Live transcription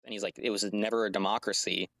And he's like, it was never a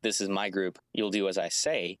democracy. This is my group. You'll do as I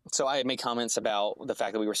say. So I had made comments about the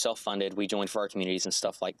fact that we were self-funded. We joined for our communities and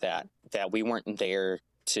stuff like that, that we weren't there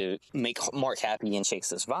to make Mark happy and chase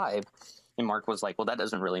this vibe. And Mark was like, well, that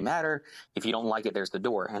doesn't really matter. If you don't like it, there's the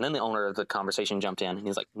door. And then the owner of the conversation jumped in and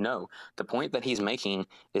he's like, no, the point that he's making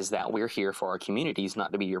is that we're here for our communities,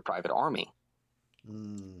 not to be your private army.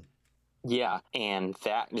 Yeah, and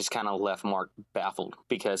that just kind of left Mark baffled,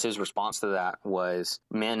 because his response to that was,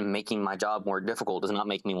 man, making my job more difficult does not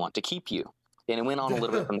make me want to keep you. And it went on a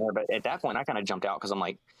little bit from there, but at that point I kind of jumped out, because I'm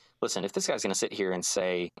like, listen, if this guy's going to sit here and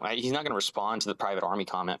say, he's not going to respond to the private army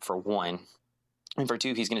comment, for one, and for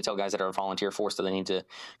two, he's going to tell guys that are a volunteer force that they need to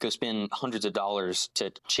go spend hundreds of dollars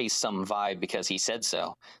to chase some vibe because he said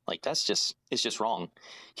so. Like, it's just wrong.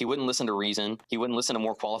 He wouldn't listen to reason. He wouldn't listen to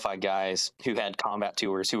more qualified guys who had combat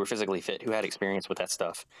tours, who were physically fit, who had experience with that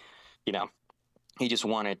stuff. You know, he just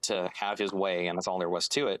wanted to have his way, and that's all there was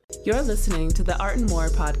to it. You're listening to the Art and More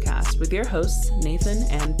podcast with your hosts, Nathan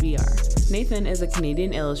and BR. Nathan is a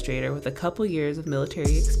Canadian illustrator with a couple years of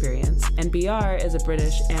military experience, and BR is a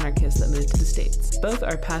British anarchist that moved to the States. Both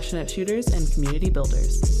are passionate shooters and community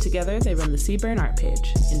builders. Together, they run the Seaburn art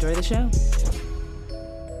page. Enjoy the show.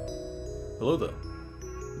 Hello there.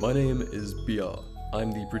 My name is BR.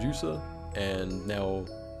 I'm the producer and now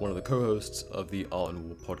one of the co-hosts of the Art and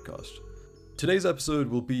War podcast. Today's episode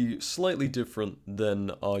will be slightly different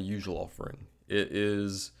than our usual offering. It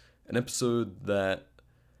is an episode that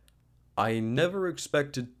I never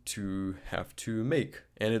expected to have to make,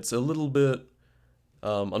 and it's a little bit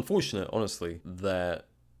unfortunate, honestly, that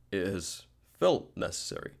it has felt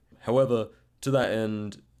necessary. However, to that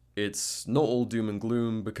end, it's not all doom and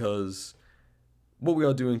gloom, because what we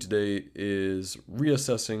are doing today is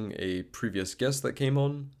reassessing a previous guest that came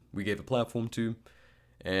on, we gave a platform to.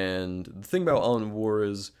 And the thing about Art and War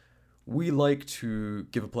is we like to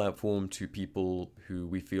give a platform to people who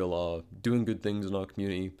we feel are doing good things in our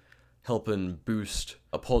community, helping boost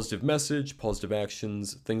a positive message, positive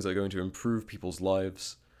actions, things that are going to improve people's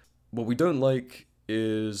lives. What we don't like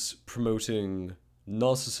is promoting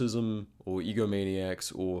narcissism or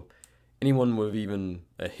egomaniacs or anyone with even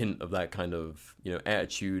a hint of that kind of,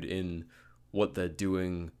 attitude in what they're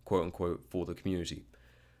doing, quote unquote, for the community.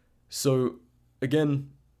 So again,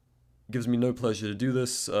 it gives me no pleasure to do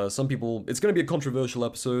this. Some people, it's going to be a controversial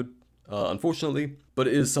episode, unfortunately, but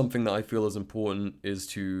it is something that I feel is important, is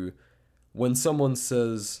to, when someone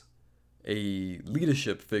says a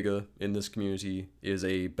leadership figure in this community is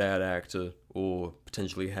a bad actor or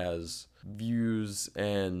potentially has views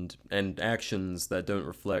and actions that don't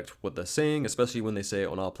reflect what they're saying, especially when they say it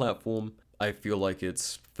on our platform, I feel like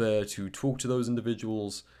it's fair to talk to those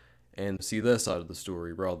individuals and see their side of the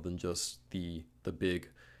story rather than just the big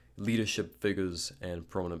leadership figures and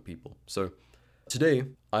prominent people. So today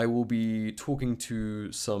I will be talking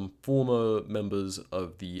to some former members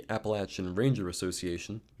of the Appalachian Ranger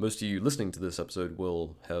Association. Most of you listening to this episode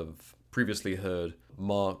will have previously heard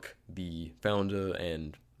Mark, the founder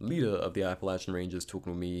and leader of the Appalachian Rangers,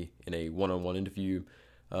 talking with me in a one-on-one interview,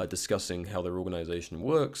 discussing how their organization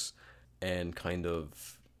works and kind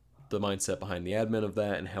of the mindset behind the admin of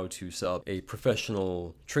that, and how to set up a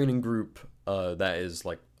professional training group that is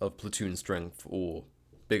like of platoon strength or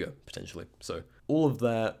bigger, potentially. So all of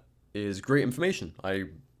that is great information.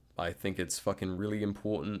 I think it's fucking really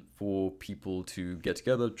important for people to get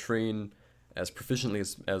together, train as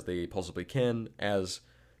proficiently as they possibly can as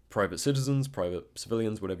private citizens, private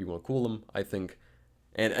civilians, whatever you want to call them. I think,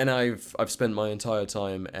 and I've spent my entire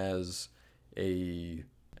time as a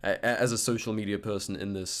social media person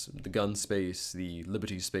in the gun space, the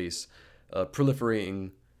liberty space,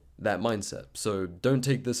 proliferating that mindset. So don't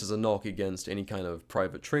take this as a knock against any kind of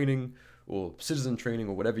private training or citizen training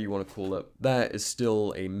or whatever you want to call it. That is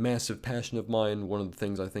still a massive passion of mine, one of the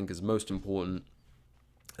things I think is most important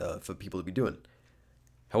for people to be doing.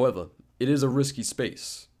 However, it is a risky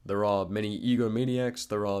space. There are many egomaniacs,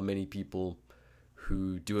 there are many people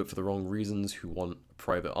who do it for the wrong reasons, who want a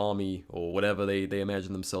private army or whatever they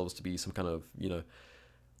imagine themselves to be, some kind of,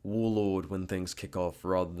 warlord when things kick off,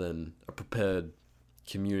 rather than a prepared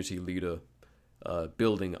community leader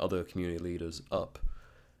building other community leaders up.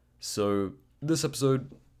 So this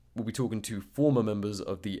episode, we'll be talking to former members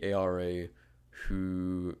of the ARA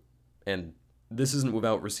who, and this isn't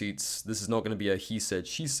without receipts, this is not going to be a he said,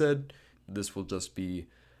 she said, this will just be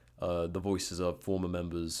the voices of former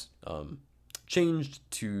members changed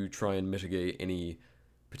to try and mitigate any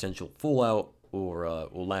potential fallout or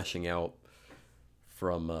lashing out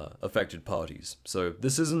from affected parties. So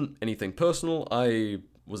this isn't anything personal. I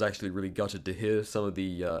was actually really gutted to hear some of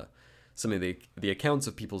the accounts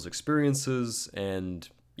of people's experiences and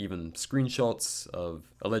even screenshots of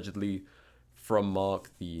allegedly from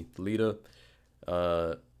Mark, the leader,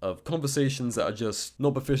 of conversations that are just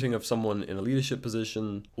not befitting of someone in a leadership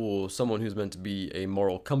position or someone who's meant to be a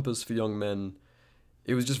moral compass for young men.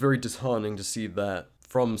 It was just very disheartening to see that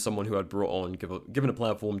from someone who I'd brought on, given a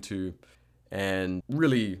platform to, and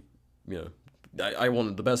really, I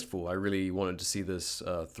wanted the best for. I really wanted to see this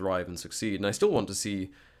thrive and succeed, and I still want to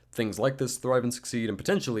see things like this thrive and succeed, and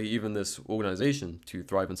potentially even this organization to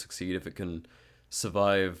thrive and succeed if it can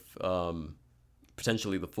survive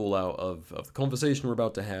potentially the fallout of the conversation we're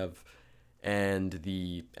about to have and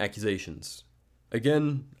the accusations.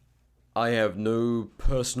 Again, I have no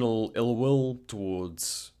personal ill will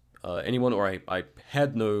towards anyone, or I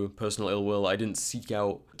had no personal ill will. I didn't seek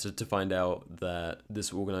out to find out that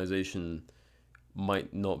this organization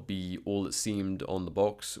might not be all it seemed on the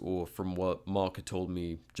box or from what Mark had told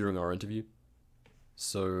me during our interview.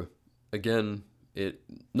 So, again,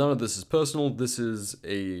 none of this is personal. This is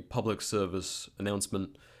a public service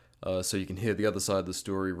announcement, so you can hear the other side of the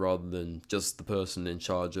story rather than just the person in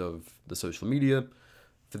charge of the social media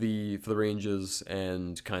for the Rangers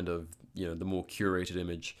and kind of, the more curated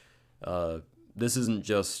image. This isn't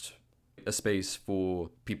just a space for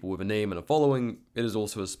people with a name and a following. It is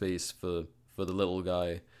also a space for the little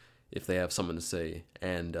guy if they have something to say,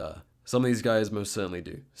 and some of these guys most certainly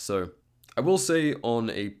do. So I will say,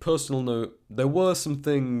 on a personal note, there were some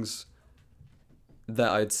things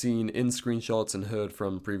that I'd seen in screenshots and heard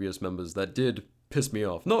from previous members that did piss me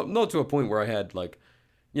off. Not to a point where I had,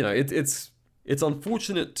 it's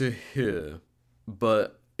unfortunate to hear,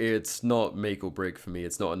 but it's not make or break for me.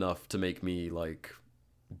 It's not enough to make me,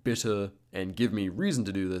 bitter and give me reason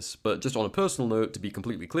to do this. But just on a personal note, to be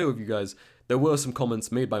completely clear with you guys, there were some comments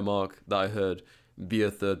made by Mark that I heard via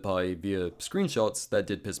third party, via screenshots, that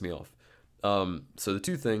did piss me off. So the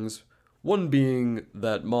two things, one being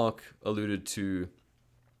that Mark alluded to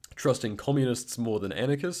trusting communists more than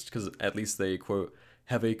anarchists, because at least they, quote,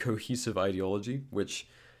 have a cohesive ideology, which,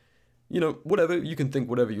 whatever, you can think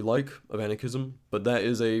whatever you like of anarchism, but that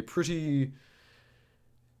is a pretty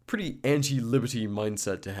anti-liberty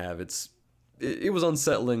mindset to have. It was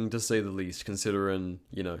unsettling, to say the least, considering,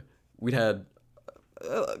 we'd had,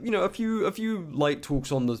 a few light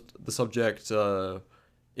talks on the subject,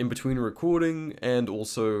 in between recording, and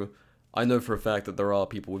also I know for a fact that there are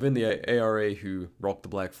people within the ARA who rock the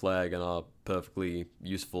black flag and are perfectly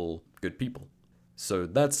useful, good people. So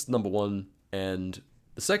that's number one, and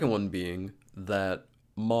the second one being that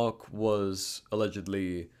Mark was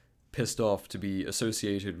allegedly pissed off to be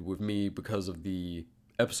associated with me because of the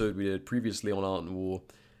episode we did previously on Art and War.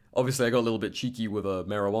 Obviously, I got a little bit cheeky with a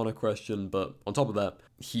marijuana question, but on top of that,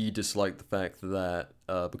 he disliked the fact that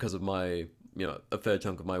because of my, a fair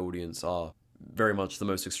chunk of my audience are very much the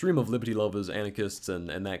most extreme of liberty lovers, anarchists,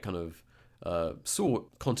 and that kind of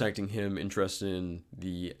sort, contacting him, interested in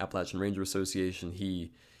the Appalachian Ranger Association,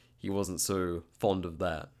 he wasn't so fond of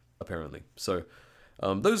that, apparently. So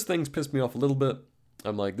those things pissed me off a little bit.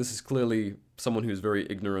 I'm like, this is clearly someone who's very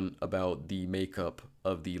ignorant about the makeup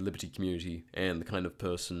of the liberty community and the kind of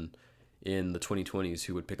person in the 2020s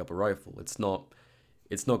who would pick up a rifle. It's not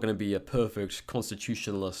going to be a perfect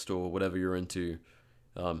constitutionalist or whatever you're into.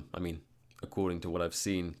 According to what I've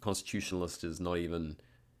seen, constitutionalist is not even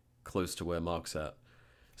close to where Mark's at.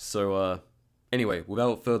 So, anyway,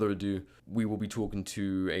 without further ado, we will be talking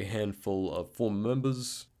to a handful of former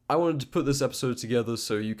members. I wanted to put this episode together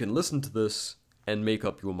so you can listen to this and make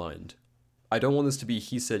up your mind. I don't want this to be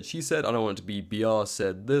he said, she said. I don't want it to be BR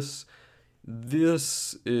said this.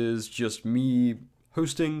 This is just me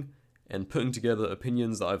hosting and putting together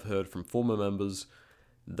opinions that I've heard from former members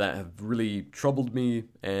that have really troubled me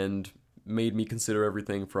and made me consider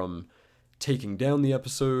everything from taking down the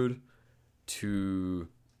episode to,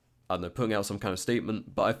 putting out some kind of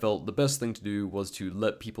statement. But I felt the best thing to do was to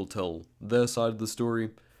let people tell their side of the story.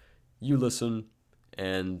 You listen,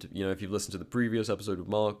 and, if you've listened to the previous episode with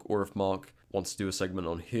Mark, or if Mark wants to do a segment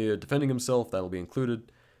on here defending himself, that'll be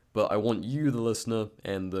included. But I want you, the listener,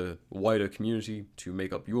 and the wider community to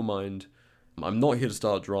make up your mind. I'm not here to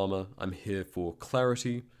start drama. I'm here for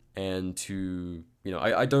clarity and to,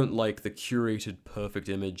 I don't like the curated perfect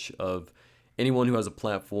image of anyone who has a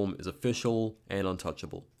platform is official and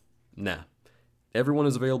untouchable. Nah. Everyone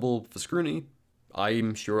is available for scrutiny.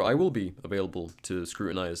 I'm sure I will be available to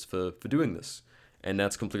scrutinize for doing this, and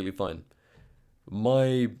that's completely fine.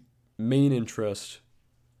 My main interest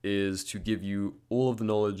is to give you all of the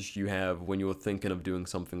knowledge you have when you're thinking of doing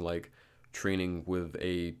something like training with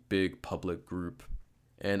a big public group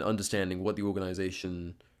and understanding what the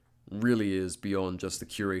organization really is beyond just the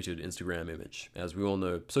curated Instagram image. As we all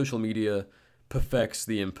know, social media perfects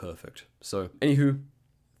the imperfect. So, anywho,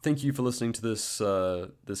 thank you for listening to this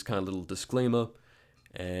this kind of little disclaimer,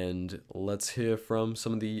 and let's hear from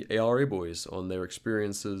some of the ARA boys on their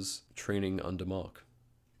experiences training under Mark.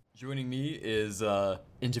 Joining me is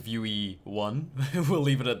interviewee 1. We'll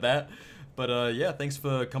leave it at that. But yeah, thanks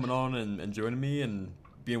for coming on and joining me and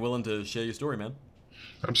being willing to share your story, man.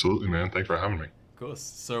 Absolutely, man. Thanks for having me. Of course.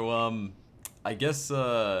 So, I guess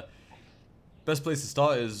best place to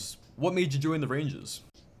start is, what made you join the Rangers?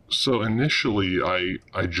 So initially,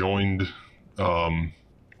 I joined.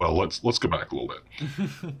 Well, let's go back a little bit.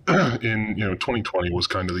 In 2020 was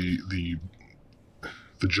kind of the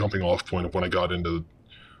jumping off point of when I got into.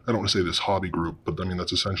 I don't want to say this hobby group, but I mean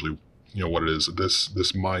that's essentially what it is.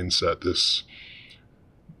 This mindset, this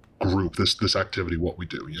group, this activity, what we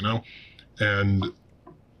do, and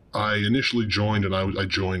I initially joined, and I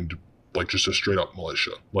joined like just a straight up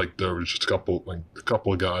militia. Like there was just a couple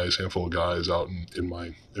of guys, handful of guys out in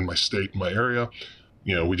my state, in my area.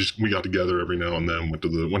 We got together every now and then, went to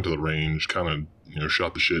the range, kind of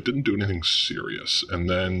shot the shit, didn't do anything serious. And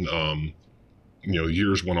then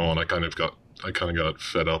years went on. I kind of got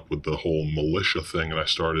fed up with the whole militia thing, and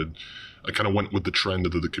I kind of went with the trend that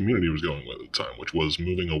the community was going with at the time, which was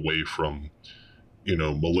moving away from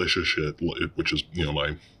militia shit, which is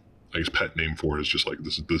my I guess pet name for it is just like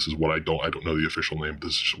this is what I don't know the official name, but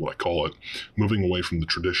this is just what I call it. Moving away from the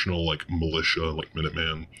traditional like militia, like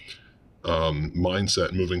Minuteman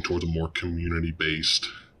mindset, moving towards a more community-based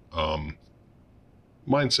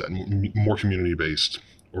mindset, more community-based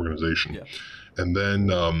organization. Yeah. And then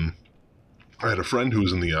I had a friend who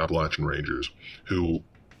was in the Appalachian Rangers who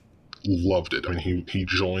loved it. I mean, he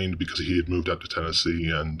joined because he had moved out to Tennessee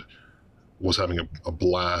and was having a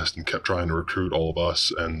blast and kept trying to recruit all of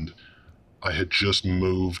us. And I had just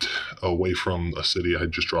moved away from a city. I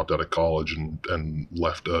had just dropped out of college and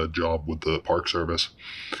left a job with the Park Service,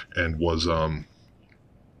 and was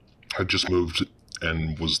had just moved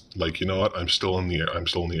and was like, you know what, I'm still in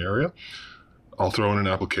the area. I'll throw in an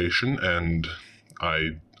application, and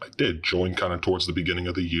I did join kind of towards the beginning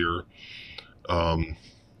of the year.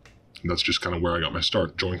 And that's just kind of where I got my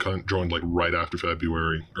start. Joined like right after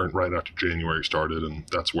February, or right after January started, and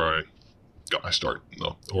that's where I got my start in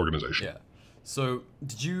the organization. Yeah. So,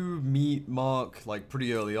 did you meet Mark like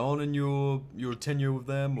pretty early on in your tenure with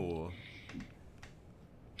them, or?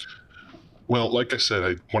 Well, like I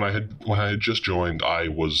said, when I had just joined, I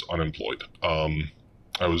was unemployed.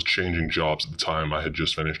 I was changing jobs at the time. I had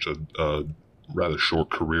just finished a rather short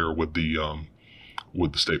career with the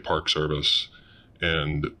State Park Service,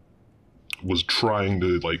 and was trying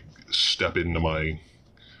to like step into my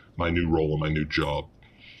new role and my new job.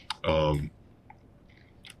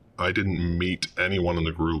 I didn't meet anyone in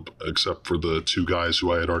the group except for the 2 guys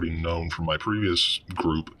who I had already known from my previous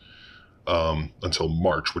group until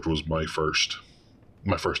March, which was my first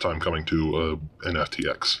time coming to an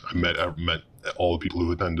FTX. I met all the people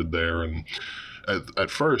who attended there, and at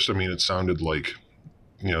first, I mean, it sounded like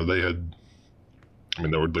they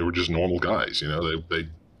were just normal guys. They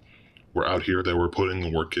were out here, they were putting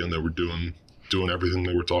the work in, they were doing everything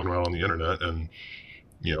they were talking about on the internet, and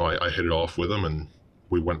I hit it off with them, and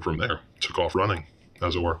we went from there, took off running,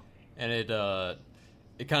 as it were. And it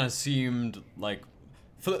kind of seemed like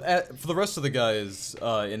for the rest of the guys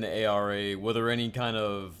in the ARA, were there any kind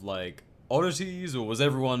of like oddities, or was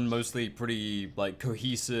everyone mostly pretty like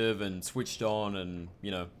cohesive and switched on and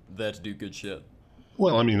there to do good shit?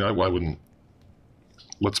 Well, I mean, I wouldn't.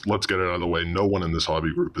 Let's get it out of the way. No one in this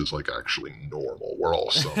hobby group is like actually normal. We're all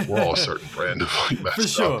a certain brand of like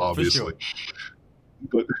messed up, obviously.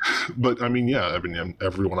 But I mean, yeah. I mean,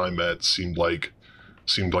 everyone I met seemed like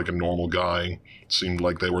a normal guy. Seemed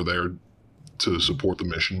like they were there to support the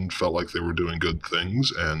mission. Felt like they were doing good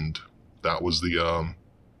things, and that was that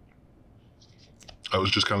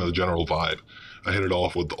was just kind of the general vibe. I hit it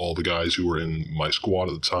off with all the guys who were in my squad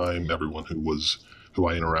at the time. Everyone who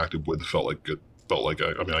I interacted with felt like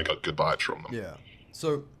I got good vibes from them. Yeah.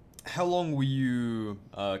 So, how long were you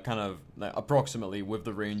kind of approximately with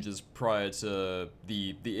the Rangers prior to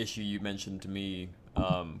the issue you mentioned to me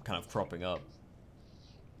kind of cropping up?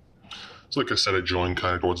 So, like I said, I joined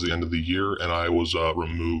kind of towards the end of the year, and I was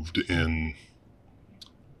removed in,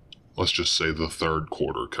 let's just say, the third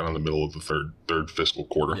quarter, kind of the middle of the third fiscal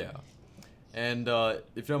quarter. Yeah. And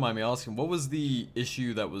if you don't mind me asking, what was the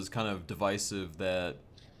issue that was kind of divisive that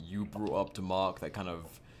you brought up to Mark that kind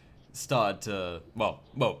of started to, well,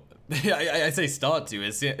 I say start to,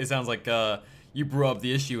 it sounds like you brought up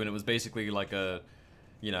the issue and it was basically like a,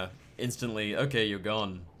 instantly, okay, you're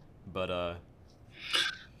gone, but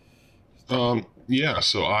yeah,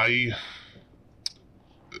 so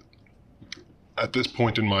at this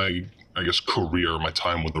point in my, I guess, career, my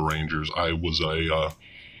time with the Rangers, I was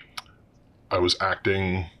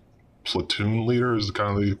acting platoon leader is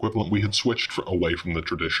kind of the equivalent. We had switched away from the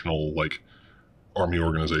traditional like army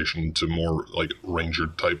organization to more like ranger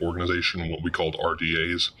type organization, what we called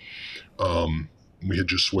RDAs. We had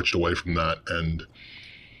just switched away from that, and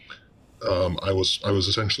I was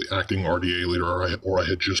essentially acting RDA leader, or I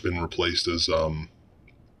had just been replaced as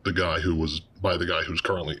the guy who's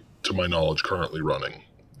currently, to my knowledge, currently running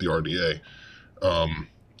the RDA.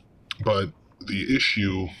 But the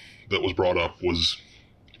issue that was brought up was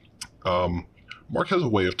Mark has a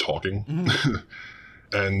way of talking,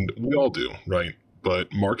 and we all do, right?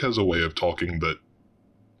 But Mark has a way of talking that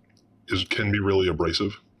can be really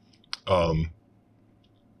abrasive.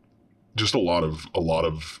 Just a lot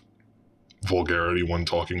of vulgarity when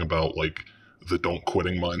talking about like the don't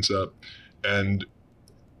quitting mindset, and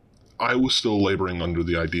I was still laboring under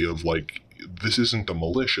the idea of like, this isn't a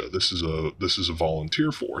militia. This is a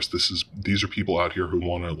volunteer force. These are people out here who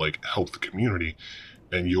want to like help the community,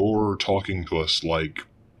 and you're talking to us like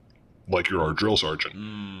you're our drill sergeant.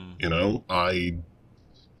 You know, I'm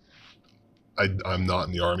not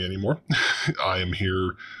in the Army anymore. I am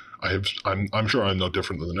here. I'm sure I'm no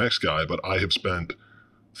different than the next guy, but I have spent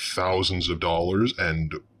thousands of dollars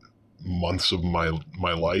and months of my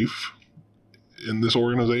life in this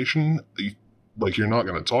organization. Like, you're not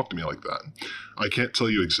going to talk to me like that. I can't tell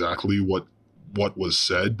you exactly what was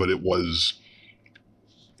said, but it was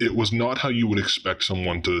not how you would expect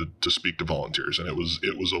someone to speak to volunteers, and it was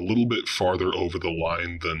a little bit farther over the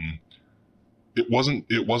line than it wasn't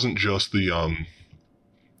just the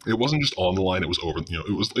it wasn't just on the line. It was over,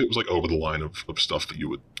 it was like over the line of stuff that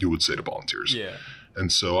you would say to volunteers. Yeah. And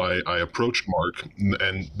so I approached Mark,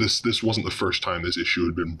 and this wasn't the first time this issue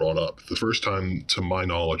had been brought up. The first time, to my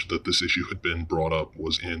knowledge, that this issue had been brought up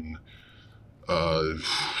was in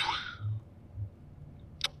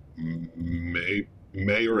May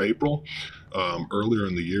or April, earlier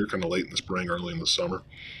in the year, kind of late in the spring, early in the summer.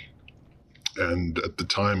 And at the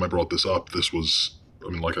time I brought this up, this was,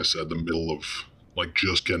 like I said, the middle of like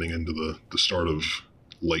just getting into the start of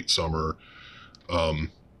late summer.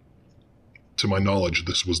 To my knowledge,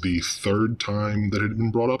 this was the third time that it had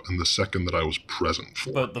been brought up, and the second that I was present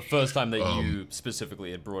for. But the first time that you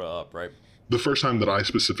specifically had brought it up, right? The first time that I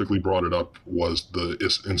specifically brought it up was the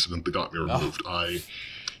incident that got me removed. I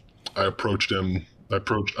approached him. I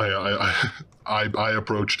approached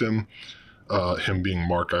him. Him being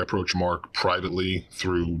Mark, I approached Mark privately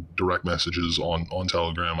through direct messages on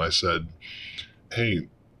Telegram. I said, "Hey,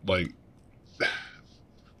 like,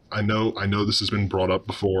 I know this has been brought up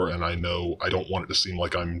before, and I know I don't want it to seem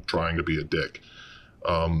like I'm trying to be a dick.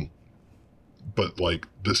 But like,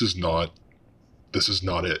 this is not it. This is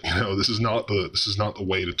not the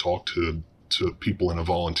way to talk to people in a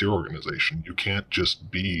volunteer organization. You can't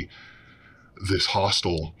just be this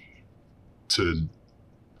hostile to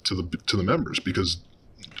the members, because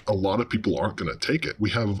a lot of people aren't going to take it. We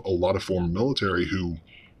have a lot of former military who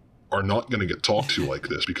are not going to get talked to like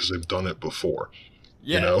this because they've done it before."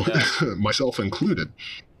 Yeah. Myself included.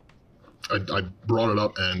 I brought it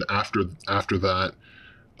up, and after that,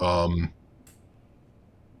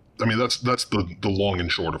 that's the long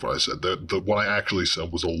and short of what I said. What I actually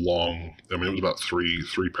said was a long. It was about three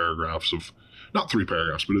paragraphs of, not 3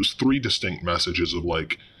 paragraphs, but it was 3 distinct messages of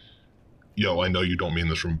like, "Yo, I know you don't mean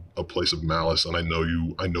this from a place of malice, and I know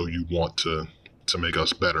you want to make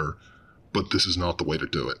us better, but this is not the way to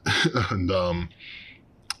do it." And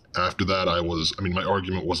after that, my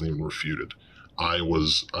argument wasn't even refuted. I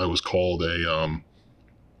was called a,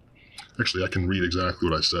 actually I can read exactly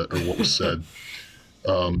what I said, or what was said.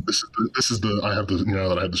 This is I have the, now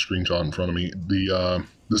that I have the screenshot in front of me,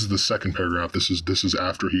 this is the second paragraph. This is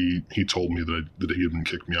after he told me that he had been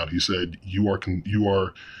kicked me out. He said, you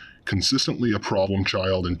are consistently a problem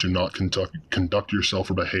child and do not conduct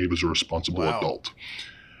yourself or behave as a responsible adult.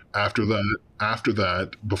 After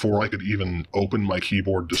that, before I could even open my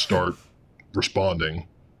keyboard to start responding,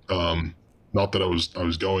 not that I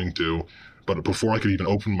was going to, but before I could even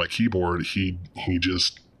open my keyboard, he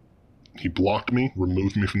blocked me,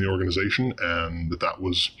 removed me from the organization, and that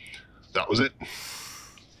was it.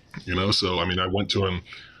 So I went to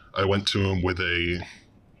him with a,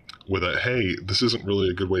 hey, this isn't really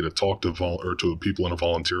a good way to talk to to people in a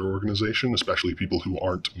volunteer organization, especially people who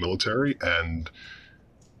aren't military, and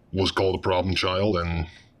was called a problem child and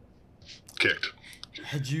kicked.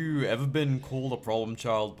 Had you ever been called a problem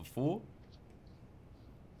child before?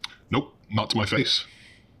 Nope, not to my face.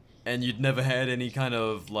 And you'd never had any kind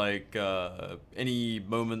of like any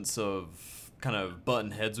moments of kind of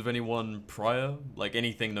button heads with anyone prior, like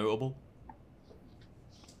anything notable?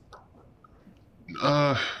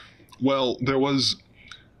 Well, there was.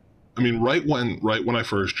 I mean, right when I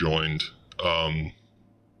first joined,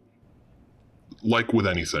 like with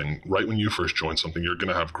anything, right when you first join something, you're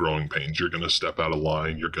gonna have growing pains. You're gonna step out of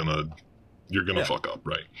line. You're gonna fuck up,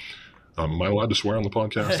 right? Am I allowed to swear on the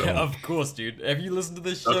podcast? Of course, dude. If you listen to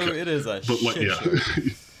this show, Okay. it is a But shit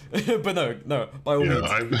show. But no, by all means.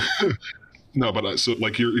 No, but so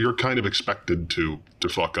like you're kind of expected to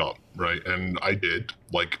fuck up, right? And I did,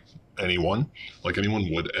 like anyone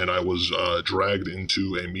would, and I was dragged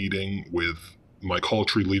into a meeting with my call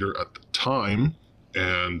tree leader at the time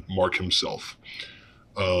and Mark himself.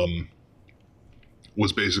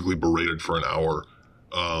 Was basically berated for an hour.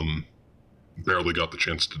 Barely got the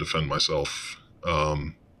chance to defend myself.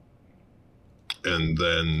 And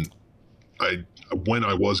then when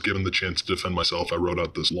I was given the chance to defend myself, I wrote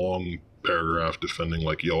out this long paragraph defending,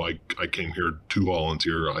 like, yo, I came here to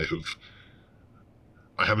volunteer. I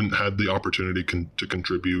haven't had the opportunity to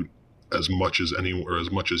contribute as much as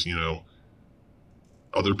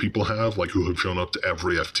other people have, like, who have shown up to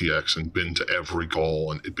every FTX and been to every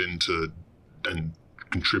call and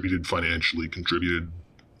contributed financially, contributed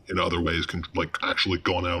in other ways, like actually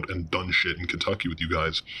gone out and done shit in Kentucky with you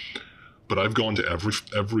guys. But I've gone to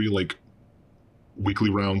every like weekly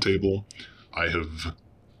roundtable. I have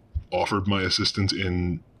offered my assistance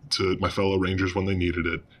to my fellow Rangers when they needed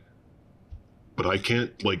it. But I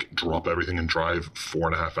can't like drop everything and drive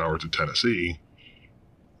 4.5 hours to Tennessee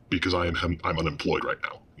because I'm unemployed right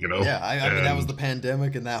now. You know? Yeah, I mean that was the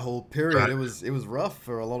pandemic and that whole period. It was rough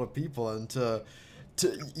for a lot of people, and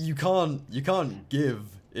you can't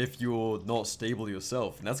give if you're not stable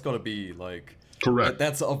yourself, and that's got to be like correct.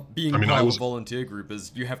 That's being part of a volunteer group,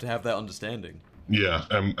 is you have to have that understanding. Yeah,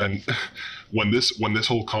 and when this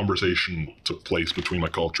whole conversation took place between my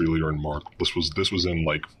call tree leader and Mark, this was in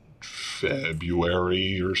like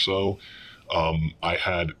February or so. I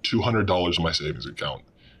had $200 in my savings account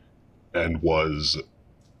and was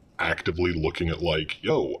actively looking at like,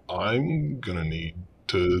 yo, I'm gonna need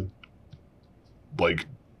to like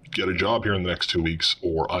get a job here in the next 2 weeks,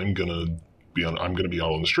 or I'm gonna be out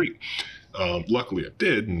on the street. Luckily I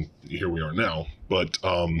did, and here we are now. But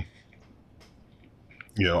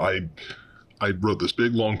you know, I wrote this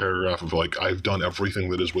big long paragraph of like, I've done everything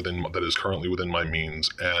that is currently within my means,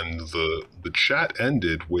 and the chat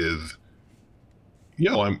ended with,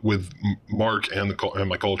 I'm with Mark and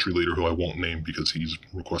my call tree leader, who I won't name because he's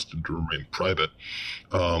requested to remain private,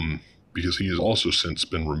 because he has also since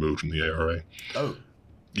been removed from the ARA. Oh.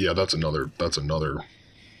 Yeah, that's another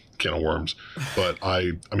can of worms. But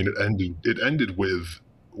I mean, it ended with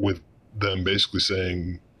them basically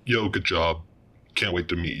saying, yo, good job, can't wait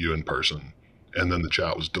to meet you in person. And then the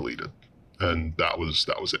chat was deleted, and that was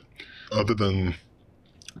it. Other than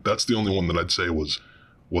that's the only one that I'd say was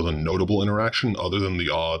a notable interaction, other than the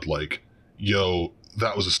odd like, yo,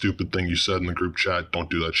 that was a stupid thing you said in the group chat, don't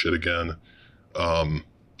do that shit again.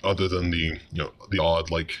 Other than the odd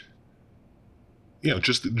like,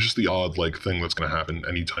 just the odd like thing that's going to happen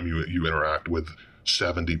anytime you interact with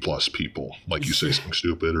 70 plus people, like you say something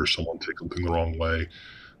stupid or someone takes something the wrong way.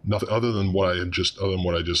 Nothing other than what I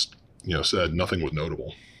just said. Nothing was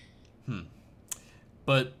notable.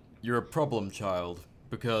 But you're a problem child,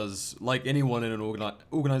 because like anyone in an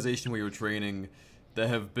organization where you're training, there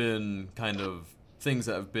have been kind of things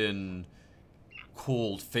that have been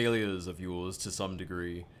called failures of yours to some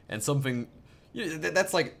degree, and something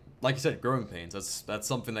that's like you said, growing pains. That's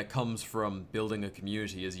something that comes from building a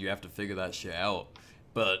community, is you have to figure that shit out.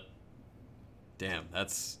 But damn,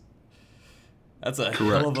 that's a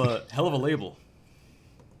hell of a label.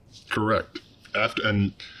 Correct.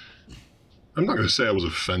 And I'm not going to say I was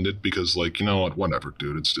offended, because like, you know what, whatever,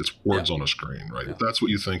 dude, it's words on a screen, right? Yeah. If that's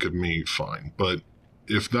what you think of me, fine. But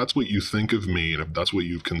if that's what you think of me, and if that's what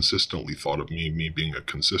you've consistently thought of me being a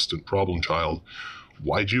consistent problem child,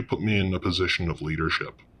 why'd you put me in a position of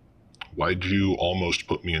leadership? Why'd you almost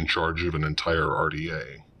put me in charge of an entire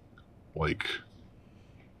RDA? Like,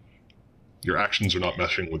 your actions are not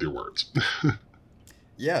meshing with your words.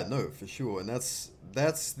 Yeah, no, for sure. And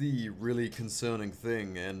that's the really concerning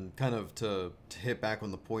thing. And kind of to hit back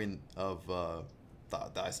on the point of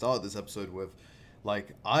that I started this episode with, like,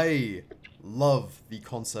 I love the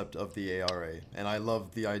concept of the ARA, and I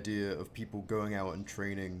love the idea of people going out and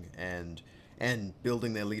training and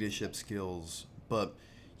building their leadership skills, but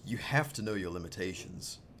you have to know your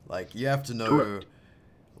limitations. Like, you have to know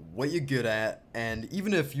what you're good at, and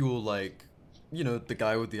even if you're like, the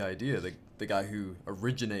guy with the idea, the guy who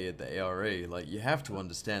originated the ARA, like, you have to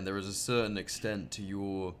understand there is a certain extent to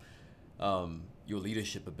your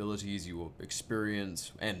leadership abilities, your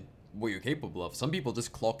experience, and what you're capable of. Some people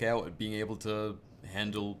just clock out at being able to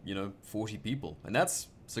handle, 40 people, and that's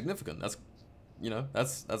significant. That's,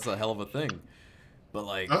 that's a hell of a thing. But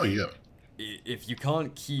like, oh yeah, if you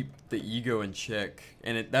can't keep the ego in check,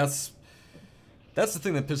 and that's the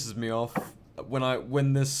thing that pisses me off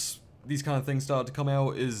when these kind of things start to come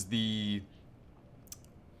out, is the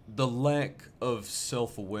lack of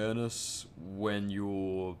self-awareness when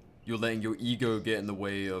you're letting your ego get in the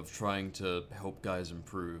way of trying to help guys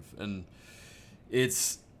improve. And it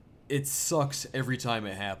sucks every time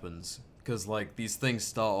it happens, because like these things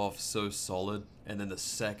start off so solid, and then the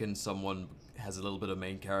second someone has a little bit of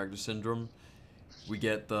main character syndrome, we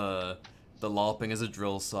get the LARPing as a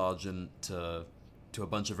drill sergeant to a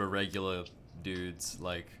bunch of irregular dudes.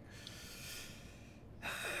 Like,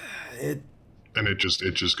 it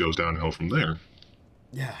just goes downhill from there.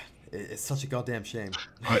 Yeah, it's such a goddamn shame.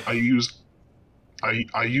 I use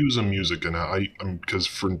a music, and I'm because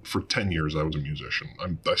for 10 years I was a musician.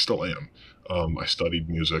 I still am. I studied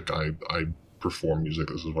music. I perform music.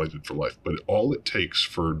 This is what I did for life. But all it takes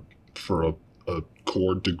for a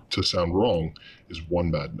chord to sound wrong is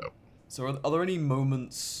one bad note. So are there any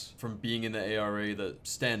moments from being in the ARA that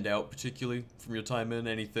stand out particularly from your time in?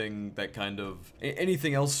 Anything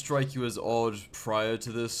else strike you as odd prior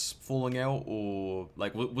to this falling out? Or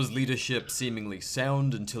like, was leadership seemingly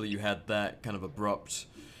sound until you had that kind of abrupt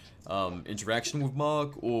interaction with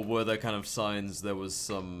Mark? Or were there kind of signs there was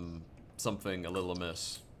something a little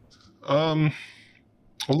amiss? A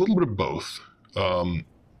little bit of both.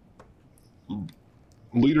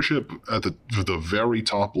 Leadership at the very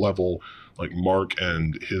top level, like Mark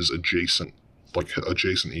and his adjacent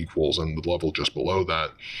equals, and the level just below that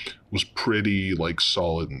was pretty like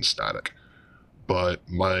solid and static. But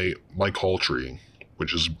my call tree,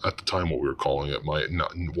 which is at the time what we were calling it,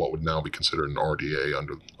 what would now be considered an RDA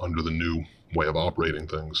under the new way of operating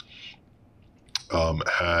things,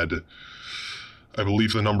 had, I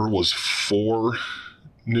believe the number was 4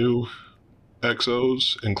 new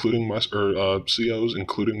XOs, including COs,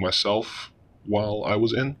 including myself, while I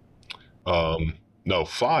was in. No,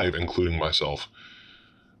 5, including myself.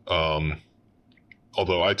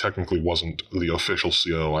 Although I technically wasn't the official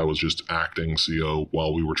CO, I was just acting CO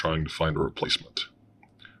while we were trying to find a replacement.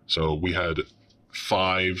 So we had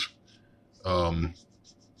 5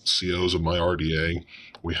 COs of my RDA.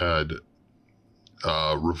 We had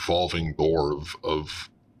a revolving door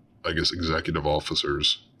of I guess, executive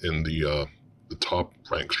officers in the top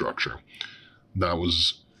rank structure. That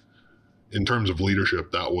was, in terms of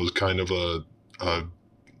leadership, that was kind of a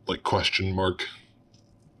like question mark.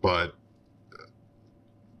 But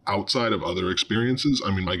outside of other experiences,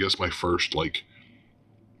 I mean, I guess my first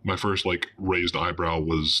raised eyebrow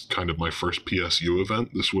was kind of my first PSU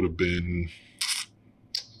event. This would have been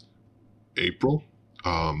April,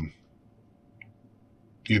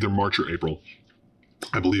 either March or April.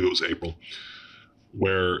 I believe it was April,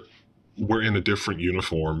 where we're in a different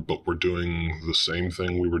uniform, but we're doing the same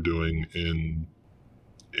thing we were doing in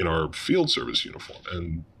our field service uniform.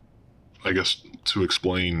 And I guess to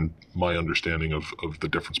explain my understanding of the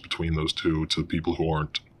difference between those two to people who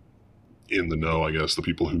aren't in the know, I guess, the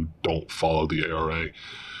people who don't follow the ARA,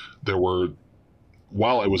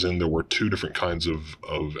 while I was in, there were 2 different kinds of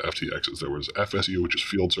FTXs. There was FSU, which is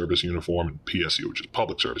field service uniform, and PSU, which is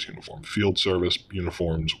public service uniform. Field service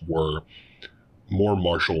uniforms were more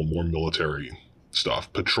martial, more military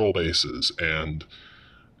stuff, patrol bases and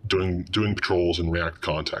doing patrols and react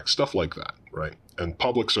contact, stuff like that, right? And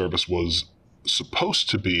public service was supposed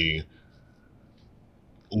to be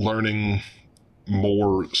learning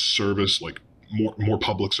more service, like more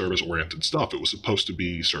public service oriented stuff. It was supposed to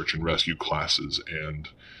be search and rescue classes and,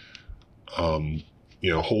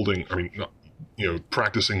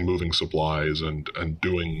 practicing moving supplies and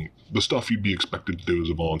doing the stuff you'd be expected to do as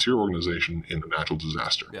a volunteer organization in a natural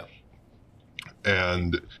disaster. Yeah.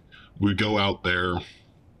 And we go out there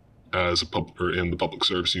as in the public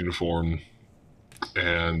service uniform,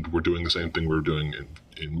 and we're doing the same thing we were doing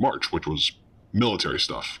in March, which was military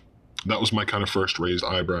stuff. That was my kind of first raised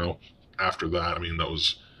eyebrow. After that, I mean, it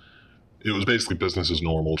was basically business as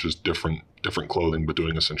normal, just different clothing, but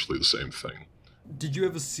doing essentially the same thing. Did you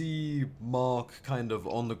ever see Mark kind of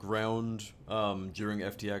on the ground during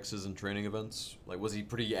FTXs and training events? Like, was he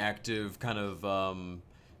pretty active, kind of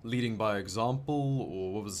leading by example,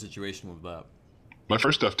 or what was the situation with that? My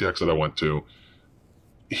first FTX that I went to,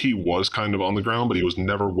 he was kind of on the ground, but he was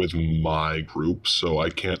never with my group, so I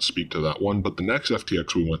can't speak to that one. But the next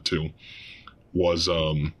FTX we went to was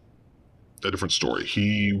a different story.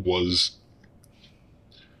 He was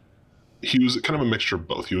he was kind of a mixture of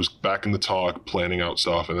both. He was back in the talk, planning out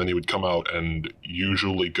stuff, and then he would come out and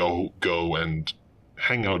usually go and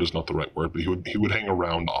hang out is not the right word, but he would hang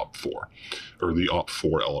around Op 4, or the Op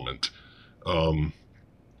 4 element.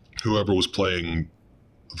 Whoever was playing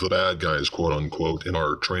the bad guys, quote unquote, in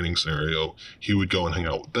our training scenario, he would go and hang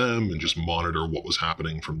out with them and just monitor what was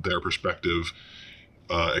happening from their perspective.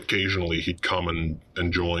 Occasionally he'd come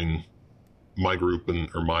and join my group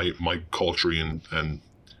or my culture and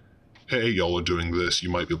hey, y'all are doing this, you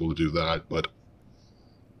might be able to do that. But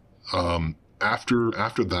after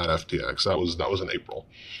that FTX, that was in April,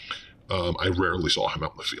 I rarely saw him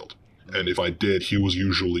out in the field. And if I did, he was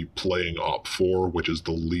usually playing Op 4, which is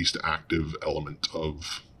the least active element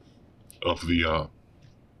of the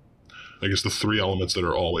I guess the three elements that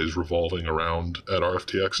are always revolving around at our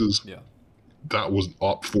FTXs. Yeah. That was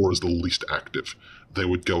Op 4 is the least active. They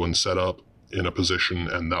would go and set up in a position,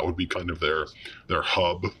 and that would be kind of their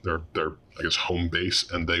hub, their I guess home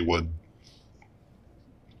base, and they would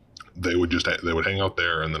hang out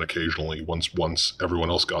there, and then occasionally once everyone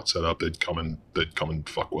else got set up, they'd come and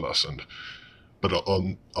fuck with us. But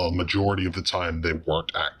a majority of the time they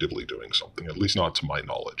weren't actively doing something, at least not to my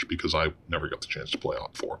knowledge, because I never got the chance to play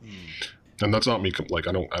Op 4. And that's not me, like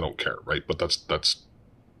I don't care, right? But that's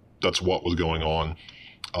what was going on.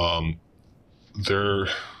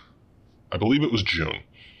 I believe it was June.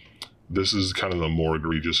 This is kind of the more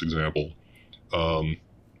egregious example.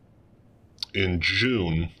 In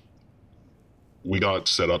June, we got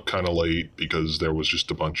set up kind of late because there was just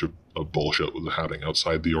a bunch of bullshit was happening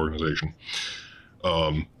outside the organization.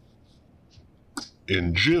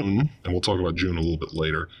 In June, and we'll talk about June a little bit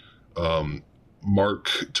later, Mark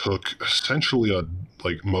took essentially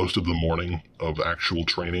like most of the morning of actual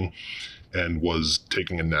training and was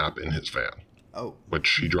taking a nap in his van. Oh. Which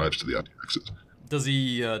he drives to the FTXs. Does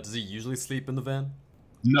he usually sleep in the van?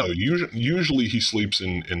 No, usually he sleeps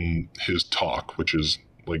in his talk, which is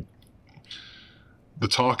like, the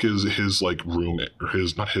talk is his like room, or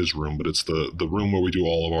not his room, but it's the room where we do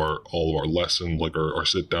all of our lessons, like our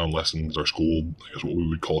sit down lessons, our school, I guess what we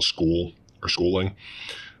would call school or schooling.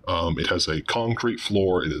 It has a concrete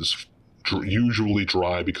floor. It is usually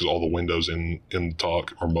dry because all the windows in the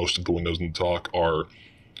talk, or most of the windows in the talk, are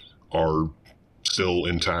still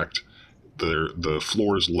intact. The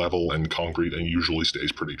floor is level and concrete and usually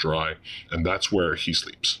stays pretty dry, and that's where he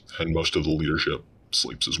sleeps, and most of the leadership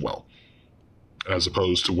sleeps as well, as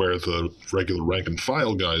opposed to where the regular rank and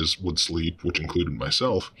file guys would sleep, which included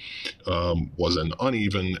myself, was an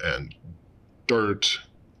uneven and dirt,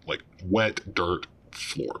 like wet dirt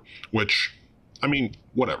floor, which, I mean,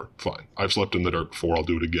 whatever, fine. I've slept in the dirt before, I'll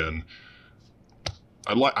do it again.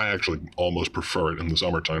 I actually almost prefer it in the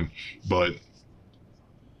summertime, but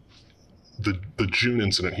the June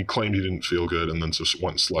incident, he claimed he didn't feel good, and then just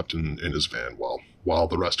went and slept in his van while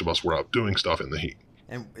the rest of us were out doing stuff in the heat.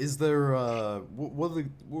 And is there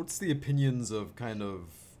what's the opinions of kind of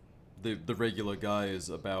the regular guys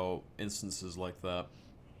about instances like that?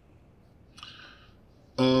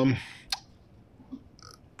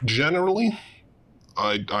 Generally,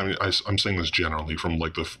 I'm saying this generally from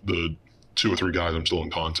like the 2 or 3 guys I'm still in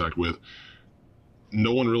contact with.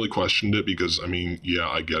 No one really questioned it because, I mean, yeah,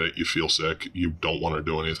 I get it. You feel sick. You don't want to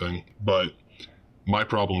do anything. But my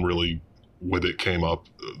problem really with it came up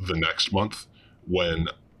the next month when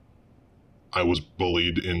I was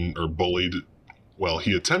bullied. Well,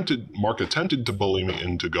 Mark attempted to bully me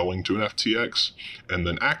into going to an FTX, and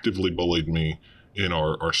then actively bullied me in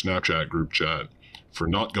our Snapchat group chat for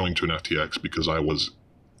not going to an FTX because I was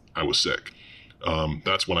sick.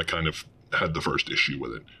 That's when I kind of had the first issue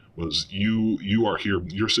with it. Was you are here,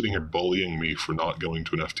 you're sitting here bullying me for not going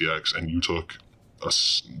to an FTX, and you took a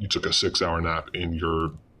 6-hour nap in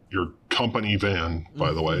your company van,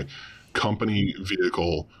 by the way, company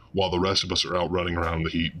vehicle, while the rest of us are out running around in the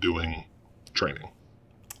heat doing training.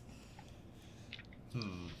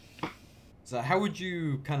 So how would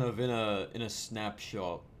you kind of in a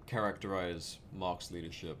snapshot characterize Mark's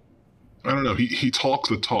leadership? I don't know. He talks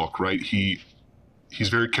the talk, right? He's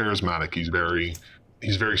very charismatic.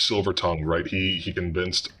 He's very silver-tongued, right? He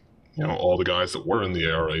convinced, all the guys that were in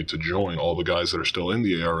the ARA to join, all the guys that are still in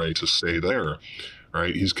the ARA to stay there,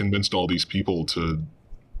 right? He's convinced all these people to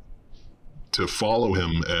follow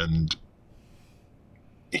him, and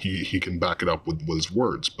he can back it up with his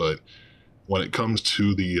words. But when it comes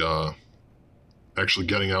to the actually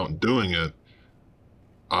getting out and doing it,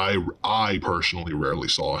 I personally rarely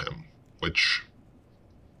saw him, which,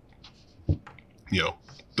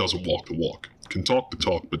 doesn't walk the walk. Can talk the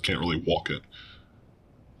talk, but can't really walk it.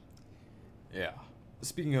 Yeah.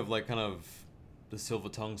 Speaking of like kind of silver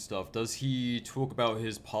tongue stuff, does he talk about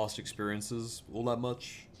his past experiences all that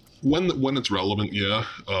much? When it's relevant, yeah.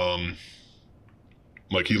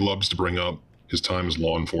 Like, he loves to bring up his time as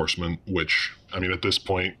law enforcement, which, I mean, at this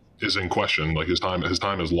point is in question. Like, his time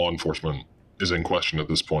as law enforcement is in question at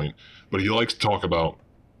this point. But he likes to talk about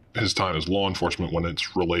his time as law enforcement when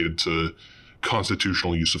it's related to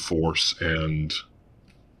constitutional use of force and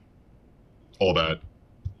all that,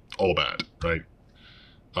 right?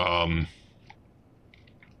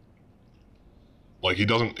 Like, he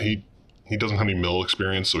doesn't have any mil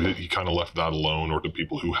experience, so he kind of left that alone, or to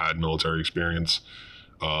people who had military experience.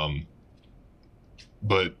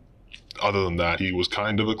 But other than that, he was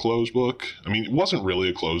kind of a closed book. I mean, it wasn't really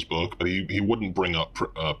a closed book, but he wouldn't bring up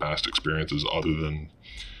past experiences other than,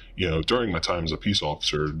 during my time as a peace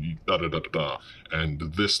officer, and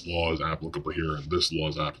this law is applicable here, and this law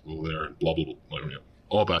is applicable there, and blah, blah, blah,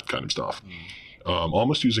 all that kind of stuff.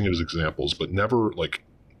 Almost using it as examples, but never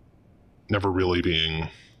really being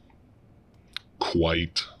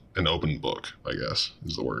quite an open book, I guess,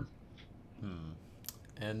 is the word.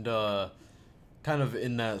 And kind of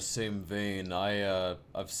in that same vein,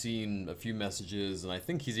 I've seen a few messages, and I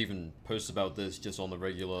think he's even posted about this just on the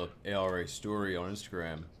regular ARA story on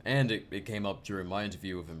Instagram, and it came up during my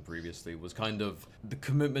interview with him previously, was kind of the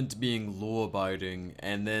commitment to being law-abiding,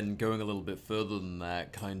 and then going a little bit further than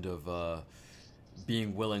that, kind of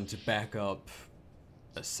being willing to back up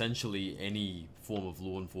essentially any form of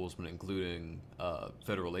law enforcement, including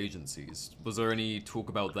federal agencies. Was there any talk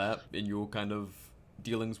about that in your kind of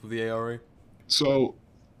dealings with the ARA? So,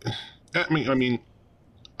 I mean,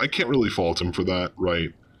 I can't really fault him for that,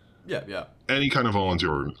 right? Yeah. Any kind of volunteer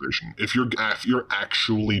organization, if you're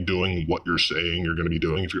actually doing what you're saying you're going to be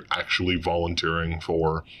doing, if you're actually volunteering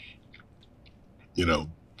for, if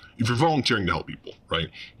you're volunteering to help people, right,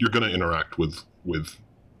 you're going to interact with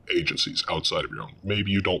agencies outside of your own.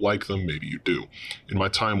 Maybe you don't like them, maybe you do. In my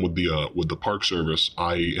time with the Park Service,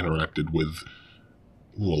 I interacted with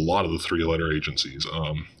a lot of the three-letter agencies,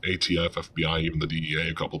 ATF, FBI, even the DEA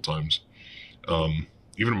a couple times.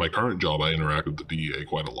 Even in my current job, I interact with the DEA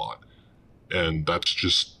quite a lot. And that's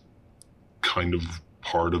just kind of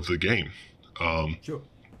part of the game. Sure.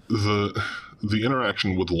 The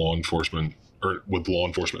interaction with law enforcement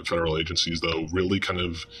federal agencies, though, really kind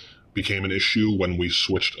of became an issue when we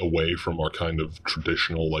switched away from our kind of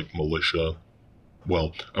traditional, like, militia.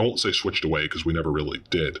 Well, I won't say switched away, because we never really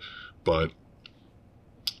did, but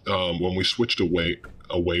when we switched away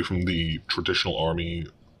from the traditional Army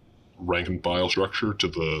rank and file structure to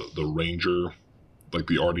the Ranger, like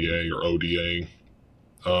the RDA or ODA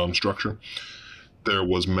structure, there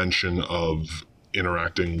was mention of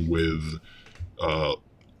interacting with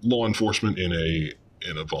law enforcement in a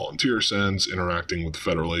volunteer sense, interacting with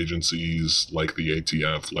federal agencies like the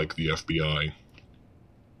ATF, like the FBI.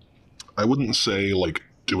 I wouldn't say like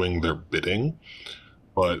doing their bidding,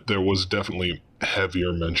 but there was definitely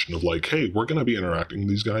heavier mention of like, hey, we're going to be interacting with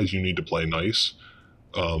these guys, you need to play nice,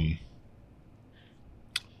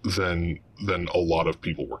 than a lot of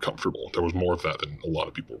people were comfortable. There was more of that than a lot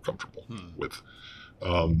of people were comfortable with.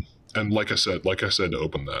 And like I said to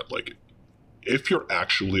open that, like, if you're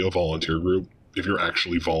actually a volunteer group, if you're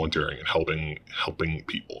actually volunteering and helping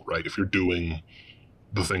people, right? If you're doing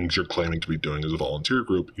the things you're claiming to be doing as a volunteer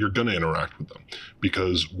group, you're going to interact with them.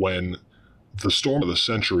 Because when the storm of the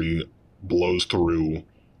century blows through,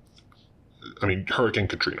 I mean, Hurricane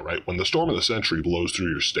Katrina, right? When the storm of the century blows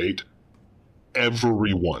through your state,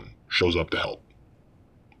 everyone shows up to help,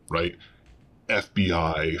 right?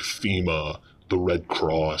 FBI, FEMA, the Red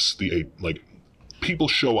Cross, people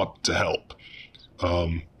show up to help,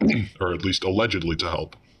 or at least allegedly to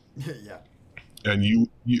help. Yeah. And you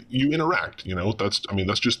interact,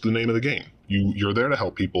 that's just the name of the game. You're there to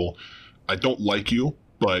help people. I don't like you,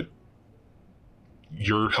 but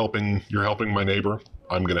you're helping my neighbor.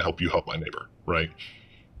 I'm going to help you help my neighbor, right?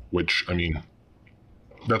 Which, I mean,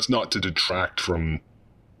 that's not to detract from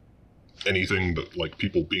anything but like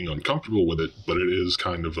people being uncomfortable with it, but it is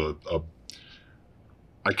kind of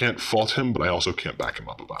I can't fault him, but I also can't back him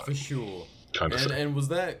up about it. For sure. Kind of thing. And was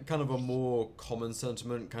that kind of a more common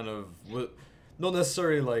sentiment, kind of, not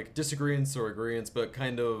necessarily like disagreements or agreements, but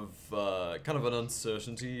kind of an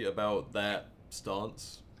uncertainty about that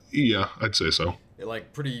stance? Yeah, I'd say so.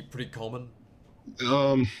 Like pretty common?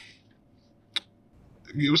 It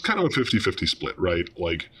was kind of a 50-50 split, right?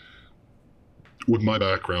 Like, with my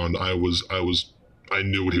background, I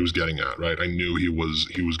knew what he was getting at, right? I knew he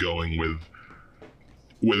was going with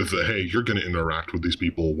the, hey, you're going to interact with these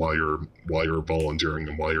people while you're volunteering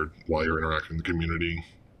and while you're interacting in the community.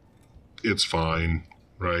 It's fine,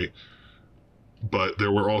 right? But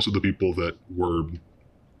there were also the people that were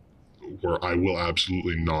where I will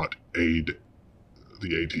absolutely not aid the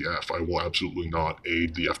ATF. I will absolutely not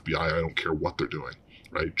aid the FBI. I don't care what they're doing,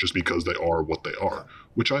 right? Just because they are what they are,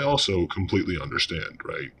 which I also completely understand,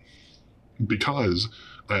 right? Because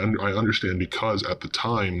I understand because at the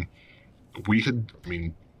time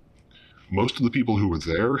most of the people who were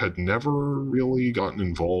there had never really gotten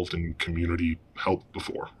involved in community help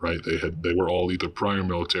before, right? They were all either prior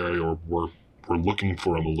military or were looking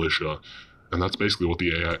for a militia. And that's basically what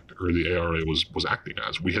the ARA was acting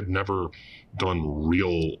as. We had never done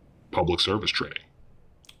real public service training.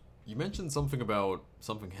 You mentioned something about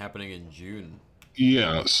something happening in June.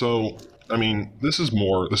 Yeah, so this is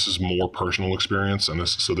more personal experience, and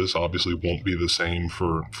this obviously won't be the same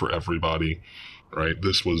for everybody, right?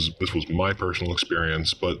 This was my personal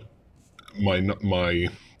experience, but my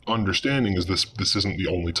understanding is this isn't the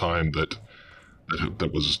only time that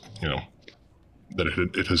was that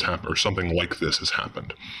it has happened, or something like this has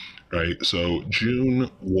happened, right? So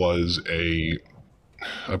June was I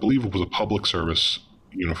believe it was a public service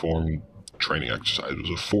uniform training exercise. It was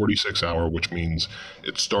a 46-hour, which means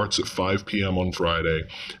it starts at 5 p.m. on Friday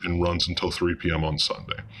and runs until 3 p.m. on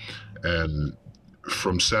Sunday. And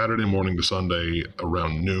from Saturday morning to Sunday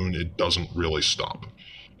around noon, it doesn't really stop.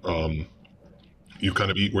 You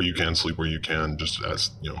kind of eat where you can, sleep where you can, just as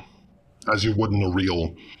you would in a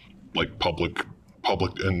real public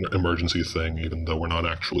and emergency thing, even though we're not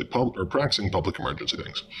actually practicing public emergency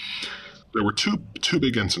things. There were two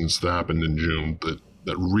big incidents that happened in June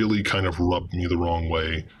that really kind of rubbed me the wrong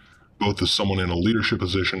way, both as someone in a leadership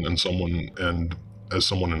position and as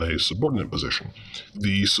someone in a subordinate position.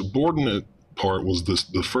 The subordinate part was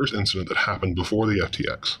the first incident that happened before the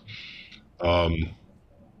FTX.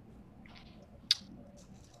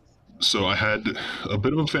 So I had a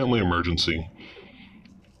bit of a family emergency.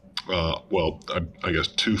 I guess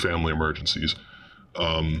two family emergencies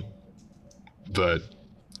that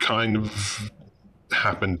kind of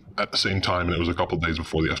happened at the same time, and it was a couple of days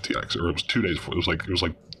before the FTX, or it was 2 days before. It was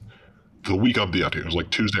like the week of the FTX. It was like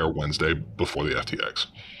Tuesday or Wednesday before the FTX.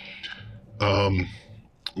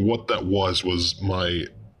 What that was my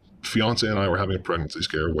fiance and I were having a pregnancy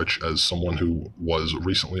scare, which, as someone who was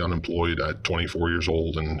recently unemployed at 24 years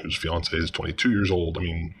old and whose fiance is 22 years old,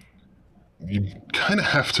 you kind of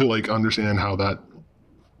have to understand how that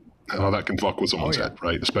can fuck with someone's head,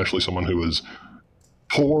 right? Especially someone who is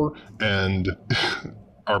poor and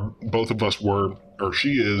both of us were, or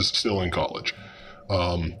she is still in college,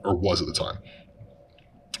 or was at the time.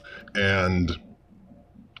 And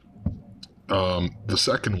the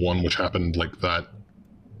second one, which happened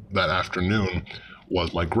that afternoon,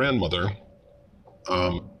 was my grandmother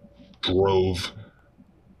drove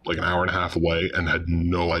an hour and a half away and had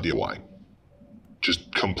no idea why.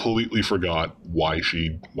 Just completely forgot why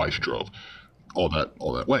she drove all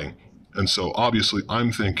that way. And so obviously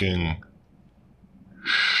I'm thinking,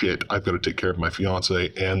 shit, I've got to take care of my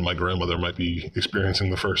fiance, and my grandmother might be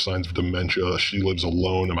experiencing the first signs of dementia. She lives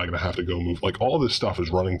alone. Am I going to have to go move? All this stuff is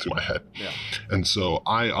running through my head. Yeah. And so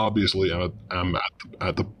I obviously am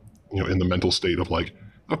at the in the mental state of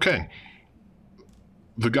okay,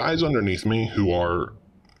 the guys underneath me who are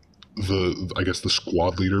the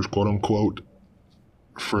squad leaders, quote unquote,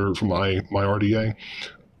 for my RDA,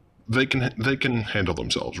 they can handle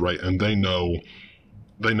themselves, right? And they know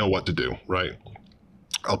what to do, right?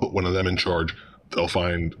 I'll put one of them in charge. They'll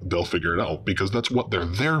figure it out, because that's what they're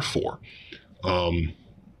there for. And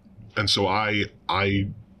so I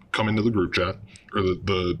come into the group chat, or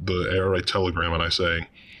the ARA Telegram, and I say,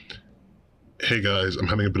 hey guys, I'm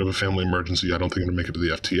having a bit of a family emergency. I don't think I'm gonna make it to the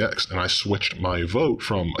FTX. And I switched my vote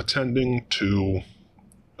from attending to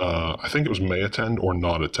I think it was may attend or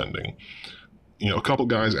not attending. A couple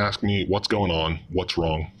guys asked me what's going on, what's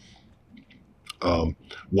wrong.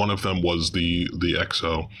 One of them was the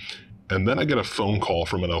XO, and then I get a phone call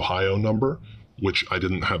from an Ohio number, which I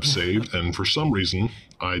didn't have saved, and for some reason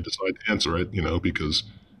I decided to answer it, because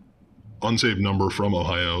unsaved number from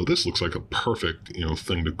Ohio, this looks like a perfect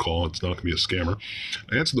thing to call. It's not gonna be a scammer.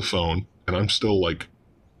 I answer the phone, and I'm still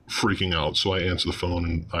freaking out. So I answer the phone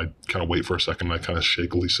and I kind of wait for a second. And I kind of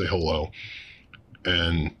shakily say hello,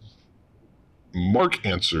 and Mark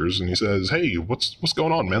answers and he says, "Hey, what's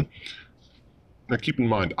going on, man?" Now keep in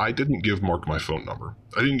mind, I didn't give Mark my phone number.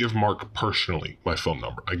 I didn't give Mark personally my phone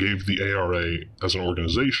number. I gave the ARA as an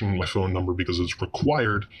organization my phone number because it's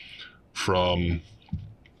required as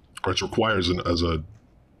a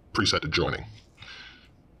preset to joining.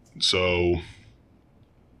 So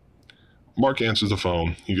Mark answers the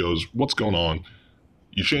phone. He goes, "What's going on?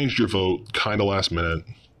 You changed your vote kind of last minute.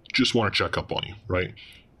 Just want to check up on you," right?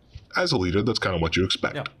 as a leader, that's kind of what you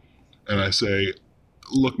expect. Yeah. And I say,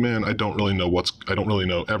 look, man, I don't really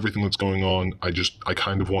know everything that's going on. I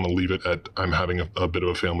kind of want to leave it at, I'm having a bit of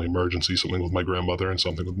a family emergency, something with my grandmother and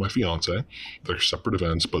something with my fiance. They're separate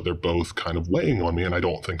events, but they're both kind of weighing on me, and I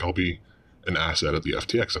don't think I'll be an asset at the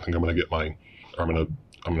FTX. I think I'm going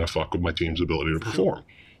to fuck with my team's ability to perform,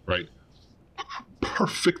 right?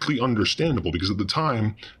 Perfectly understandable, because at the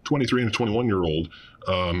time, 23 and a 21-year-old,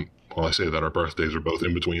 well, I say that our birthdays are both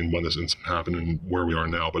in between when this incident happened and where we are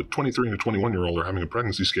now, but 23 and a 21-year-old are having a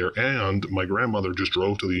pregnancy scare, and my grandmother just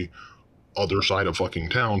drove to the other side of fucking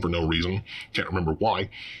town for no reason. Can't remember why.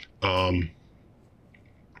 I'm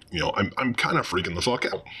kind of freaking the fuck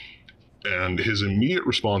out. And his immediate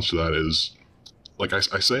response to that is, like, I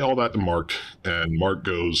say all that to Mark, and Mark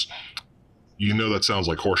goes, that sounds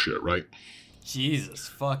like horseshit, right? Jesus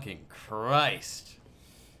fucking Christ.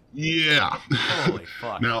 Yeah. Holy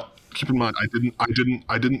fuck. Now, keep in mind,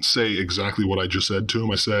 I didn't say exactly what I just said to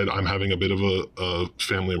him. I said, I'm having a bit of a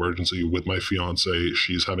family emergency with my fiance.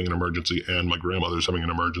 She's having an emergency, and my grandmother's having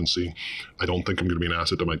an emergency. I don't think I'm going to be an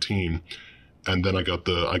asset to my team. And then I get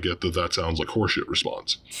the that sounds like horseshit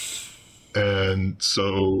response. And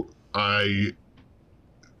so I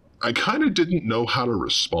kind of didn't know how to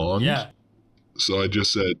respond. Yeah. So I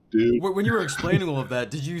just said, dude. When you were explaining all of that,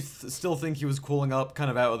 did you still think he was calling up kind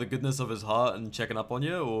of out of the goodness of his heart and checking up on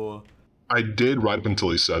you, or? I did right up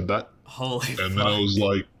until he said that. Holy and fuck. Then I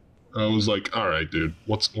was like, all right, dude,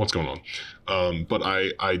 what's going on? But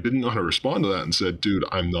I didn't know how to respond to that, and said, dude,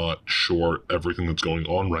 I'm not sure everything that's going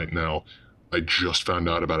on right now. I just found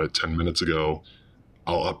out about it 10 minutes ago.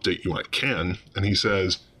 I'll update you when I can. And he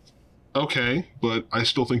says, okay, but I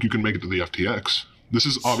still think you can make it to the FTX. This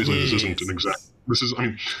is obviously, this isn't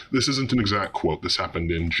an exact quote. This happened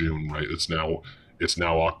in June, right? It's now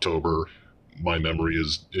October. My memory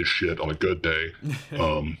is shit on a good day.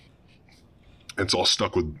 It's all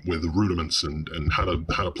stuck with rudiments and how to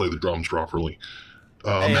play the drums properly.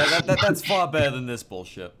 Hey, that's far better than this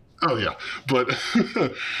bullshit. Oh yeah, but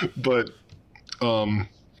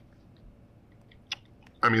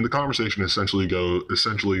I mean, the conversation essentially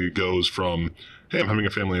goes from, hey, I'm having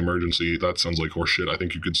a family emergency. That sounds like horse shit. I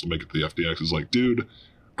think you could still make it to the FTX. It's like, dude,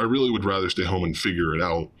 I really would rather stay home and figure it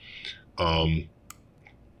out. And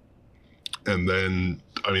then,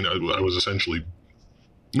 I mean, I was essentially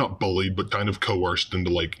not bullied, but kind of coerced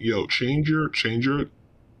into like, yo, change your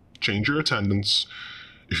attendance.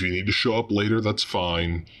 If you need to show up later, that's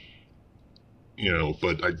fine.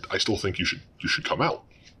 But I still think you should come out.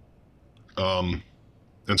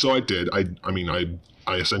 And so I did. I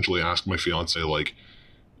essentially asked my fiance, like,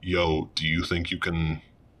 yo, do you think you can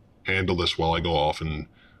handle this while I go off and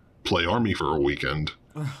play Army for a weekend?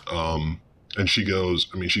 And she goes,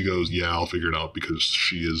 yeah, I'll figure it out, because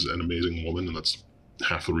she is an amazing woman, and that's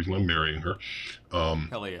half the reason I'm marrying her.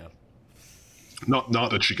 Hell yeah. Not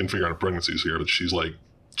that she can figure out a pregnancy here, but she's like,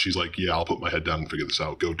 yeah, I'll put my head down and figure this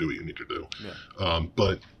out. Go do what you need to do. Yeah.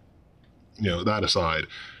 But that aside,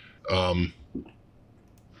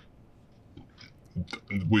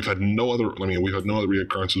 we've had no other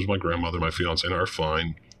reoccurrences with my grandmother. My fiance and I are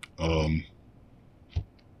fine. And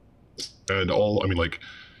all,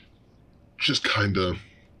 just kind of,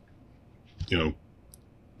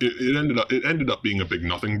 it ended up being a big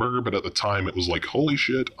nothing burger, but at the time it was like, holy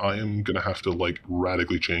shit, I am going to have to like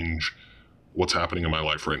radically change what's happening in my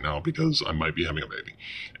life right now, because I might be having a baby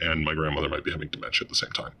and my grandmother might be having dementia at the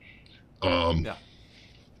same time. Yeah.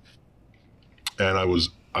 And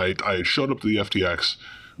I showed up to the FTX.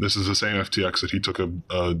 This is the same FTX that he took a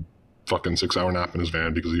fucking 6-hour nap in his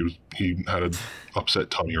van because he had an upset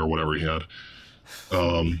tummy or whatever he had.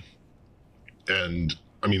 And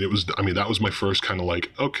that was my first kind of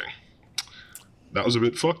like, okay, that was a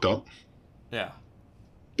bit fucked up. Yeah.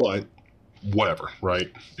 But whatever,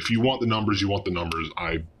 right? If you want the numbers, you want the numbers.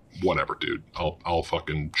 Whatever, dude. I'll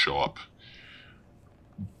fucking show up.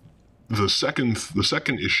 The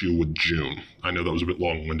second issue with June, I know that was a bit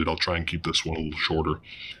long-winded. I'll try and keep this one a little shorter.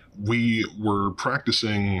 We were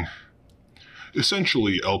practicing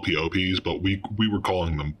essentially LPOPs, but we were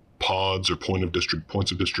calling them pods or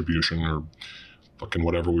points of distribution, or fucking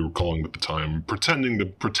whatever we were calling them at the time,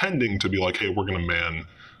 pretending to be like, hey, we're gonna man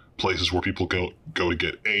places where people go to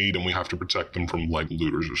get aid, and we have to protect them from like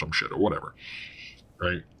looters or some shit or whatever,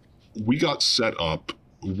 right? We got set up.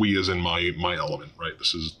 We, as in my element, right?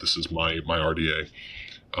 This is my RDA.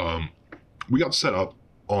 We got set up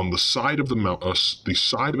on the side of a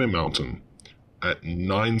mountain at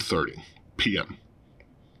 9:30 p.m.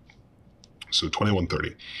 So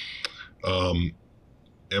 21:30. And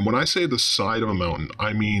when I say the side of a mountain,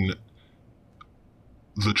 I mean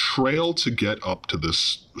the trail to get up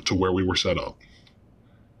to where we were set up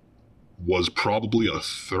was probably a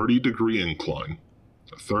 30-degree incline.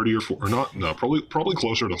 30 or not, no, probably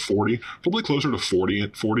closer to 40, probably closer to 40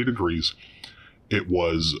 degrees. It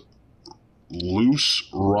was loose,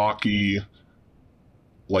 rocky,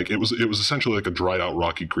 like it was essentially like a dried out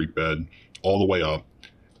rocky creek bed all the way up.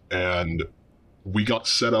 And we got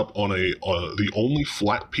set up on the only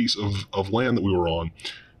flat piece of land that we were on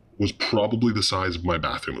was probably the size of my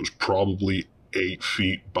bathroom. It was probably 8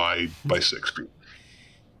 feet by 6 feet.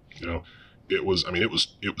 You know, it was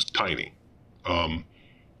tiny.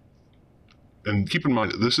 And keep in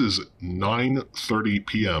mind, this is 9:30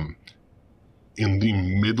 p.m. in the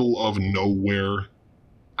middle of nowhere,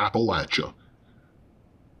 Appalachia.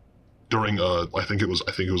 During I think it was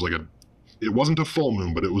like it wasn't a full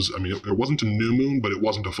moon, but it was. I mean, it wasn't a new moon, but it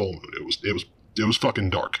wasn't a full moon. It was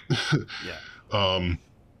fucking dark. Yeah.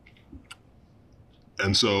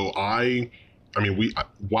 And so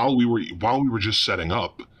while we were just setting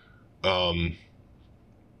up, I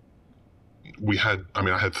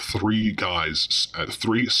had 3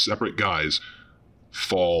 separate guys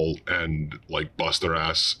fall and like bust their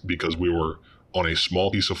ass because we were on a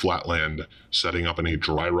small piece of flat land setting up in a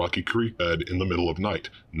dry rocky creek bed in the middle of night.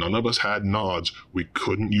 None of us had nods. We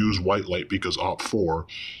couldn't use white light because Op 4,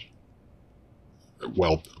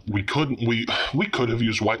 well, we could have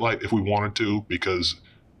used white light if we wanted to, because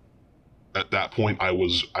at that point I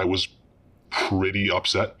was pretty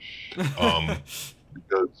upset.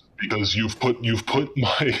 Because you've put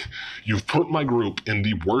my group in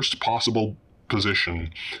the worst possible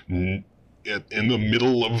position in the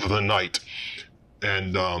middle of the night,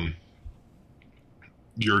 and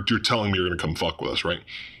you're telling me you're gonna come fuck with us, right?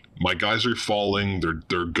 My guys are falling,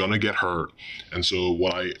 they're gonna get hurt, and so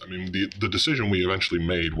the decision we eventually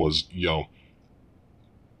made was, y'all,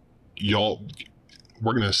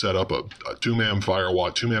 we're gonna set up a 2-man fire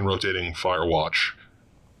watch, 2-man rotating fire watch.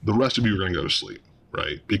 The rest of you are gonna go to sleep.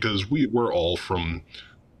 Right, because we're all from,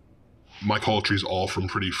 my country's all from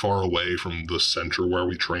pretty far away from the center where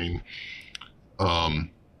we train.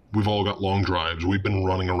 We've all got long drives. We've been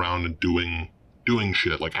running around and doing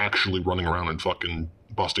shit, like actually running around and fucking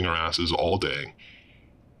busting our asses all day.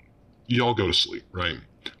 Y'all go to sleep, right?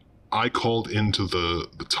 I called into the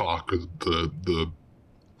talk of the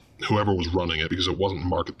whoever was running it, because it wasn't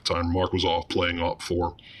Mark at the time. Mark was off playing Op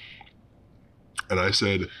 4, and I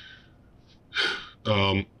said.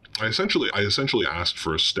 I essentially asked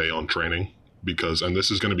for a stay on training because, and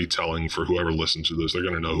this is going to be telling for whoever listens to this, they're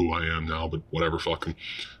going to know who I am now, but whatever, fucking.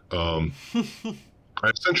 I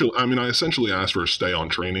essentially asked for a stay on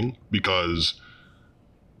training because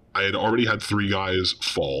I had already had 3 guys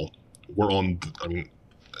fall.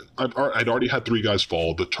 I'd already had 3 guys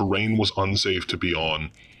fall. The terrain was unsafe to be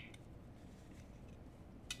on.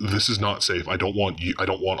 This is not safe. I don't want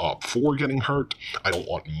Op 4 getting hurt. I don't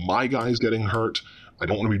want my guys getting hurt. I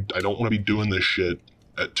don't want to be doing this shit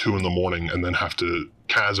at 2 a.m. and then have to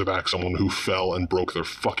casevac someone who fell and broke their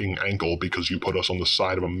fucking ankle because you put us on the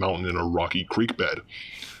side of a mountain in a rocky creek bed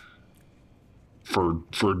to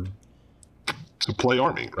play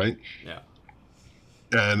Army, right? Yeah.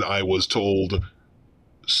 And I was told,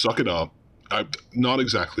 suck it up. Not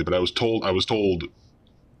exactly, but I was told,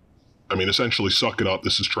 essentially, suck it up.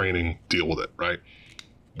 This is training. Deal with it, right?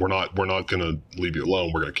 We're not gonna leave you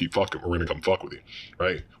alone. We're gonna keep fucking. We're gonna come fuck with you,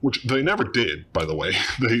 right? Which they never did, by the way.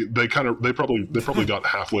 They probably got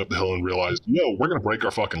halfway up the hill and realized, yo, we're gonna break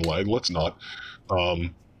our fucking leg. Let's not.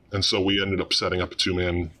 And so we ended up setting up a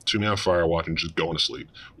 2-man fire watch and just going to sleep.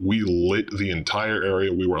 We lit the entire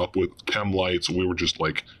area. We were up with chem lights. We were just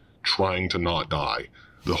like trying to not die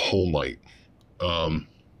the whole night. And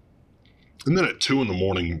then at 2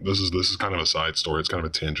 a.m, this is kind of a side story. It's kind of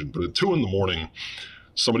a tangent, but at 2 a.m,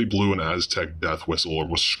 somebody blew an Aztec death whistle or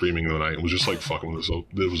was screaming in the night. It was just like fucking with us. So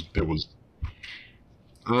it was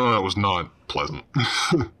not pleasant.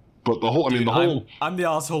 But I'm the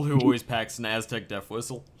asshole who always packs an Aztec death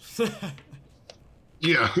whistle.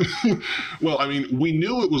 Yeah. Well, we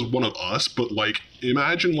knew it was one of us, but like,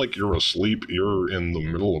 imagine like you're asleep, you're in the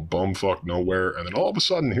middle of bumfuck nowhere, and then all of a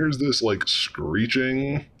sudden here's this like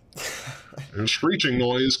screeching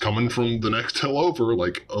noise coming from the next hill over.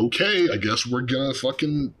 Like, okay, I guess we're gonna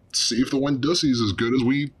fucking see if the Wendussy's as good as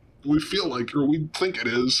we feel like, or we think it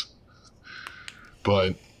is.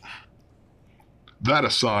 But that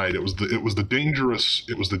aside, it was the dangerous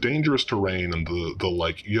terrain and the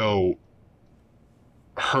like, yo,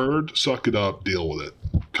 heard, suck it up, deal with it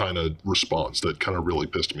kind of response that kind of really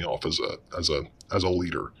pissed me off as a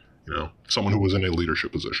leader, someone who was in a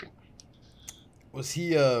leadership position. Was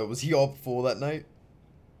he all before that night?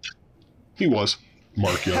 He was.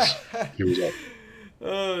 Mark, yes, he was up.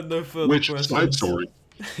 No further questions.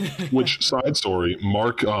 Side story,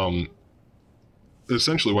 Mark,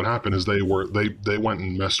 essentially what happened is they went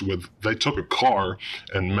and messed with, they took a car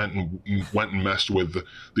and went and messed with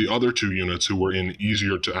the other two units who were in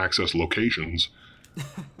easier to access locations,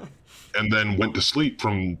 and then went to sleep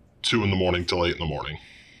from 2 a.m. till 8 a.m.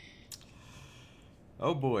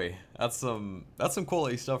 Oh boy, that's some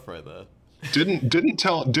quality stuff right there. Didn't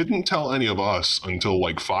tell any of us until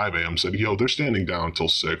like 5 a.m. Said, yo, they're standing down until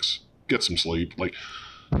 6. Get some sleep. Like,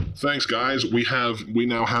 thanks guys. We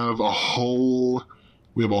now have a whole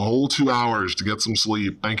 2 hours to get some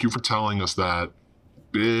sleep. Thank you for telling us that.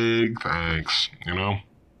 Big thanks. You know,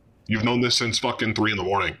 you've known this since fucking 3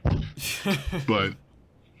 a.m. But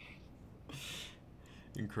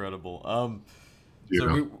incredible.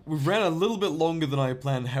 So we ran a little bit longer than I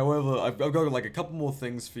planned. However, I've got like a couple more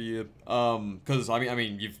things for you. Because I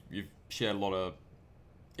mean, you've shared a lot of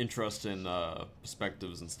interesting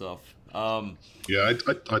perspectives and stuff. Yeah,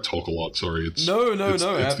 I talk a lot. Sorry, it's no. It's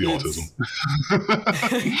the autism.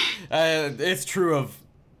 It's true of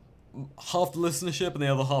half the listenership and the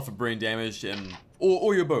other half of brain damage, and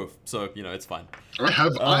or you're both. So you know it's fine.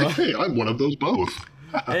 I'm one of those both.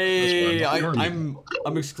 Hey, I'm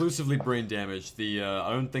exclusively brain damaged. I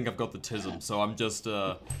don't think I've got the tism, so I'm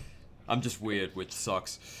just weird, which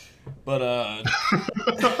sucks. But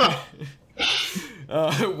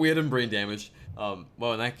weird and brain damaged.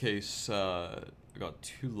 Well, in that case, I got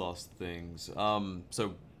 2 last things.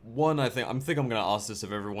 So one, I'm gonna ask this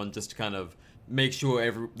of everyone just to kind of make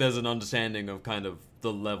sure there's an understanding of kind of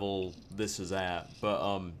the level this is at.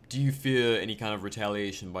 But do you fear any kind of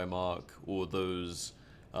retaliation by Mark or those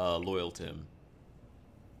loyal to him?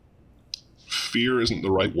 Fear isn't the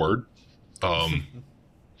right word.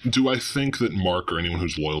 Do I think that Mark or anyone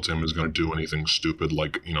who's loyal to him is going to do anything stupid,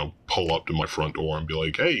 like, you know, pull up to my front door and be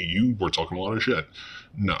like, hey, you were talking a lot of shit?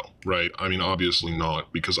 No, right? I mean, obviously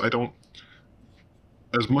not, because I don't...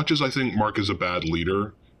 As much as I think Mark is a bad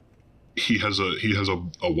leader, he has a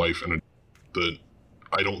wife and that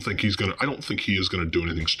I don't think he is going to do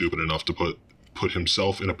anything stupid enough to put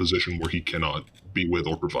himself in a position where he cannot be with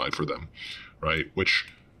or provide for them, right? Which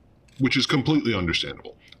is completely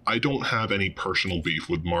understandable. I don't have any personal beef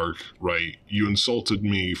with Mark, right? You insulted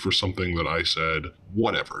me for something that I said,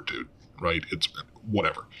 whatever, dude, right? It's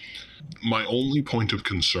whatever. My only point of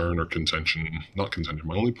concern or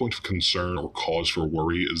my only point of concern or cause for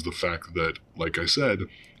worry is the fact that, like I said,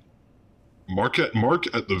 Mark at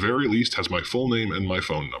the very least has my full name and my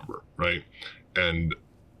phone number, right? And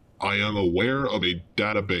I am aware of a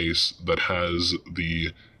database that has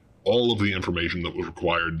all of the information that was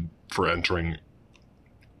required for entering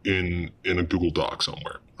in a Google Doc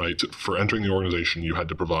somewhere, right? For entering the organization, you had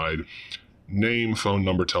to provide name, phone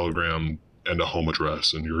number, telegram, and a home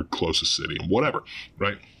address and your closest city, whatever,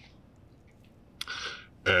 right?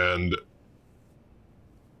 And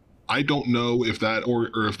I don't know if that or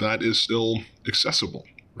if that is still accessible,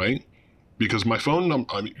 right? Because my phone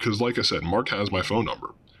number, because like I said, Mark has my phone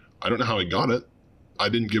number. I don't know how he got it. I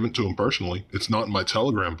didn't give it to him personally. It's not in my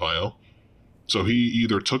Telegram bio. So he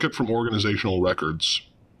either took it from organizational records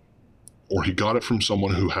or he got it from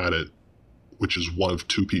someone who had it, which is one of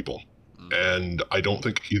 2 people. And I don't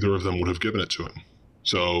think either of them would have given it to him.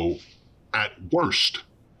 So at worst,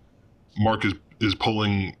 Mark is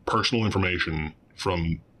pulling personal information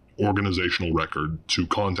from organizational record to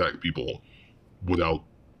contact people without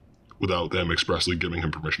them expressly giving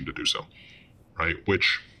him permission to do so, right?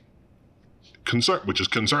 Which is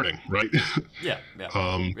concerning, right? Yeah.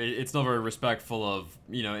 It's not very respectful of,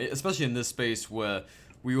 you know, especially in this space where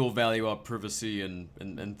we all value our privacy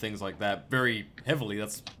and things like that very heavily.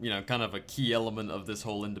 That's, you know, kind of a key element of this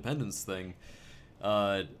whole independence thing.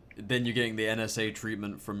 Then you're getting the NSA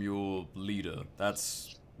treatment from your leader.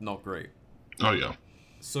 That's not great. Oh, yeah.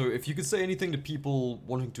 So if you could say anything to people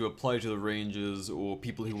wanting to apply to the Rangers or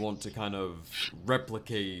people who want to kind of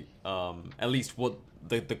replicate at least what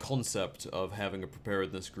the concept of having a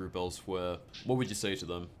preparedness group elsewhere, what would you say to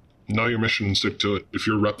them? Know your mission and stick to it. If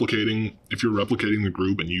you're replicating the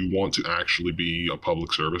group and you want to actually be a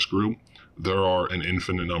public service group, there are an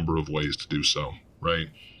infinite number of ways to do so, right?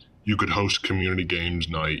 You could host community game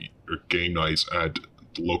nights at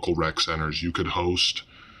local rec centers. You could host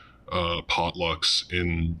potlucks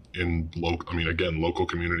in local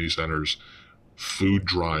community centers, food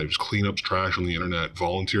drives, cleanups, trash on the internet,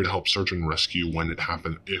 volunteer to help search and rescue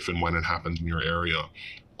if and when it happens in your area.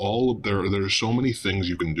 There's so many things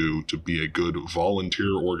you can do to be a good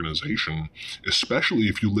volunteer organization, especially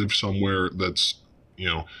if you live somewhere that's, you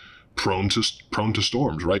know, prone to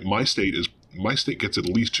storms, right? My state gets at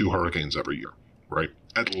least 2 hurricanes every year, right?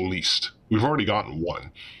 At least. We've already gotten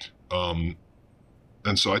one.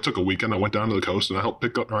 And so I took a weekend, I went down to the coast and I helped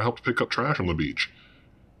pick up trash on the beach.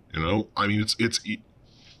 You know, I mean,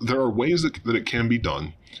 there are ways that it can be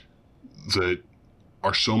done that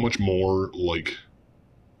are so much more like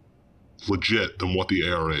legit than what the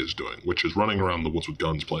ARA is doing, which is running around the woods with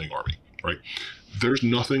guns playing army, right? There's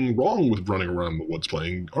nothing wrong with running around the woods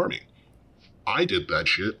playing army. I did that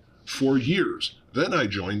shit for years. Then I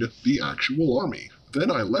joined the actual army.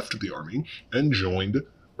 Then I left the army and joined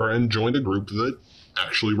a group that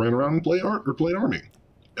actually ran around and played army.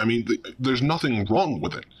 I mean, there's nothing wrong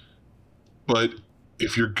with it. But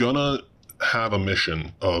if you're gonna have a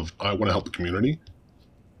mission of, I want to help the community,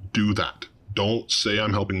 do that. Don't say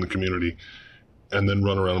I'm helping the community and then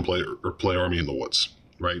run around and play army in the woods,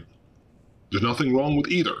 right? There's nothing wrong with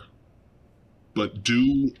either. But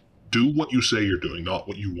do what you say you're doing, not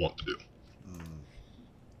what you want to do.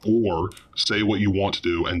 Or say what you want to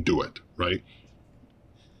do and do it, right?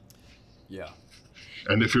 Yeah.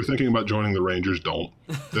 And if you're thinking about joining the Rangers, don't.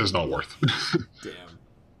 It's not worth. Damn.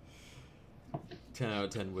 10 out of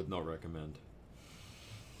 10 would not recommend.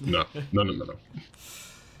 No.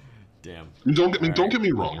 Damn. Don't get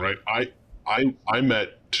me wrong, right? I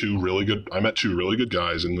met two really good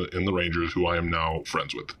guys in the Rangers who I am now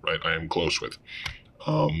friends with, right? I am close with.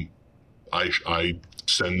 I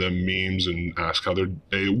send them memes and ask how their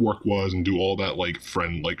day at work was and do all that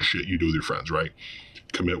friend shit you do with your friends, right?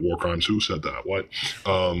 Commit war crimes. Who said that? What?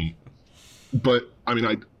 But I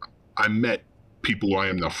mean, I met people who I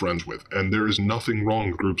am now friends with, and there is nothing wrong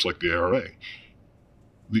with groups like the ARA.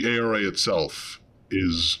 The ARA itself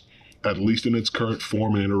is, at least in its current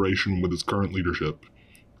form and iteration with its current leadership,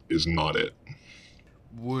 is not it.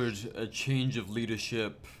 Would a change of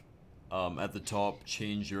leadership at the top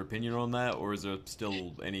change your opinion on that, or is there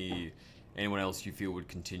still anyone else you feel would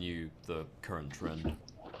continue the current trend?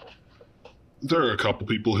 There are a couple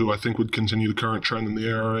people who I think would continue the current trend in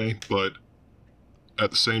the ARA, but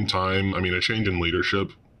at the same time, I mean, a change in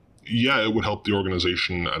leadership, yeah, it would help the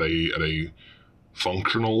organization at a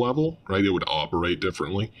functional level, right? It would operate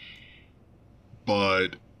differently,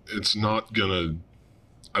 but it's not gonna,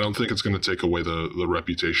 I don't think it's gonna take away the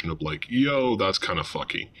reputation of yo, that's kind of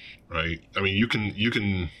fucky, right? I mean, you can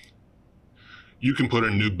put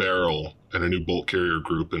a new barrel and a new bolt carrier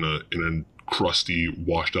group in a crusty,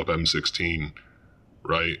 washed up M16,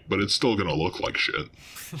 right? But it's still gonna look like shit.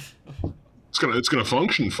 It's gonna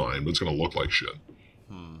function fine, but it's gonna look like shit.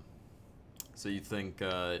 So you think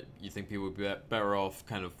people would be better off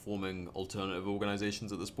kind of forming alternative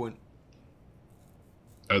organizations at this point?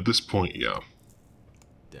 At this point, yeah.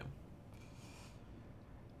 Damn.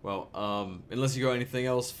 Well, unless you got anything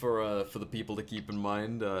else for the people to keep in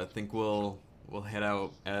mind, I think we'll head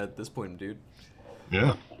out at this point, dude.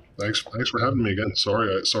 Yeah. Thanks for having me again.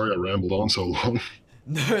 Sorry I rambled on so long.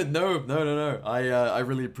 No. I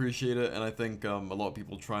really appreciate it, and I think a lot of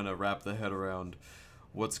people trying to wrap their head around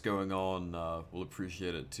what's going on will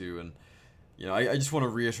appreciate it too. And I just want to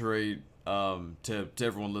reiterate to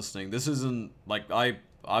everyone listening, this isn't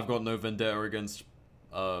I've got no vendetta against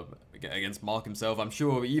Mark himself. I'm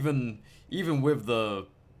sure even with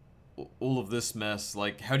all of this mess,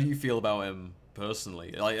 how do you feel about him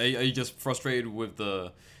personally? Are you just frustrated with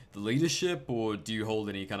the leadership, or do you hold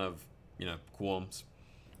any kind of qualms?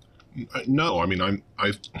 No, I mean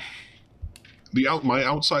my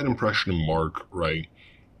outside impression of Mark, right,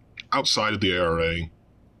 outside of the ARA,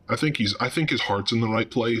 I think his heart's in the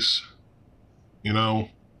right place, but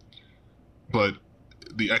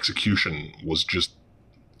the execution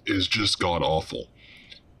is just god awful.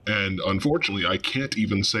 And unfortunately, I can't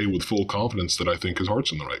even say with full confidence that I think his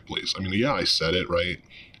heart's in the right place. I mean, yeah, I said it, right?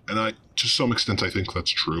 And to some extent, I think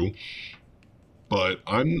that's true. But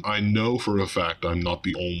I know for a fact I'm not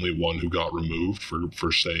the only one who got removed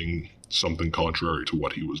for saying something contrary to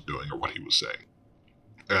what he was doing or what he was saying.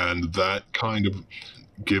 And that kind of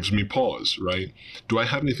gives me pause, right? Do I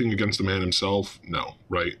have anything against the man himself? No,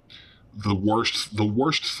 right? The worst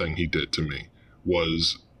thing he did to me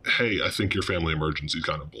was, hey, I think your family emergency is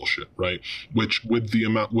kind of bullshit, right? Which with the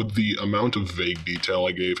amount of vague detail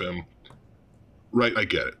I gave him, right, I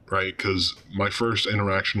get it, right? Because my first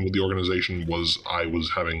interaction with the organization was I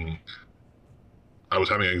was having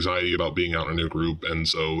anxiety about being out in a new group, and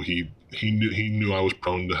so he knew I was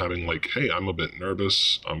prone to having hey, I'm a bit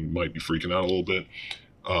nervous, I might be freaking out a little bit,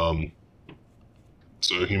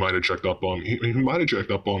 so he might have checked up on me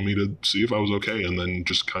to see if I was okay, and then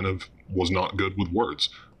just kind of was not good with words.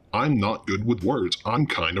 I'm not good with words. I'm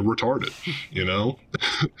kind of retarded,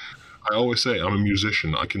 I always say I'm a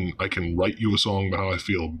musician. I can write you a song about how I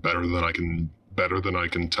feel better than I can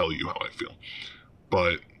tell you how I feel.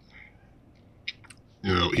 but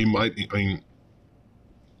he might. I mean,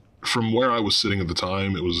 from where I was sitting at the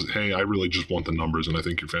time, it was, hey, I really just want the numbers, and I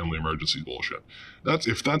think your family emergency is bullshit.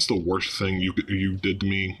 If that's the worst thing you did to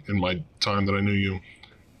me in my time that I knew you,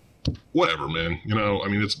 whatever, man. I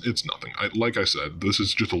mean, it's nothing. Like I said, this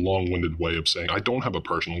is just a long-winded way of saying I don't have a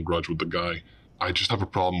personal grudge with the guy. I just have a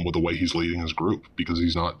problem with the way he's leading his group because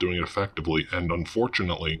he's not doing it effectively. And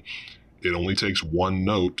unfortunately, it only takes one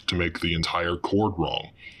note to make the entire chord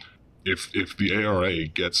wrong. If the ARA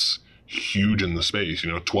gets huge in the space,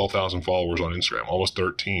 12,000 followers on Instagram, almost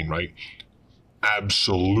 13, right?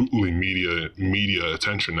 Absolutely media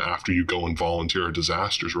attention after you go and volunteer at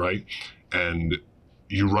disasters, right? And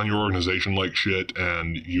you run your organization like shit,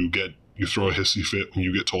 and you throw a hissy fit when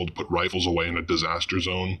you get told to put rifles away in a disaster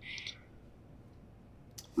zone,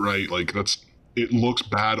 right? Like, it looks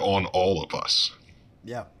bad on all of us.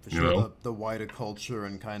 Yeah, for sure. The wider culture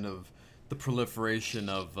and kind of the proliferation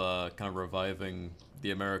of kind of reviving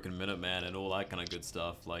the American Minuteman and all that kind of good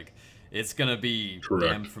stuff. Like, it's gonna be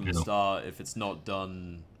damned from the start if it's not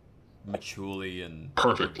done maturely and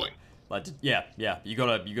perfectly. Like, yeah, you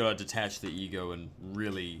gotta detach the ego and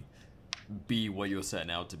really be what you're setting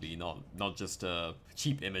out to be, not just a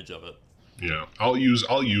cheap image of it. Yeah, I'll use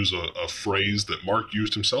a phrase that Mark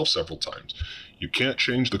used himself several times. You can't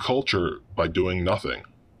change the culture by doing nothing,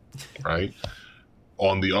 right?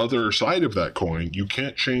 On the other side of that coin, you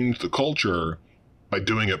can't change the culture by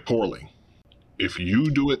doing it poorly. If you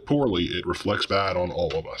do it poorly, it reflects bad on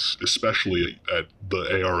all of us, especially at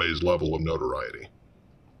the ARA's level of notoriety.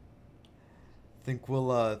 I think we'll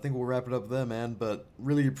wrap it up there, man. But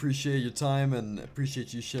really appreciate your time and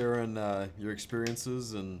appreciate you sharing your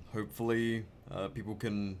experiences, and hopefully people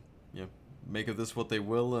can make of this what they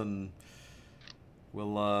will, and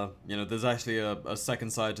we'll there's actually a second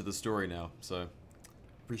side to the story now. So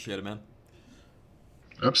appreciate it, man.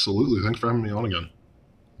 Absolutely. Thanks for having me on again.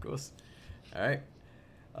 Of course. All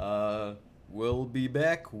right. We'll be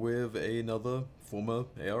back with another former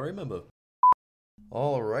ARA member.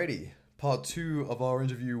 Alrighty. Part 2 of our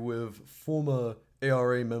interview with former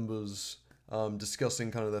ARA members,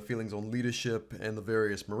 discussing kind of their feelings on leadership and the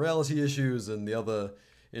various morality issues and the other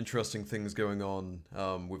interesting things going on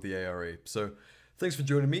with the ARA. So thanks for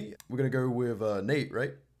joining me. We're going to go with Nate,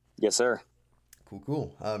 right? Yes, sir.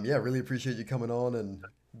 Cool. Yeah, really appreciate you coming on and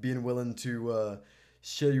being willing to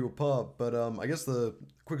share your part. But I guess the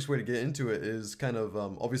quickest way to get into it is kind of,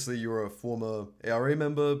 obviously you're a former ARA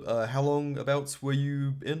member. How long abouts were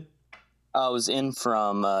you in? I was in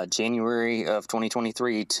from January of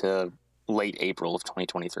 2023 to late April of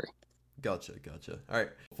 2023. Gotcha. All right.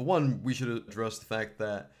 For one, we should address the fact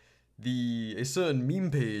that a certain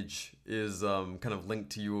meme page is kind of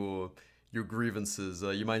linked to your grievances.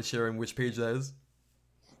 You mind sharing which page that is?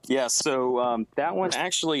 Yeah, so that one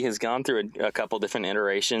actually has gone through a couple different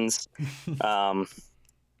iterations.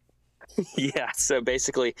 Yeah, so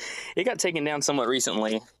basically it got taken down somewhat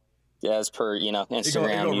recently. As per,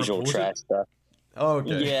 Instagram usual trash stuff. Oh,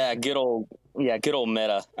 okay. Yeah, good old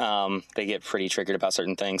Meta. They get pretty triggered about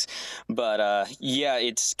certain things. But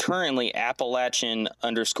it's currently Appalachian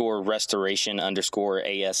 _restoration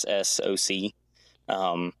 _ASSOC.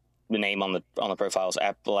 The name on the profile is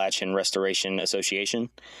Appalachian Restoration Association.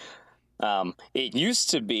 It used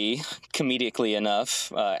to be, comedically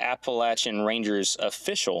enough, Appalachian Rangers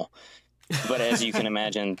Official. But as you can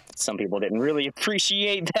imagine, some people didn't really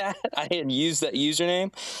appreciate that I had used that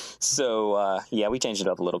username. So, we changed it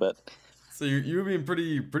up a little bit. So you were being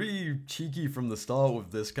pretty cheeky from the start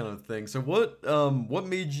with this kind of thing. So what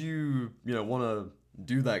made you, want to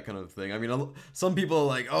do that kind of thing? I mean, some people are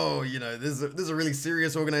like, oh, this is a really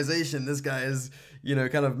serious organization. This guy is,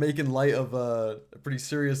 kind of making light of a pretty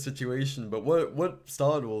serious situation. But what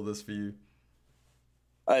started all this for you?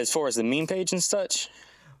 As far as the meme page and such?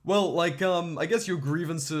 Well, I guess your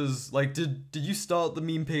grievances, did you start the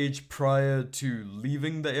meme page prior to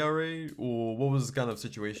leaving the ARA, or what was the kind of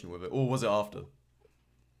situation with it, or was it after?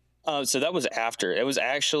 So that was after. It was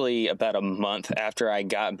actually about a month after I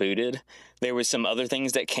got booted. There was some other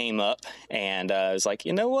things that came up, and I was like,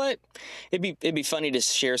 you know what? It'd be funny to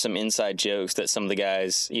share some inside jokes that some of the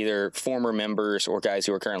guys, either former members or guys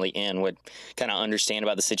who are currently in, would kind of understand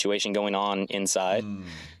about the situation going on inside.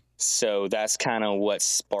 So that's kind of what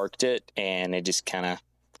sparked it, and it just kind of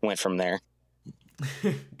went from there.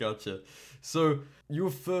 Gotcha. So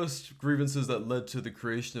your first grievances that led to the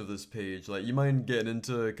creation of this page, you mind getting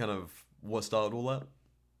into kind of what started all that?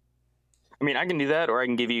 I mean, I can do that, or I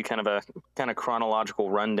can give you kind of a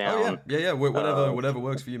chronological rundown. Oh, yeah. Whatever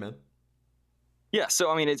works for you, man. Yeah,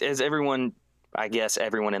 so I mean, as everyone I guess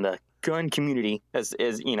everyone in the gun community, as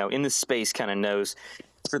you know, in this space, kind of knows,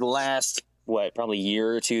 for the last probably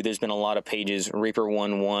year or two, there's been a lot of pages, Reaper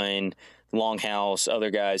 1-1, Longhouse, other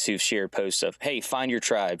guys who've shared posts of, hey, find your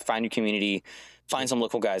tribe, find your community, find some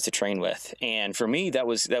local guys to train with. And for me, that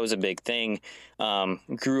was a big thing.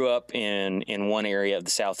 Grew up in one area of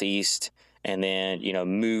the Southeast, and then, you know,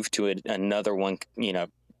 moved to another one, you know,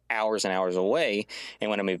 hours and hours away. And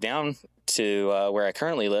when I moved down to where I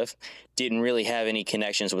currently live, didn't really have any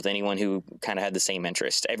connections with anyone who kind of had the same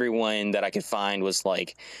interest. Everyone that I could find was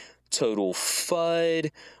like total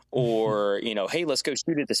FUD, or, you know, hey, let's go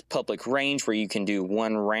shoot at this public range where you can do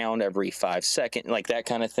one round every 5 seconds, like that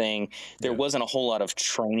kind of thing. There wasn't a whole lot of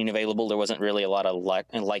training available. There wasn't really a lot of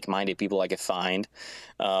like-minded people I could find.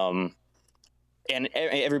 And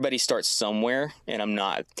everybody starts somewhere, and I'm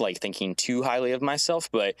not like thinking too highly of myself,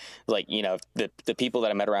 but like, you know, the people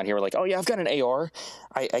that I met around here were like, oh yeah, I've got an AR.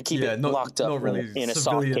 I keep it locked up in a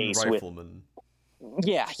soft case rifleman.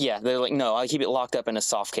 Yeah. They're like, no, I keep it locked up in a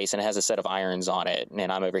soft case, and it has a set of irons on it.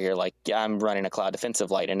 And I'm over here like, I'm running a cloud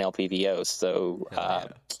defensive light and LPVO. So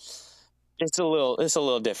it's a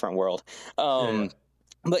little different world.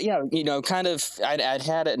 But yeah, you know, kind of, I'd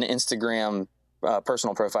had an Instagram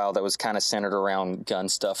personal profile that was kind of centered around gun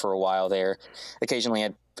stuff for a while there. Occasionally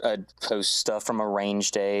I'd post stuff from a range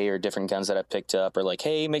day or different guns that I picked up, or like,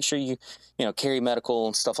 hey, make sure you carry medical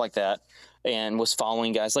and stuff like that. And was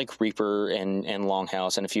following guys like Reaper and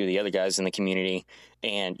Longhouse and a few of the other guys in the community,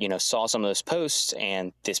 and, you know, saw some of those posts,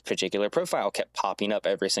 and this particular profile kept popping up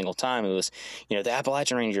every single time. It was, you know, the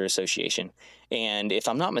Appalachian Ranger Association. And if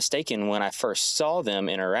I'm not mistaken, when I first saw them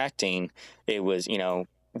interacting, it was, you know,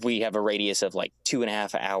 we have a radius of like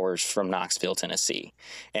 2.5 hours from Knoxville, Tennessee.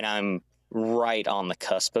 And I'm right on the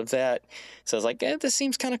cusp of that. So I was like, this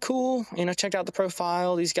seems kind of cool. You know, checked out the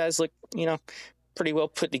profile. These guys look, you know, pretty well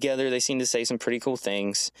put together. They seem to say some pretty cool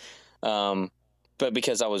things. But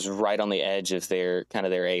because I was right on the edge of their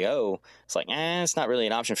AO, it's like, it's not really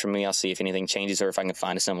an option for me. I'll see if anything changes or if I can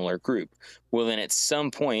find a similar group. Well, then at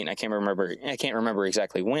some point, I can't remember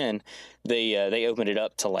exactly when, they opened it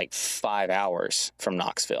up to like 5 hours from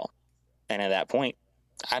Knoxville. And at that point,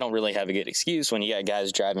 I don't really have a good excuse when you got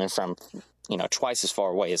guys driving from, you know, twice as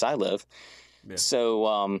far away as I live. Yeah.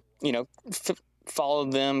 So, you know,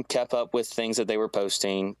 followed them, kept up with things that they were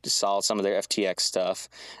posting, saw some of their FTX stuff.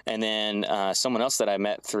 And then someone else that I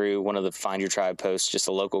met through one of the Find Your Tribe posts, just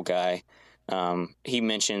a local guy, he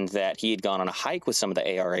mentioned that he had gone on a hike with some of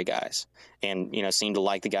the ARA guys, and, you know, seemed to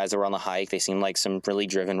like the guys that were on the hike. They seemed like some really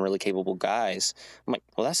driven, really capable guys. I'm like,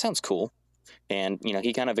 well, that sounds cool. And, you know,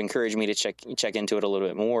 he kind of encouraged me to check into it a little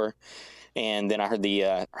bit more. And then I heard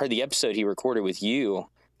the episode he recorded with you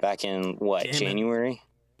back in January.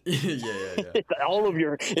 Yeah.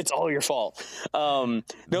 It's all your fault. But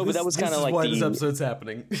that was kind of like why this episode's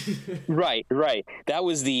happening. Right. That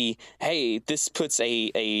was hey, this puts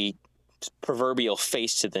a proverbial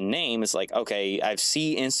face to the name. It's like, okay, I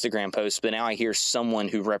see Instagram posts, but now I hear someone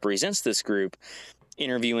who represents this group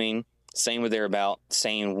interviewing, saying what they're about,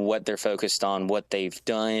 saying what they're focused on, what they've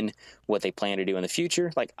done, what they plan to do in the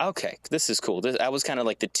future. Like, okay, this is cool. That was kind of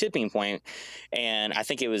like the tipping point. And I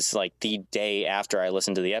think it was like the day after I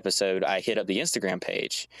listened to the episode, I hit up the Instagram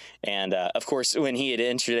page. And of course, when he had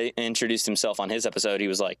introduced himself on his episode, he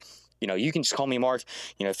was like, you know, you can just call me Mark.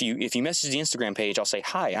 You know, if you message the Instagram page, I'll say,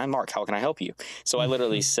 hi, I'm Mark. How can I help you? So I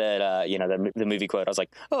literally said, you know, the movie quote. I was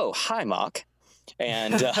like, oh, hi, Mark.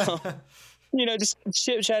 And you know, just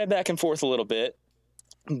chatted back and forth a little bit.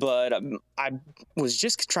 But I was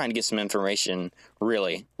just trying to get some information,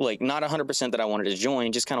 really. Like, not 100% that I wanted to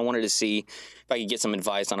join, just kind of wanted to see if I could get some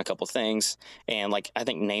advice on a couple things. And, like, I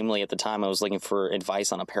think namely at the time I was looking for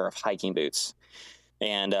advice on a pair of hiking boots.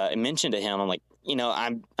 And I mentioned to him, I'm like, you know,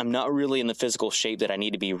 I'm not really in the physical shape that I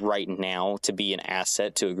need to be right now to be an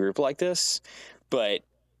asset to a group like this. But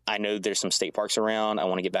I know there's some state parks around. I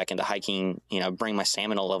want to get back into hiking, you know, bring my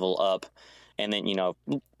stamina level up. And then, you know,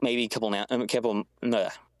 maybe excuse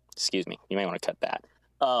me, you may want to cut that.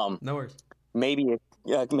 No worries. Maybe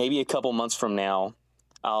a couple months from now,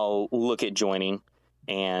 I'll look at joining,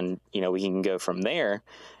 and, you know, we can go from there.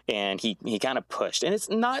 And he kind of pushed, and it's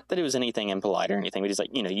not that it was anything impolite or anything, but he's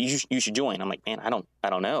like, you know, you should join. I'm like, man, I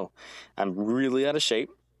don't know. I'm really out of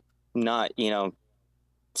shape. Not, you know,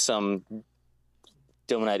 some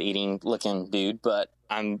donut eating looking dude, but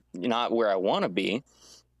I'm not where I want to be.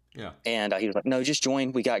 Yeah. And he was like, no, just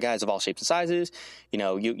join. We got guys of all shapes and sizes. You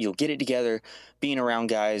know, you'll get it together. Being around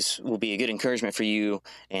guys will be a good encouragement for you.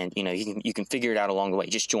 And, you know, you can figure it out along the way.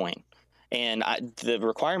 Just join. And the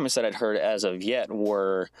requirements that I'd heard as of yet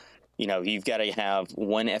were, you know, you've got to have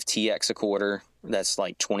 1 FTX a quarter. that's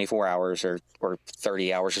like 24 hours or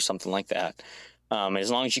 30 hours or something like that.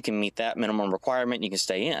 As long as you can meet that minimum requirement, you can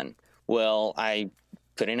stay in. Well, I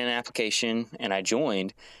put in an application and I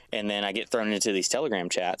joined, and then I get thrown into these Telegram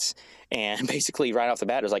chats, and basically right off the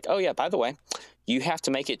bat it was like, oh yeah, by the way, you have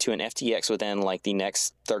to make it to an FTX within like the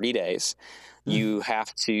next 30 days. You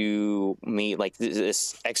have to meet like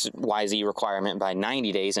this XYZ requirement by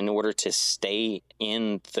 90 days in order to stay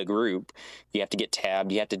in the group. You have to get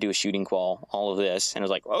tabbed. You have to do a shooting qual, all of this. And I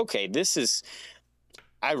was like, okay,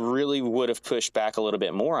 I really would have pushed back a little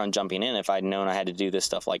bit more on jumping in if I'd known I had to do this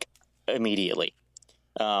stuff like immediately.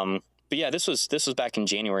 But yeah, this was back in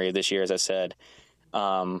January of this year, as I said.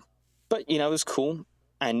 But it was cool.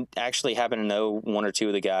 I actually happened to know one or two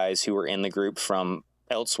of the guys who were in the group from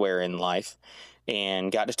elsewhere in life,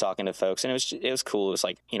 and got to talking to folks, and it was cool. It was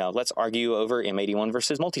like, let's argue over M81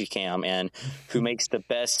 versus multicam and who makes the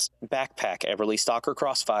best backpack, Everly Stalker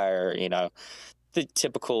Crossfire, the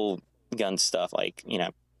typical gun stuff, like,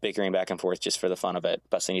 bickering back and forth just for the fun of it,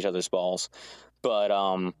 busting each other's balls.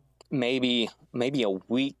 But maybe a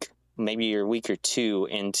week or two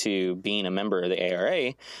into being a member of the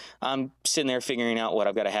ARA, I'm sitting there figuring out what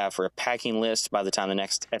I've got to have for a packing list by the time the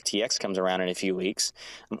next FTX comes around in a few weeks.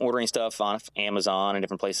 I'm ordering stuff on Amazon and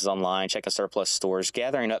different places online, checking surplus stores,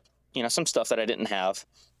 gathering up, some stuff that I didn't have.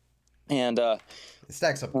 And it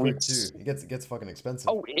stacks up quick too. It gets fucking expensive.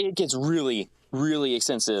 Oh, it gets really, really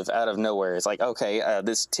expensive out of nowhere. It's like, okay,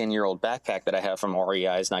 this 10-year-old backpack that I have from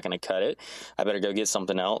REI is not going to cut it. I better go get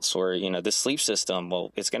something else. Or, this sleep system,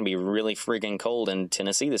 well, it's going to be really friggin' cold in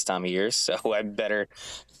Tennessee this time of year, so I better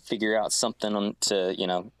figure out something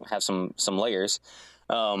to, have some layers.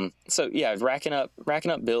 So yeah, racking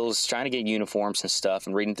up bills, trying to get uniforms and stuff,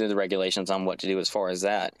 and reading through the regulations on what to do as far as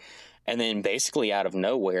that. And then basically out of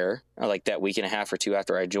nowhere, like that week and a half or two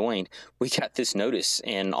after I joined, we got this notice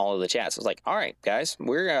in all of the chats. I was like, all right, guys,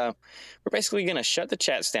 we're basically going to shut the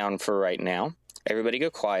chats down for right now. Everybody go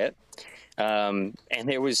quiet. And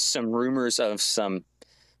there was some rumors of some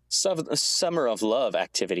summer of love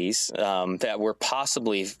activities that were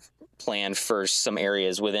possibly planned for some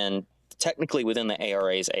areas technically within the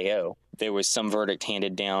ARA's AO. There was some verdict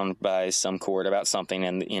handed down by some court about something,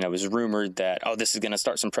 and it was rumored that, this is going to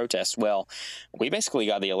start some protests. Well, we basically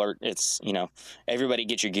got the alert. It's, everybody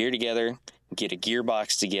get your gear together, get a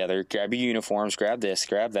gearbox together, grab your uniforms, grab this,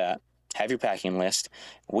 grab that, have your packing list.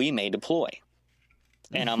 We may deploy.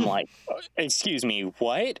 And I'm like, excuse me,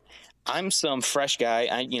 what? I'm some fresh guy.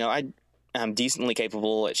 I'm decently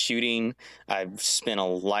capable at shooting. I've spent a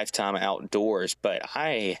lifetime outdoors, but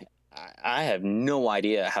I have no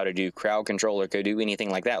idea how to do crowd control or go do anything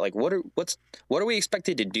like that. Like, what are we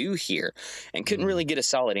expected to do here? And couldn't really get a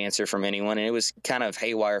solid answer from anyone. And it was kind of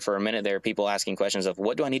haywire for a minute there. People asking questions of,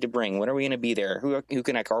 what do I need to bring? When are we going to be there? Who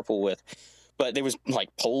can I carpool with? But there was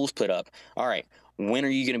like polls put up. All right, when are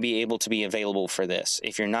you going to be able to be available for this?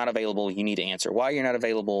 If you're not available, you need to answer why you're not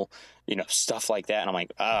available, stuff like that. And I'm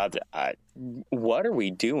like, what are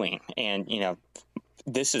we doing? And,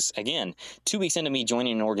 this is, again, 2 weeks into me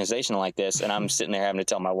joining an organization like this, and I'm sitting there having to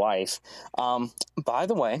tell my wife, by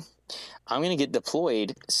the way, I'm going to get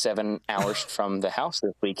deployed 7 hours from the house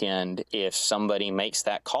this weekend if somebody makes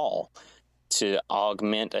that call to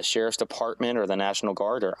augment a sheriff's department or the National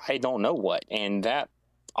Guard or I don't know what. And that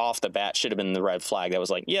off the bat should have been the red flag that was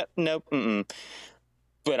like, yep, nope,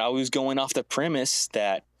 But I was going off the premise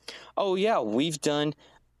that, oh yeah, we've done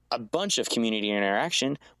a bunch of community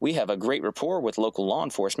interaction. We have a great rapport with local law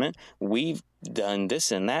enforcement. We've done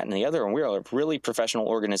this and that and the other, and we're a really professional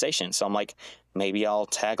organization. So I'm like, maybe I'll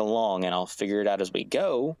tag along and I'll figure it out as we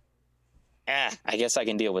go. I guess I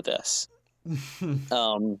can deal with this.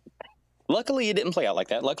 Luckily, it didn't play out like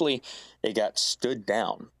that. Luckily, it got stood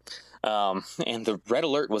down, and the red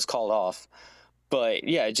alert was called off. But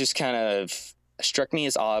yeah, it just kind of struck me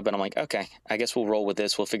as odd, but I'm like, okay, I guess we'll roll with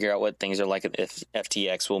this. We'll figure out what things are like at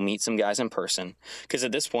FTX. We'll meet some guys in person. Because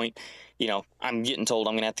at this point, I'm getting told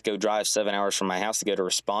I'm going to have to go drive 7 hours from my house to go to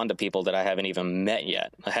respond to people that I haven't even met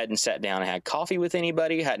yet. I hadn't sat down and had coffee with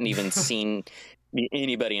anybody, hadn't even seen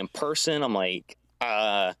anybody in person. I'm like,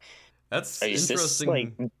 that's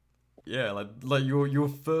interesting. Yeah, like your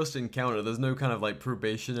first encounter, there's no kind of like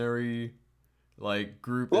probationary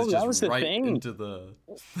group. Well, it's that just was the right thing. Into the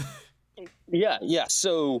Yeah.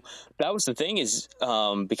 So that was the thing is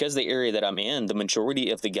because the area that I'm in, the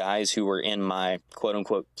majority of the guys who were in my quote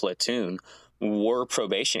unquote platoon were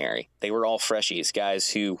probationary. They were all freshies, guys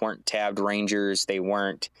who weren't tabbed rangers. They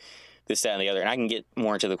weren't this, that, and the other. And I can get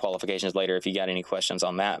more into the qualifications later if you got any questions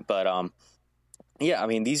on that. But yeah, I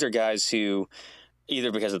mean, these are guys who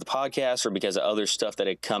either because of the podcast or because of other stuff that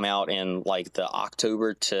had come out in like the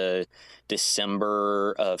October to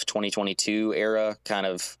December of 2022 era, kind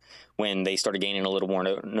of when they started gaining a little more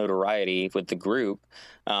notoriety with the group.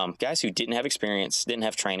 Guys who didn't have experience, didn't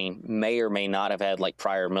have training, may or may not have had like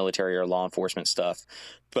prior military or law enforcement stuff,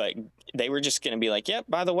 but they were just going to be like, yep,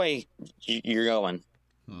 by the way, you're going.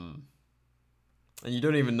 And you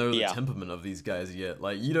don't even know the temperament of these guys yet.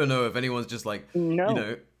 Like, you don't know if anyone's just like, you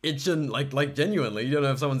know, itching, like genuinely. You don't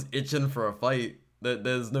know if someone's itching for a fight.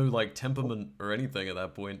 There's no like temperament or anything at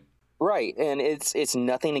that point. Right, and it's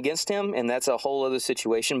nothing against him, and that's a whole other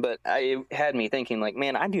situation, but it had me thinking, like,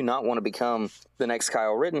 man, I do not want to become the next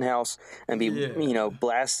Kyle Rittenhouse and be, you know,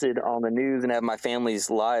 blasted on the news and have my family's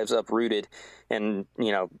lives uprooted and,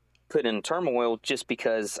 you know, put in turmoil just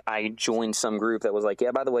because I joined some group that was like, yeah,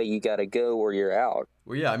 by the way, you got to go or you're out.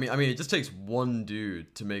 Well, yeah, I mean, it just takes one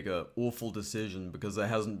dude to make a awful decision because there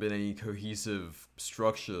hasn't been any cohesive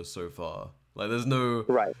structure so far. Like, there's no...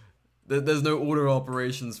 Right. There's no order of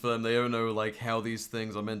operations for them. They don't know like how these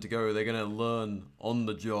things are meant to go. They're gonna learn on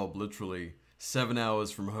the job, literally 7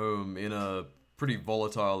 hours from home in a pretty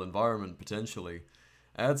volatile environment potentially.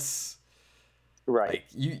 That's right.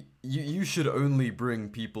 Like, you should only bring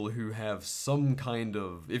people who have some kind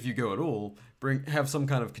of, if you go at all, have some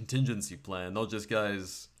kind of contingency plan, not just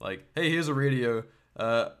guys like, hey, here's a radio.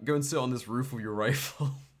 Go and sit on this roof with your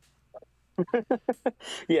rifle.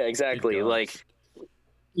 Yeah, exactly. Like,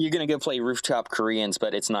 you're going to go play rooftop Koreans,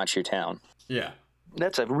 but it's not your town. Yeah.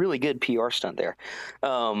 That's a really good PR stunt there.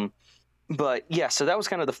 But yeah, so that was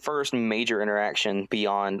kind of the first major interaction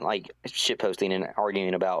beyond like shitposting and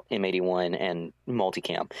arguing about M81 and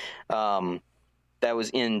multicam. That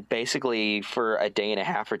was in basically for a day and a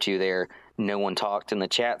half or two there. No one talked in the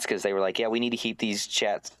chats because they were like, yeah, we need to keep these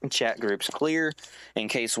chat groups clear in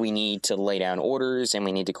case we need to lay down orders and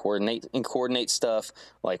we need to coordinate stuff.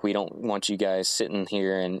 Like, we don't want you guys sitting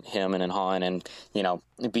here and hemming and hawing and, you know,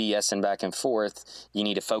 BSing back and forth. You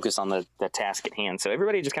need to focus on the task at hand. So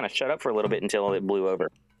everybody just kind of shut up for a little bit until it blew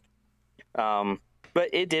over. But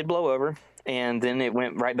it did blow over. And then it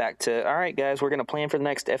went right back to, all right, guys, we're going to plan for the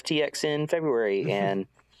next FTX in February. And,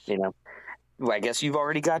 you know, I guess you've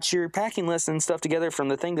already got your packing list and stuff together from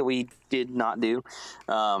the thing that we did not do.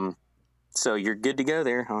 So you're good to go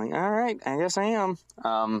there. I'm like, all right, I guess I am.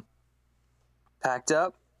 Packed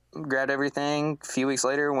up, grabbed everything. A few weeks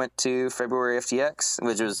later, went to February FTX,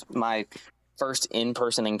 which was my first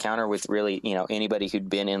in-person encounter with really, you know, anybody who'd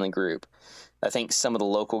been in the group. I think some of the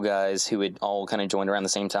local guys who had all kind of joined around the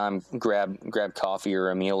same time grabbed coffee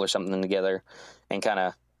or a meal or something together and kind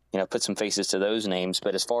of, you know, put some faces to those names.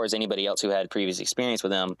 But as far as anybody else who had previous experience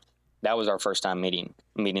with them, that was our first time meeting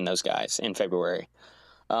those guys in February.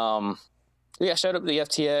 Yeah, I showed up at the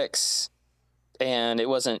FTX, and it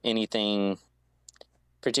wasn't anything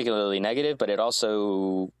particularly negative, but it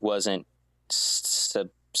also wasn't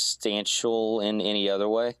substantial in any other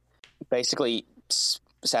way. Basically,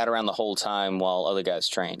 sat around the whole time while other guys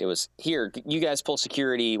trained. It was, here, you guys pull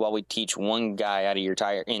security while we teach one guy out of your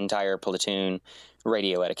entire platoon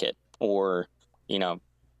radio etiquette, or, you know,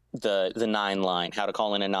 the 9 line, how to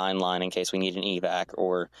call in a 9 line in case we need an evac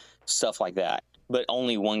or stuff like that. But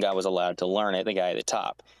only one guy was allowed to learn it, the guy at the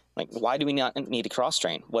top. Like, why do we not need to cross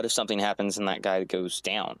train? What if something happens and that guy goes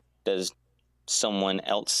down? Does someone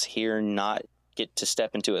else here not get to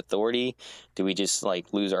step into authority? Do we just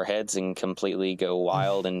like lose our heads and completely go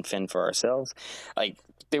wild and fend for ourselves? Like,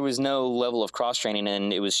 there was no level of cross training,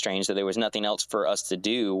 and it was strange that there was nothing else for us to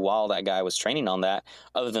do while that guy was training on that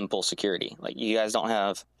other than pull security. Like, you guys don't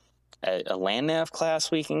have a land nav class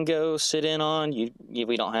we can go sit in on.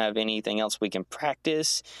 We don't have anything else we can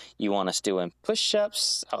practice. You want us doing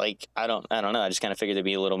push-ups? Like, I don't know. I just kind of figured there'd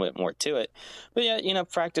be a little bit more to it. But yeah, you know,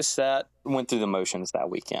 practice that. Went through the motions that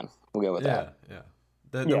weekend. We'll go with that. Yeah.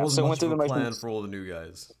 There wasn't much of a plan for all the new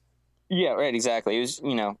guys. Yeah, right, exactly. It was,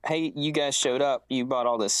 you know, hey, you guys showed up, you bought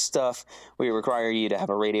all this stuff, we require you to have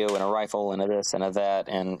a radio and a rifle and a this and a that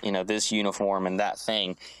and, you know, this uniform and that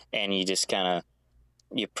thing, and you just kind of,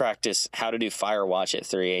 you practice how to do fire watch at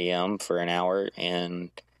 3 a.m. for an hour,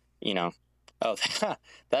 and, you know, oh,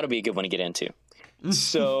 that'll be a good one to get into.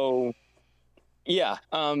 So, yeah,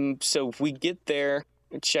 so we get there,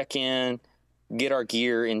 check in, get our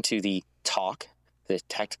gear into the TOC, the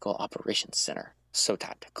Tactical Operations Center. So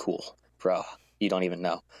cool, bro. You don't even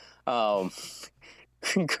know.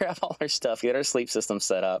 Grab all our stuff, get our sleep system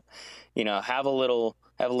set up, you know, have a little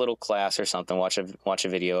class or something, watch a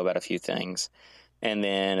video about a few things. And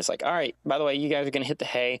then it's like, all right, by the way, you guys are going to hit the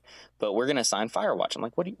hay, but we're going to assign fire watch. I'm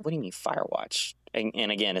like, what do you mean fire watch?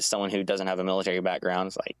 And again, as someone who doesn't have a military background,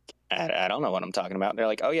 it's like, I don't know what I'm talking about. They're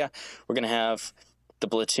like, oh yeah, we're going to have the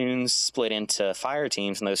platoons split into fire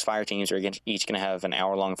teams, and those fire teams are each going to have an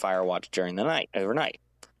hour-long fire watch during the night, overnight.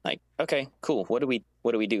 Like, okay, cool. What do we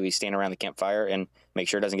do? We stand around the campfire and make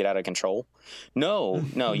sure it doesn't get out of control? No,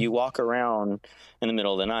 you walk around in the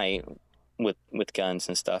middle of the night with guns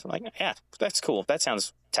and stuff. I'm like, yeah, that's cool. That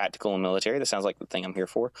sounds tactical and military. That sounds like the thing I'm here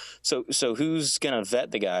for. So who's going to vet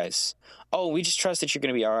the guys? Oh, we just trust that you're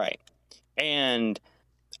going to be all right. And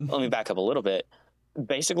let me back up a little bit.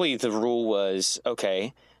 Basically, the rule was,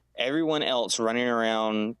 okay, everyone else running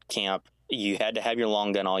around camp, you had to have your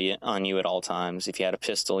long gun on you at all times. If you had a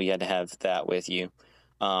pistol, you had to have that with you.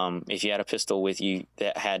 If you had a pistol with you,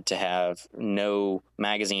 that had to have no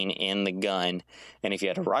magazine in the gun. And if you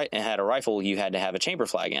had a rifle, you had to have a chamber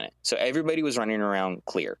flag in it. So everybody was running around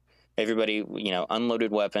clear. Everybody,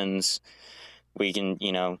 unloaded weapons. We can,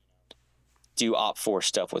 do OP4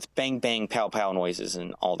 stuff with bang, bang, pow, pow noises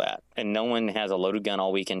and all that. And no one has a loaded gun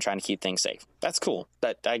all weekend trying to keep things safe. That's cool.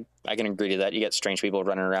 That I can agree to that. You get strange people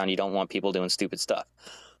running around. You don't want people doing stupid stuff.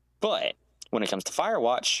 But when it comes to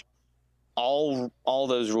Firewatch, all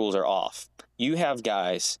those rules are off. You have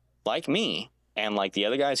guys like me and like the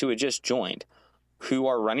other guys who had just joined who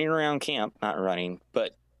are running around camp, not running,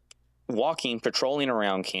 but walking, patrolling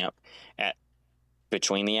around camp at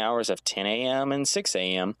between the hours of 10 a.m. and 6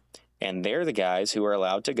 a.m., and they're the guys who are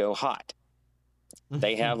allowed to go hot.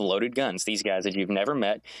 They have loaded guns. These guys that you've never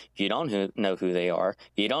met, you don't know who they are.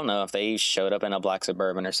 You don't know if they showed up in a black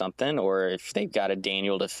Suburban or something, or if they've got a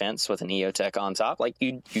Daniel Defense with an EOTech on top. Like,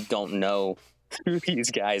 you don't know who these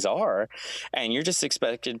guys are, and you're just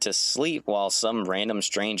expected to sleep while some random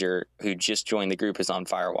stranger who just joined the group is on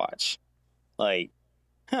Firewatch. Like,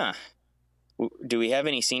 do we have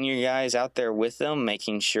any senior guys out there with them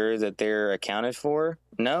making sure that they're accounted for?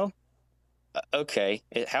 No? Okay,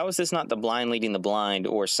 how is this not the blind leading the blind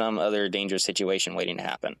or some other dangerous situation waiting to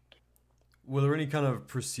happen? Were there any kind of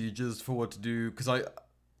procedures for what to do? Because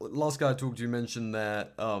last guy I talked to mentioned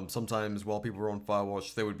that sometimes while people were on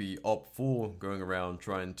Firewatch, there would be OP4 going around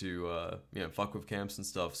trying to fuck with camps and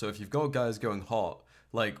stuff. So if you've got guys going hot,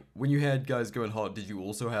 like when you had guys going hot, did you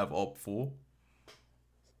also have OP4?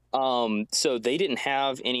 So they didn't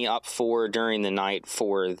have any OP4 during the night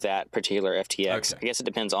for that particular FTX. Okay. I guess it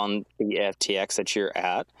depends on the FTX that you're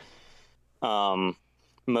at.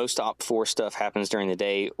 Most OP4 stuff happens during the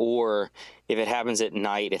day, or if it happens at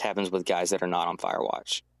night, it happens with guys that are not on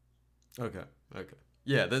Firewatch. Okay.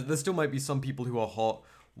 Yeah, there still might be some people who are hot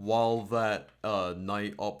while that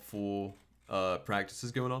night OP4 practice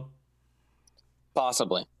is going on.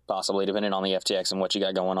 Possibly, depending on the FTX and what you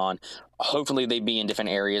got going on. Hopefully, they'd be in different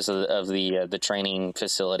areas of the training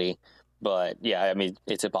facility. But yeah, I mean,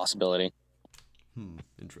 it's a possibility.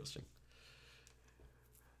 Interesting.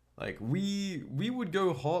 Like we would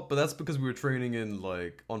go hot, but that's because we were training in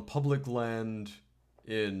on public land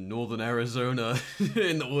in northern Arizona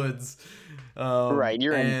in the woods. Right,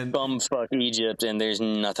 you're in bumfuck Egypt, and there's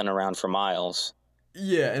nothing around for miles.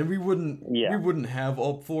 Yeah, and we wouldn't have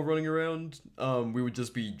OP4 running around. We would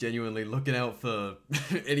just be genuinely looking out for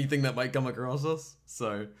anything that might come across us.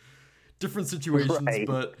 So different situations, right.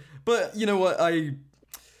 but you know what? I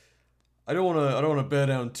don't want to bear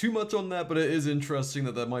down too much on that, but it is interesting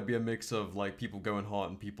that there might be a mix of people going hot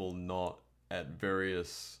and people not at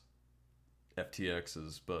various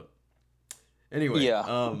FTXs, but anyway,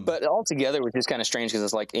 yeah. But altogether, it was just kind of strange because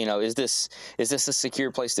it's like, is this a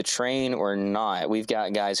secure place to train or not? We've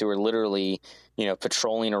got guys who are literally,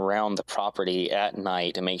 patrolling around the property at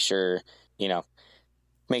night to make sure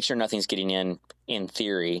nothing's getting in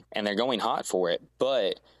theory, and they're going hot for it.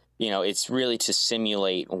 But it's really to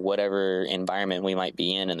simulate whatever environment we might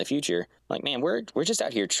be in the future. Like, man, we're just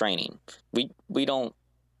out here training. We don't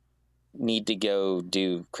need to go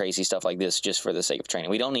do crazy stuff like this just for the sake of training.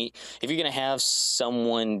 We don't need, if you're going to have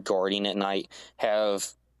someone guarding at night, have,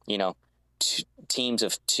 teams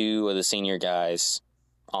of 2 of the senior guys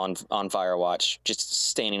on Firewatch just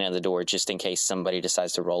standing at the door just in case somebody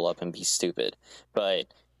decides to roll up and be stupid. But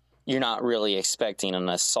you're not really expecting an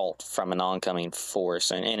assault from an oncoming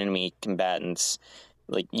force and enemy combatants.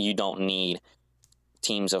 Like, you don't need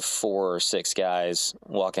teams of 4 or 6 guys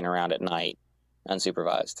walking around at night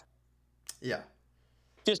unsupervised. Yeah.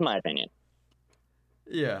 Just my opinion.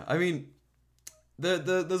 Yeah, I mean,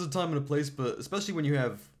 there's a time and a place, but especially when you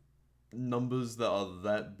have numbers that are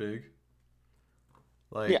that big.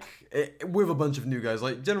 With a bunch of new guys.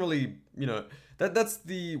 Generally, that's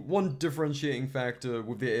the one differentiating factor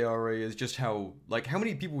with the ARA is just how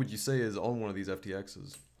many people would you say is on one of these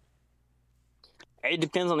FTXs? It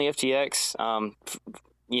depends on the FTX.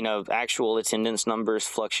 Actual attendance numbers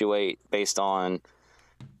fluctuate based on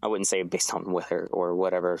I wouldn't say based on weather or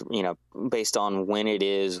whatever, based on when it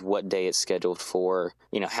is, what day it's scheduled for,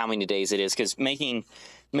 how many days it is. Because making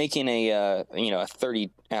a, a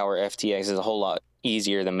 30-hour FTX is a whole lot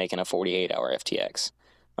easier than making a 48-hour FTX.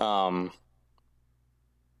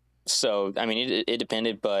 So, I mean, it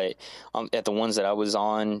depended, but at the ones that I was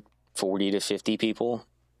on, 40 to 50 people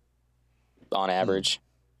on average.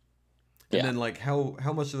 And then, like, how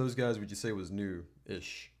much of those guys would you say was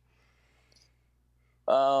new-ish?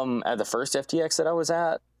 At the first FTX that I was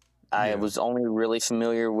at, I was only really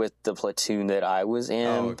familiar with the platoon that I was in.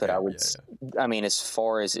 Oh, okay. But I would, I mean, as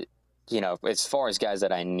far as guys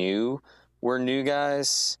that I knew were new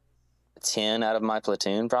guys, 10 out of my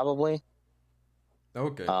platoon probably.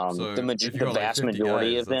 Okay. So the vast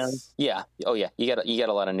majority of them, yeah. Oh yeah, you got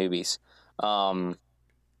a lot of newbies. And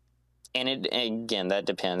again, that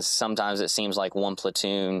depends. Sometimes it seems like one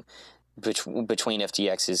platoon between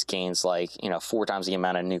FTXs gains 4 times the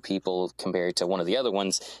amount of new people compared to one of the other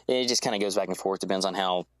ones. It just kind of goes back and forth. Depends on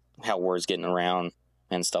how word's getting around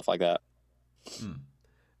and stuff like that.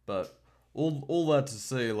 But all that to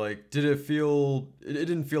say, like, did it feel? It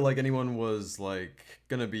didn't feel like anyone was like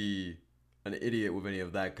gonna be an idiot with any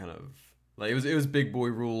of that kind of like. It was big boy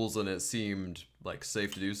rules, and it seemed like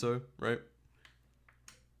safe to do so, right?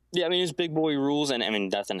 Yeah, I mean, it's big boy rules, and I mean,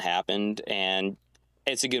 nothing happened, and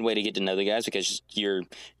it's a good way to get to know the guys because you're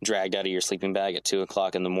dragged out of your sleeping bag at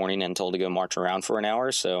 2:00 in the morning and told to go march around for an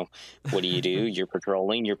hour. So what do? You're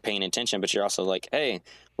patrolling, you're paying attention, but you're also like, hey,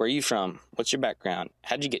 where are you from? What's your background?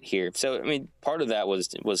 How'd you get here? So, I mean, part of that was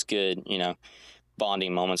good,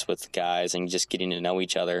 bonding moments with guys and just getting to know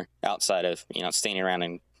each other outside of, standing around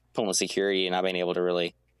and pulling security and not being able to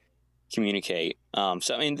really communicate.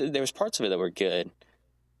 So, I mean, there was parts of it that were good.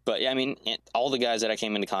 But yeah, I mean, all the guys that I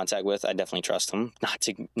came into contact with, I definitely trust them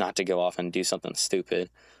not to go off and do something stupid.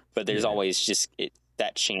 But there's always just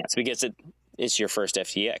that chance because it's your first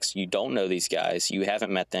FTX. You don't know these guys. You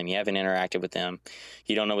haven't met them. You haven't interacted with them.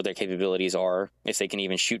 You don't know what their capabilities are, if they can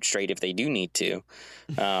even shoot straight if they do need to.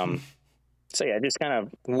 So yeah, just kind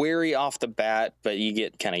of wary off the bat, but you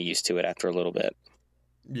get kind of used to it after a little bit.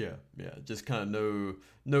 Yeah. Just kind of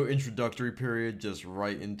no introductory period, just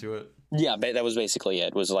right into it. Yeah, that was basically it.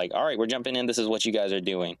 It was like, all right, we're jumping in. This is what you guys are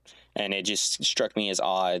doing. And it just struck me as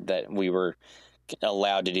odd that we were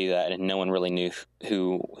allowed to do that and no one really knew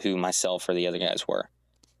who myself or the other guys were.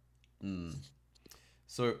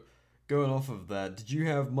 So going off of that, did you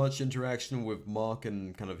have much interaction with Mark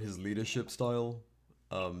and kind of his leadership style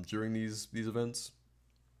during these events?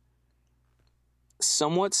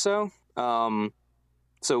 Somewhat so.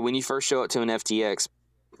 So when you first show up to an FTX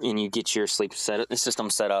and you get your sleep system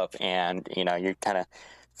set up and, you're kind of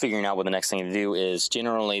figuring out what the next thing to do is,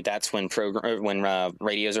 generally that's when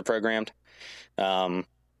radios are programmed.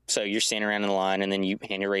 So you're standing around in the line and then you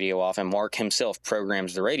hand your radio off and Mark himself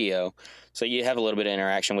programs the radio. So you have a little bit of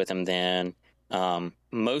interaction with him then.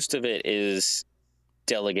 Most of it is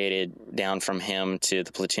delegated down from him to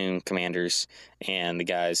the platoon commanders and the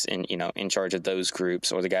guys in charge of those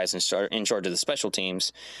groups, or the guys in charge of the special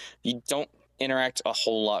teams. You don't interact a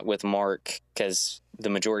whole lot with Mark because the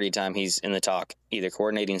majority of the time he's in the talk, either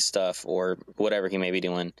coordinating stuff or whatever he may be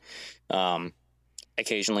doing.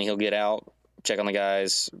 Occasionally he'll get out, check on the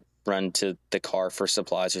guys, run to the car for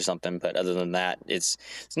supplies or something, but other than that, it's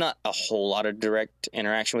not a whole lot of direct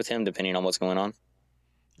interaction with him depending on what's going on.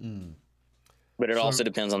 But it also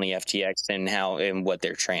depends on the FTX and what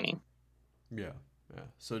they're training. Yeah.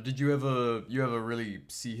 So did you ever really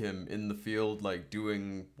see him in the field, like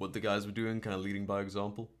doing what the guys were doing, kind of leading by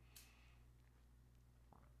example?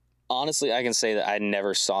 Honestly, I can say that I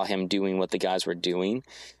never saw him doing what the guys were doing.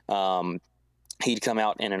 He'd come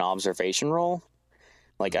out in an observation role.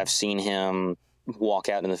 Like I've seen him walk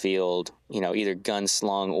out in the field, either gun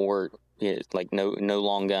slung or like no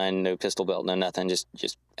long gun, no pistol belt, no nothing,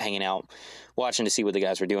 just hanging out, watching to see what the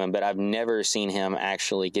guys were doing. But I've never seen him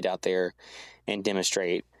actually get out there and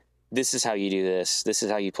demonstrate, this is how you do this, this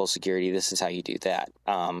is how you pull security, this is how you do that.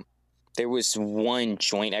 There was one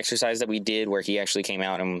joint exercise that we did where he actually came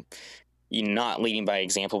out and, not leading by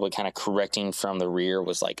example, but kind of correcting from the rear,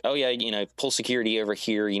 was like, oh yeah, pull security over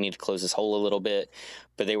here, you need to close this hole a little bit.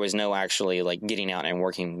 But there was no actually like getting out and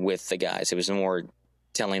working with the guys. It was more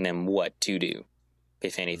telling them what to do,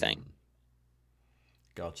 if anything.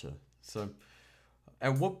 Gotcha. So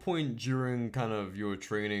at what point during kind of your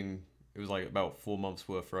training, it was like about 4 months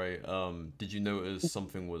worth, right? Did you notice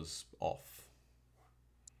something was off?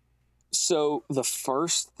 So the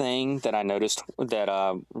first thing that I noticed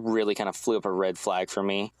that really kind of flew up a red flag for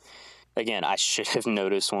me, again, I should have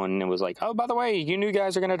noticed one and was like, oh, by the way, you new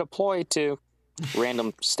guys are going to deploy to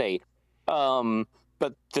random state.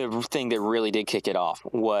 But the thing that really did kick it off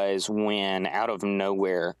was when, out of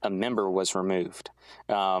nowhere, a member was removed.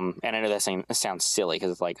 And I know that sounds silly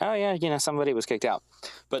because it's like, oh, yeah, somebody was kicked out.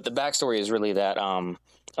 But the backstory is really that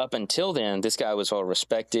up until then, this guy was well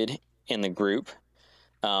respected in the group.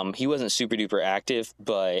 He wasn't super duper active,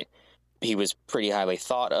 but he was pretty highly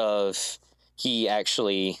thought of. He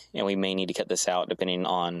actually, and we may need to cut this out depending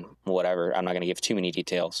on whatever, I'm not going to give too many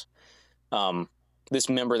details. This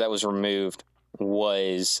member that was removed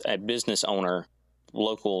was a business owner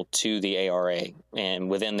local to the ARA and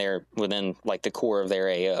within like the core of their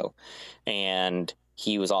AO. And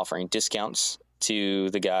he was offering discounts to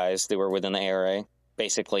the guys that were within the ARA,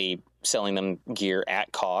 basically selling them gear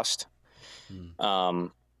at cost,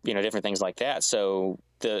 different things like that. So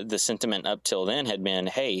the sentiment up till then had been,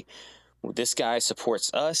 hey, this guy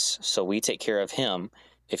supports us, so we take care of him.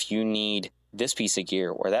 If you need this piece of gear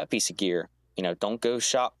or that piece of gear, don't go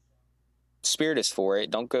shop Spiritus for it.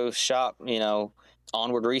 Don't go shop,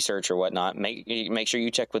 Onward Research or whatnot. Make sure you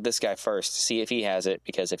check with this guy first to see if he has it,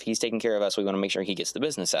 because if he's taking care of us, we want to make sure he gets the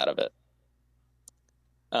business out of it.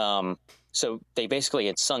 So they basically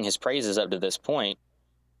had sung his praises up to this point,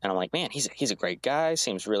 and I'm like, man, he's a great guy.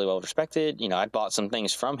 Seems really well respected. I bought some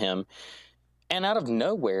things from him, and out of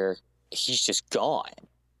nowhere, he's just gone.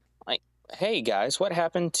 Like, hey guys, what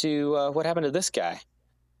happened to this guy?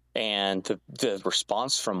 And the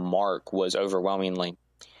response from Mark was overwhelmingly,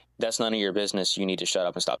 that's none of your business. You need to shut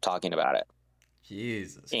up and stop talking about it.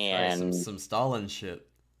 Jesus and Christ, some Stalin shit.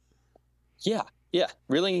 Yeah,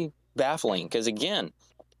 really baffling. Because again,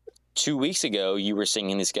 2 weeks ago, you were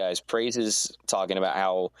singing this guy's praises, talking about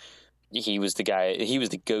how he was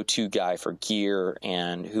the go-to guy for gear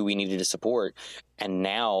and who we needed to support. And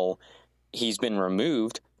now he's been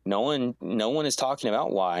removed. No one is talking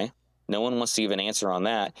about why. No one wants to give an answer on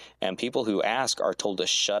that, and people who ask are told to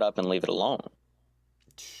shut up and leave it alone.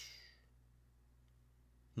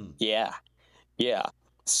 Yeah.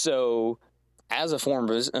 So, as a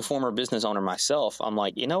former business owner myself, I'm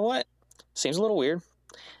like, you know what? Seems a little weird.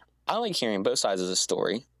 I like hearing both sides of the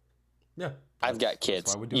story. Yeah, I've got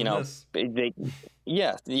kids. That's why we're doing this.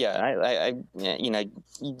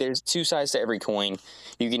 There's two sides to every coin.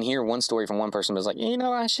 You can hear one story from one person, but it's like,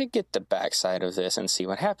 I should get the backside of this and see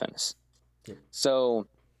what happens. Yep. So,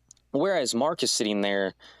 whereas Mark is sitting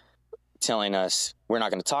there telling us, we're not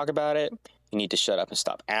going to talk about it. You need to shut up and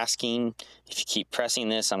stop asking. If you keep pressing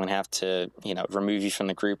this, I'm going to have to, remove you from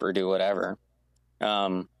the group or do whatever.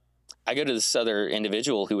 I go to this other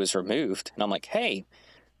individual who was removed, and I'm like, hey,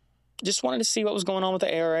 just wanted to see what was going on with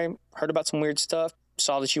the ARA. Heard about some weird stuff.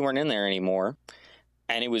 Saw that you weren't in there anymore.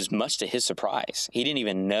 And it was much to his surprise. He didn't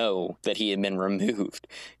even know that he had been removed.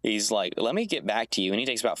 He's like, let me get back to you. And he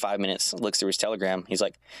takes about 5 minutes, looks through his Telegram. He's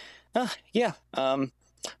like,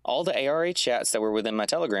 all the ARA chats that were within my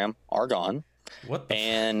Telegram are gone. What the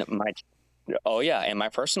and my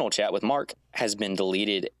personal chat with Mark has been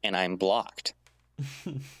deleted and I'm blocked.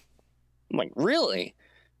 I'm like, really?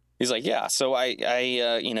 He's like, yeah. So I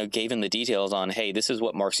gave him the details on, hey, this is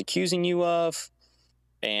what Mark's accusing you of.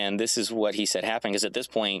 And this is what he said happened. Because at this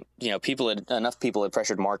point, enough people had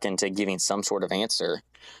pressured Mark into giving some sort of answer.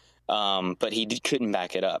 But he couldn't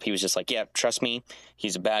back it up. He was just like, yeah, trust me.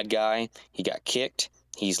 He's a bad guy. He got kicked.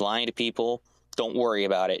 He's lying to people. Don't worry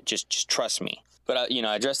about it. Just trust me. But,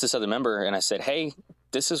 I addressed this other member and I said, hey,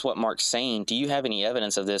 this is what Mark's saying. Do you have any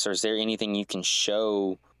evidence of this? Or is there anything you can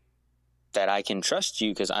show that I can trust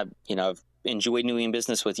you? Because I've enjoyed doing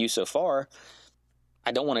business with you so far.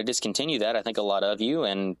 I don't want to discontinue that. I think a lot of you,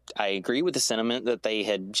 and I agree with the sentiment that they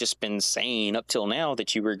had just been saying up till now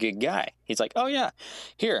that you were a good guy. He's like, oh yeah,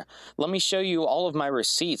 here, let me show you all of my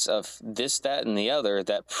receipts of this, that, and the other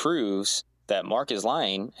that proves that Mark is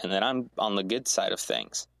lying and that I'm on the good side of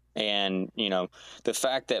things. And, the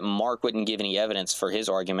fact that Mark wouldn't give any evidence for his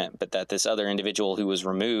argument, but that this other individual who was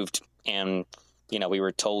removed and, we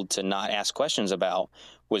were told to not ask questions about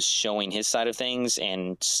was showing his side of things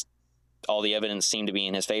and all the evidence seemed to be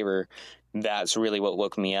in his favor. That's really what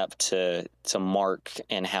woke me up to Mark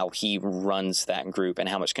and how he runs that group and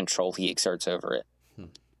how much control he exerts over it.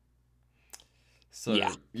 So,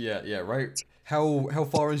 yeah, right. How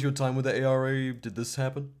far is your time with the ARA? Did this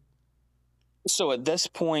happen? So at this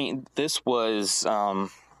point, this was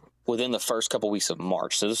within the first couple weeks of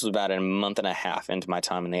March. So this was about a month and a half into my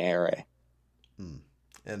time in the ARA.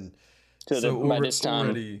 And by this time,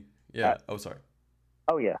 already, yeah. Sorry.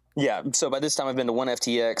 Oh, yeah. Yeah. So by this time, I've been to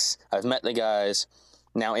 1FTX. I've met the guys.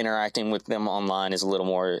 Now interacting with them online is a little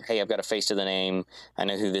more, hey, I've got a face to the name. I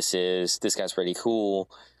know who this is. This guy's pretty cool.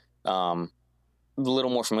 A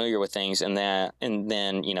little more familiar with things. And then,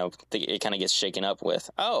 it kind of gets shaken up with,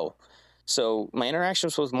 oh, So my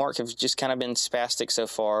interactions with Mark have just kind of been spastic so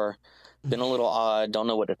far, been a little odd, don't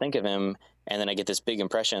know what to think of him, and then I get this big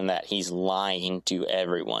impression that he's lying to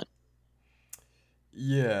everyone.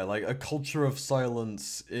 Yeah, like a culture of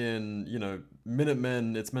silence in,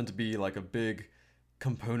 Minutemen, it's meant to be like a big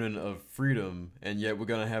component of freedom, and yet we're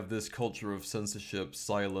gonna have this culture of censorship,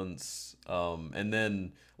 silence, and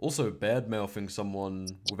then also bad-mouthing someone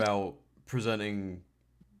without presenting,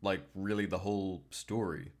 like, really the whole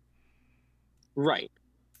story. Right.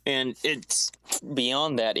 And it's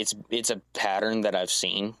beyond that, it's a pattern that I've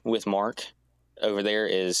seen with Mark over there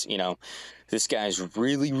is, this guy's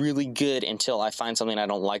really, really good until I find something I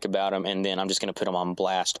don't like about him, and then I'm just going to put him on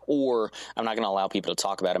blast, or I'm not going to allow people to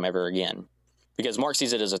talk about him ever again. Because Mark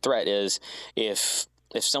sees it as a threat is if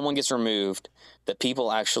someone gets removed that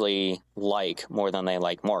people actually like more than they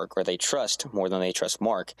like Mark, or they trust more than they trust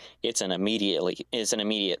Mark, it's an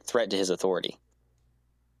immediate threat to his authority.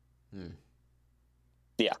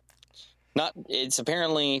 Yeah. It's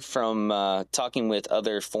apparently from talking with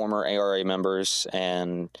other former ARA members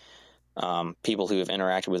and people who have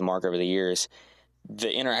interacted with Mark over the years.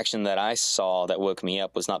 The interaction that I saw that woke me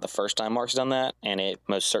up was not the first time Mark's done that, and it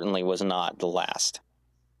most certainly was not the last.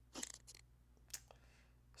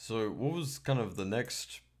 So what was kind of the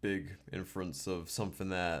next big inference of something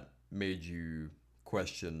that made you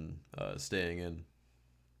question staying in?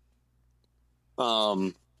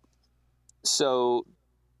 So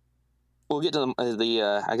we'll get to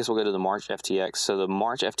I guess we'll go to the March FTX. So the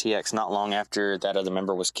March FTX, not long after that other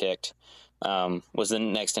member was kicked, was the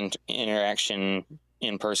next interaction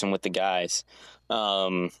in person with the guys.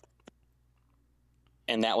 And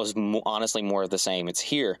that was honestly more of the same. It's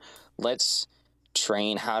here. Let's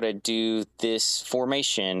train how to do this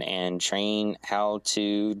formation and train how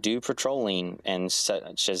to do patrolling and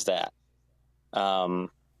such as that.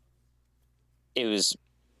 It was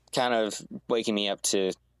kind of waking me up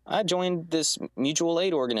to, I joined this mutual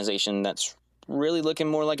aid organization that's really looking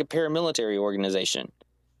more like a paramilitary organization.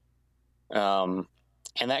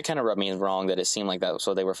 And that kind of rubbed me wrong that it seemed like that was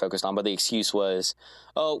what they were focused on. But the excuse was,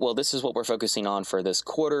 oh, well, this is what we're focusing on for this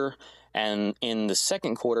quarter. And in the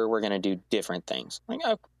second quarter, we're going to do different things. Like,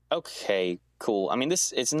 oh, okay, cool. I mean,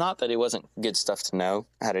 it's not that it wasn't good stuff to know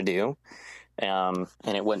how to do, and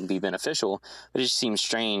it wouldn't be beneficial, but it just seems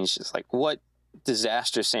strange. It's like, what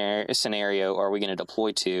disaster scenario are we going to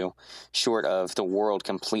deploy to short of the world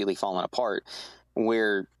completely falling apart,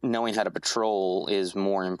 where knowing how to patrol is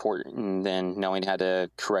more important than knowing how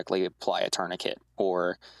to correctly apply a tourniquet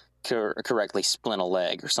or correctly splint a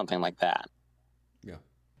leg or something like that. Yeah.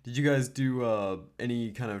 Did you guys do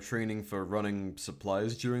any kind of training for running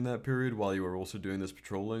supplies during that period while you were also doing this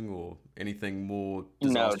patrolling, or anything more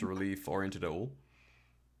disaster relief oriented at all?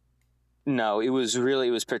 No, it was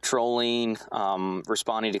patrolling,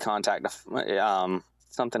 responding to contact,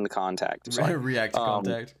 something to contact. React to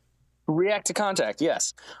contact. React to contact,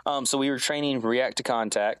 yes. So we were training react to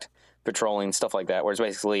contact, patrolling, stuff like that, where it's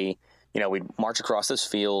basically, we'd march across this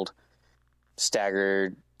field,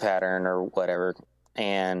 staggered pattern or whatever,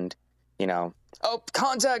 and, oh,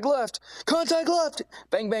 contact left,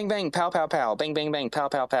 bang, bang, bang, pow, pow, pow, bang, bang, bang, pow,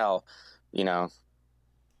 pow, pow,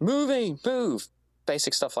 move,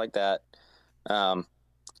 basic stuff like that.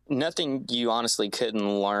 Nothing you honestly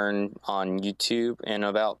couldn't learn on YouTube in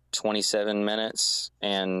about 27 minutes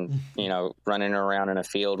and, running around in a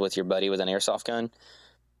field with your buddy with an airsoft gun.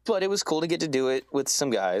 But it was cool to get to do it with some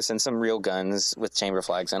guys and some real guns with chamber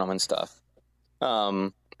flags in them and stuff.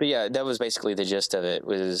 But yeah, that was basically the gist of it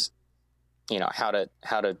was, how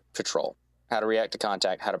to patrol, how to react to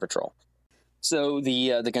contact, how to patrol. So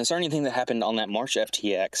the concerning thing that happened on that March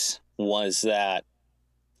FTX was that,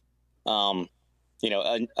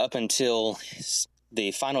 up until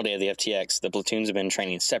the final day of the FTX, the platoons have been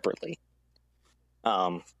training separately.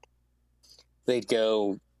 They'd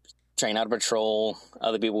go train out of patrol.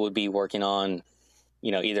 Other people would be working on,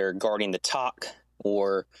 either guarding the TOC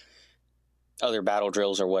or other battle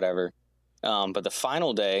drills or whatever. But the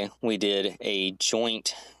final day, we did a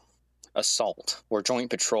joint assault or joint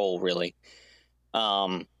patrol, really.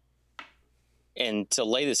 And to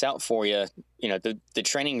lay this out for you, the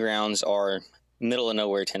training grounds are middle of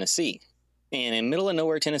nowhere, Tennessee. And in middle of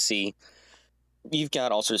nowhere, Tennessee, you've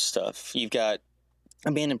got all sorts of stuff. You've got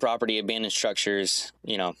abandoned property, abandoned structures,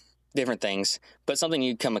 different things. But something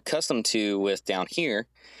you come accustomed to with down here,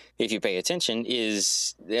 if you pay attention,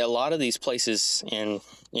 is a lot of these places in,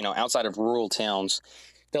 outside of rural towns,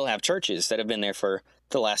 they'll have churches that have been there for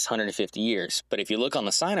the last 150 years. But if you look on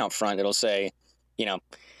the sign out front, it'll say,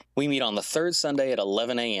 we meet on the third Sunday at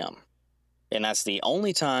 11 a.m. And that's the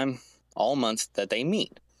only time all month that they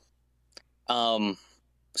meet.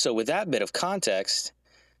 So with that bit of context,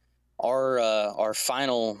 our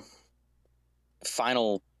final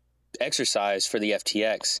exercise for the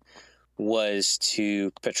FTX was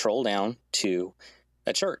to patrol down to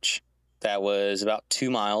a church that was about 2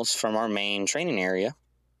 miles from our main training area,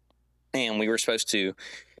 and we were supposed to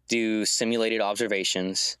do simulated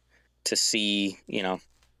observations to see,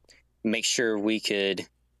 make sure we could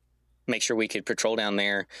patrol down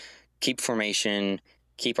there, keep formation,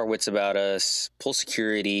 keep our wits about us, pull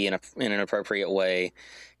security in an appropriate way,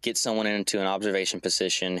 get someone into an observation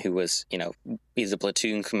position who was, either a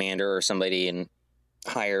platoon commander or somebody in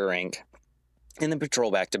higher rank, and then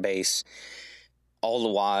patrol back to base, all the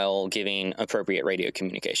while giving appropriate radio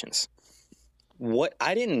communications. What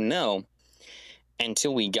I didn't know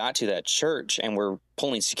until we got to that church and we're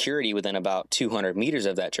pulling security within about 200 meters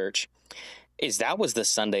of that church is that was the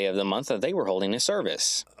Sunday of the month that they were holding a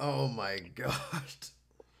service. Oh my God.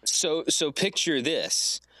 So picture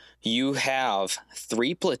this. You have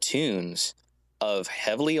 3 platoons of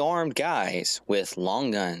heavily armed guys with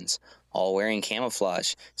long guns, all wearing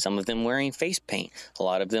camouflage, some of them wearing face paint, a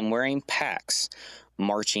lot of them wearing packs,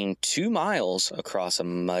 marching 2 miles across a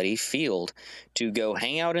muddy field to go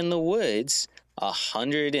hang out in the woods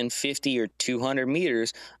 150 or 200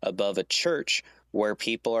 meters above a church where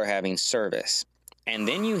people are having service. And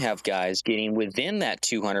then you have guys getting within that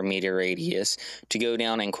 200-meter radius to go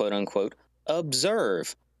down and quote-unquote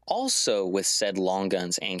observe, also with said long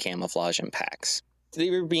guns and camouflage and packs. They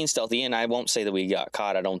were being stealthy, and I won't say that we got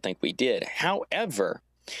caught. I don't think we did. However,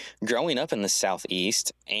 growing up in the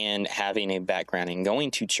Southeast and having a background in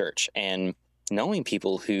going to church and knowing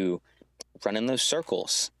people who run in those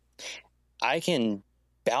circles, I can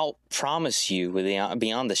promise you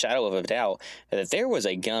beyond the shadow of a doubt that there was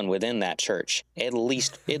a gun within that church, at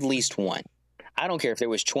least one. I don't care if there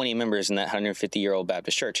was 20 members in that 150-year-old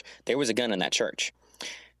Baptist church. There was a gun in that church.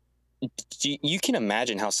 You can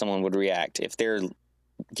imagine how someone would react if they're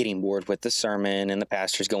getting bored with the sermon and the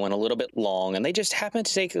pastor's going a little bit long and they just happen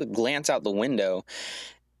to take a glance out the window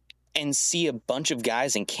and see a bunch of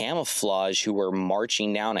guys in camouflage who were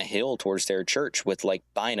marching down a hill towards their church with like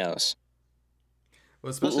binos. Well,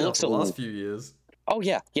 especially after the last few years. Oh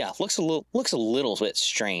yeah. Looks a little bit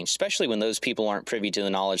strange, especially when those people aren't privy to the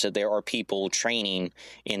knowledge that there are people training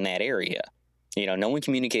in that area. No one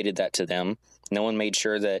communicated that to them. No one made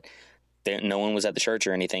sure that no one was at the church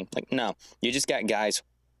or anything. Like, no, you just got guys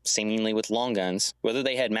seemingly with long guns, whether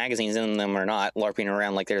they had magazines in them or not, LARPing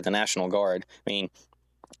around like they're the National Guard. I mean,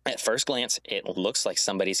 at first glance, it looks like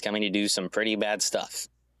somebody's coming to do some pretty bad stuff.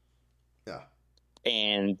 Yeah.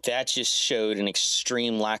 And that just showed an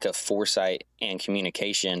extreme lack of foresight and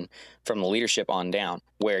communication from the leadership on down,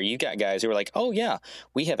 where you got guys who were like, oh, yeah,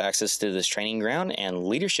 we have access to this training ground and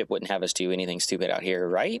leadership wouldn't have us do anything stupid out here,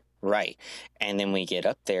 right? Right. And then we get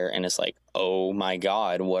up there and it's like, oh, my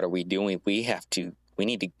God, what are we doing? We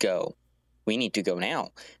need to go. We need to go now.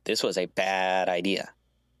 This was a bad idea.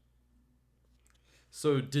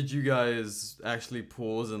 So did you guys actually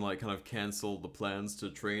pause and kind of cancel the plans to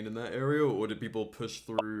train in that area, or did people push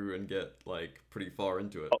through and get pretty far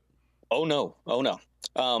into it? Oh no.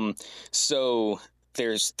 So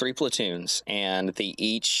there's 3 platoons and they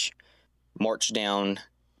each marched down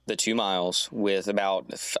the 2 miles with about,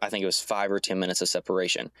 I think it was 5 or 10 minutes of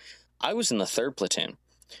separation. I was in the 3rd platoon.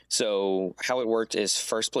 So how it worked is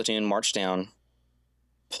 1st platoon marched down,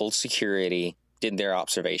 pulled security, did their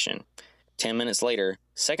observation. 10 minutes later,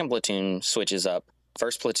 2nd platoon switches up.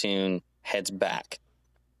 1st platoon heads back.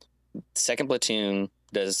 2nd platoon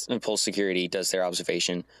pulls security, does their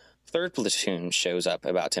observation. 3rd platoon shows up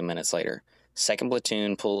about 10 minutes later. 2nd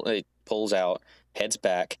platoon pulls out, heads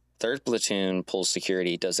back. 3rd platoon pulls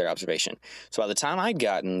security, does their observation. So by the time I'd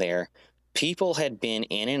gotten there, people had been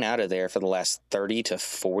in and out of there for the last 30 to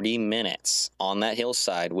 40 minutes on that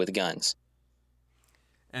hillside with guns.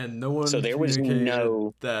 And no one so there was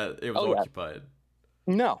no that it was occupied.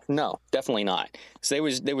 No, definitely not. So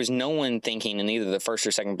there was no one thinking in either the 1st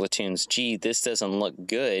or 2nd platoons, gee, this doesn't look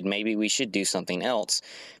good. Maybe we should do something else.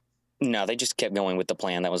 No, they just kept going with the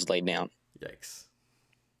plan that was laid down. Yikes.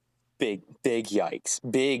 Big yikes.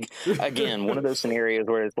 Big, again, one of those scenarios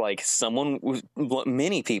where it's like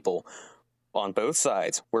many people on both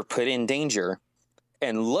sides were put in danger,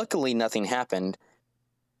 and luckily nothing happened.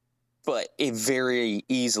 But it very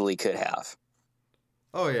easily could have.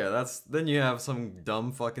 Oh yeah, then you have some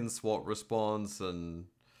dumb fucking SWAT response and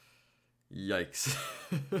yikes.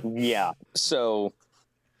 Yeah. So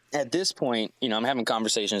at this point, I'm having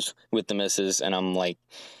conversations with the missus and I'm like,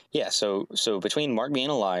 yeah, so between Mark being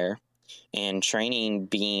a liar and training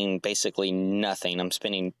being basically nothing, I'm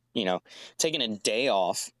spending, taking a day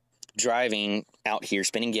off driving out here,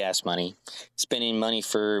 spending gas money, spending money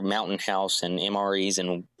for Mountain House and MREs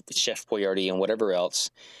and Chef Boyardee and whatever else,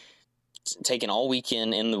 taking all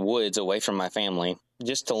weekend in the woods away from my family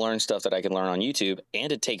just to learn stuff that I could learn on YouTube and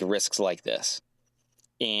to take risks like this.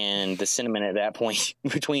 And the sentiment at that point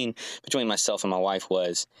between myself and my wife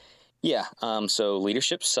was, so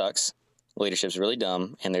leadership sucks. Leadership's really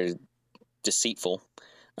dumb and they're deceitful.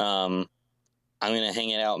 I'm going to hang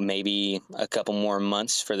it out maybe a couple more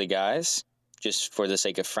months for the guys, just for the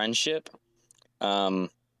sake of friendship. But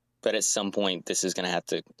at some point, we're going to have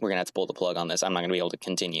to pull the plug on this. I'm not going to be able to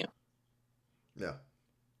continue. Yeah.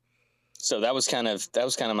 So that was kind of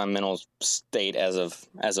my mental state as of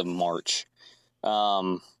March.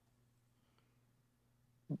 But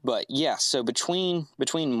yeah, so between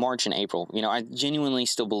March and April, I genuinely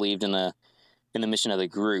still believed in the mission of the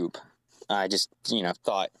group. I just,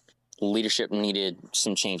 thought leadership needed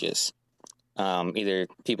some changes. Either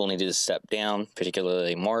people needed to step down,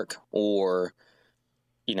 particularly Mark, or,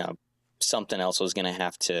 something else was going to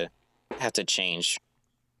have to change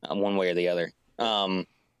one way or the other.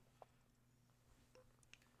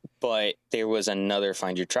 But there was another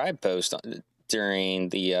Find Your Tribe post during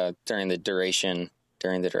the duration,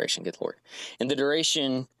 good Lord. In the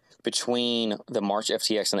duration between the March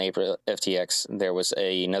FTX and the April FTX, there was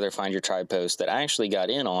another Find Your Tribe post that I actually got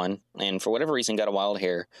in on, and for whatever reason got a wild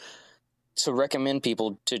hair to recommend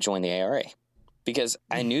people to join the ARA, because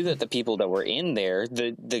I knew that the people that were in there,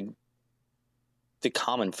 the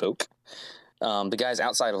common folk, the guys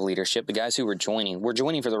outside of leadership, the guys who were joining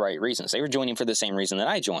for the right reasons. They were joining for the same reason that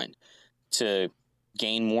I joined, to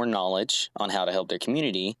gain more knowledge on how to help their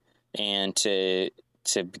community and to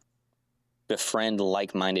befriend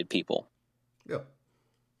like-minded people. Yep.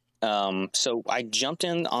 So I jumped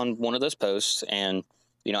in on one of those posts and,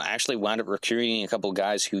 actually wound up recruiting a couple of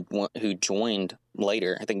guys who joined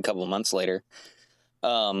later, I think a couple of months later.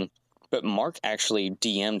 But Mark actually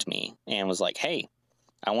DM'd me and was like, hey,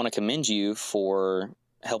 I want to commend you for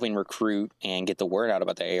helping recruit and get the word out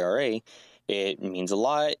about the ARA. It means a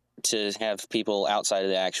lot to have people outside of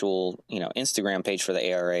the actual, Instagram page for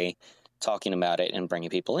the ARA talking about it and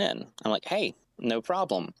bringing people in. I'm like, hey, no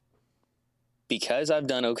problem. Because I've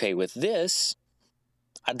done okay with this,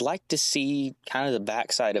 I'd like to see kind of the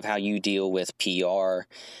backside of how you deal with PR,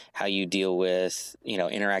 how you deal with,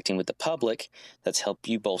 interacting with the public that's helped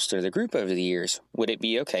you bolster the group over the years. Would it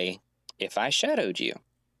be okay if I shadowed you?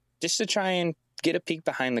 Just to try and get a peek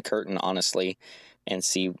behind the curtain, honestly, and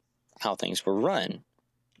see how things were run.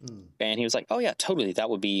 Mm. And he was like, oh yeah, totally.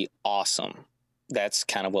 That would be awesome. That's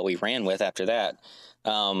kind of what we ran with after that.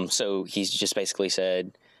 So he's just basically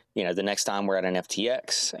said, the next time we're at an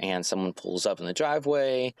FTX and someone pulls up in the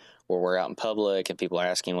driveway or we're out in public and people are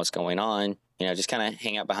asking what's going on, just kind of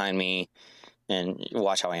hang out behind me and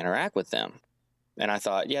watch how I interact with them. And I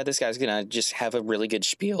thought, yeah, this guy's going to just have a really good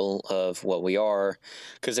spiel of what we are,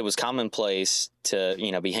 because it was commonplace to,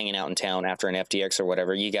 be hanging out in town after an FTX or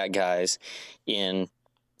whatever. You got guys in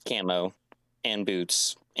camo and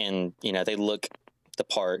boots and, they look the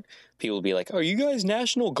part. People will be like, are you guys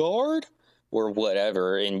National Guard or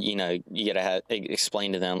whatever? And, you got to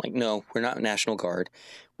explain to them like, no, we're not National Guard.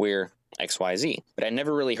 We're XYZ. But I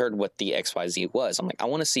never really heard what the XYZ was. I'm like, I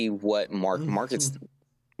want to see what markets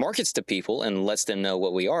to people and lets them know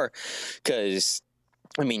what we are. Because,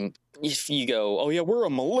 if you go, oh, yeah, we're a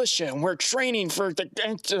militia and we're training for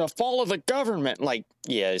the fall of the government. Like,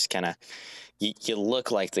 yeah, it's kind of, you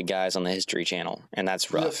look like the guys on the History Channel, and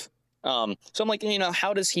that's rough. Yeah. So I'm like,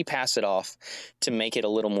 how does he pass it off to make it a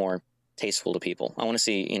little more tasteful to people? I want to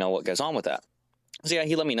see, what goes on with that. So yeah,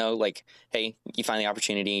 he let me know, like, hey, you find the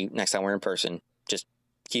opportunity next time we're in person, just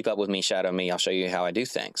keep up with me, shadow me, I'll show you how I do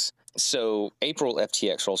things. So April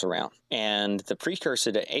FTX rolls around, and the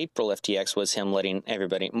precursor to April FTX was him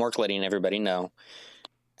Mark letting everybody know,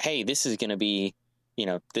 hey, this is going to be,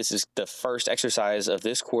 this is the first exercise of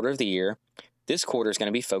this quarter of the year. This quarter is going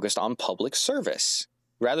to be focused on public service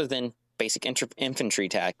rather than basic infantry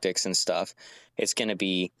tactics and stuff. It's going to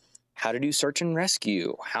be how to do search and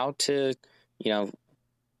rescue, how to,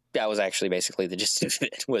 that was actually basically the gist of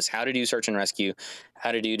it, was how to do search and rescue,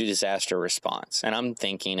 how to do disaster response. And I'm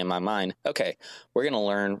thinking in my mind, okay, we're going to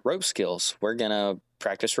learn rope skills. We're going to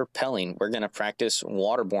practice rappelling. We're going to practice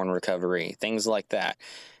waterborne recovery, things like that.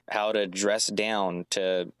 How to dress down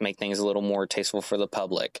to make things a little more tasteful for the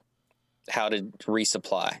public. How to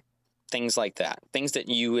resupply, things like that. Things that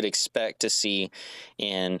you would expect to see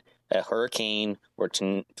in a hurricane or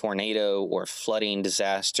tornado or flooding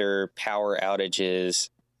disaster, power outages,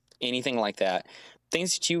 anything like that.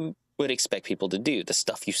 Things that you would expect people to do. The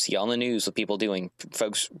stuff you see on the news with people doing,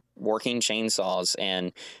 folks working chainsaws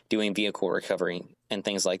and doing vehicle recovery and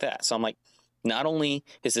things like that. So I'm like, not only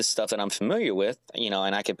is this stuff that I'm familiar with,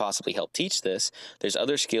 and I could possibly help teach this, there's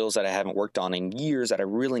other skills that I haven't worked on in years that I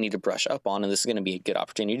really need to brush up on, and this is going to be a good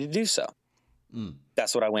opportunity to do so.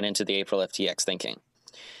 That's what I went into the April FTX thinking.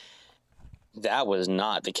 That was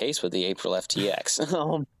not the case with the April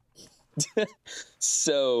FTX.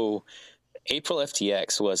 So April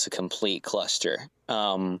FTX was a complete cluster.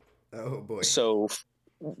 Oh boy. So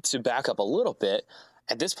to back up a little bit,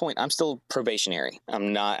 at this point, I'm still probationary.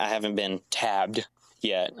 I haven't been tabbed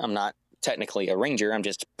yet. I'm not technically a ranger. I'm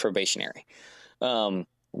just probationary. One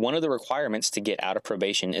of the requirements to get out of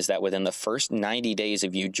probation is that within the first 90 days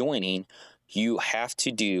of you joining, you have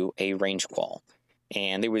to do a range qual.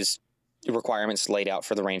 And there was requirements laid out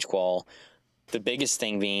for the range qual. The biggest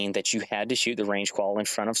thing being that you had to shoot the range qual in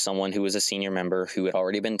front of someone who was a senior member who had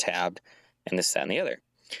already been tabbed, and this, that, and the other.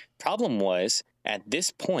 Problem was, at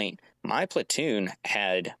this point, my platoon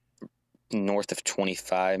had north of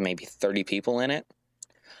 25, maybe 30 people in it.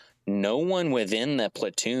 No one within the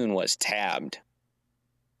platoon was tabbed.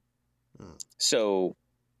 So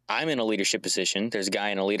I'm in a leadership position. There's a guy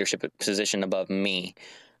in a leadership position above me.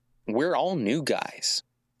 We're all new guys.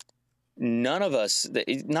 None of us,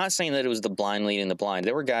 not saying that it was the blind leading the blind.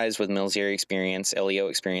 There were guys with military experience, LEO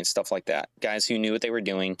experience, stuff like that. Guys who knew what they were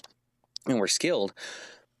doing and were skilled.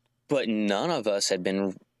 But none of us had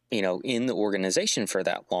been, in the organization for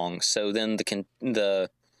that long. So then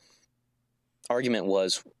the argument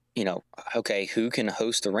was, okay, who can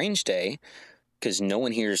host the range day? Because no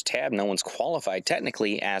one here is tabbed, no one's qualified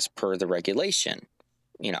technically as per the regulation.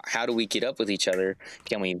 How do we get up with each other?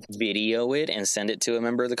 Can we video it and send it to a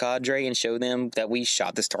member of the cadre and show them that we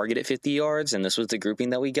shot this target at 50 yards and this was the grouping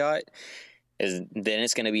that we got? Then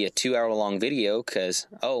it's going to be a 2-hour-long video because,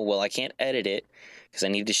 I can't edit it because I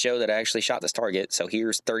need to show that I actually shot this target. So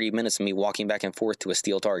here's 30 minutes of me walking back and forth to a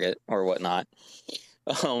steel target or whatnot.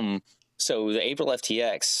 So the April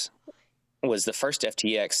FTX was the first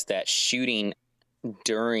FTX that shooting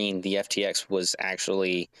during the FTX was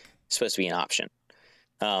actually supposed to be an option.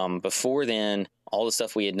 Before then, all the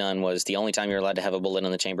stuff we had done was the only time you're allowed to have a bullet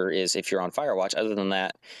in the chamber is if you're on fire watch. Other than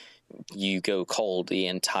that, you go cold the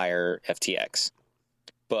entire FTX.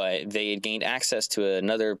 But they had gained access to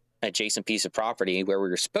another adjacent piece of property where we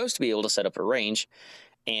were supposed to be able to set up a range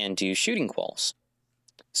and do shooting quals.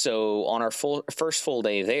 So on our first full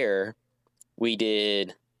day there, we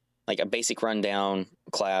did like a basic rundown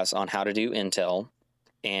class on how to do intel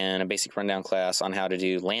and a basic rundown class on how to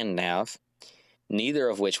do land nav, neither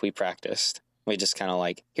of which we practiced. We just kind of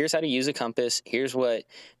like, here's how to use a compass. Here's what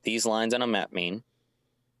these lines on a map mean.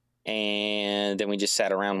 And then we just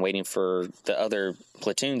sat around waiting for the other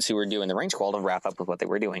platoons who were doing the range qual to wrap up with what they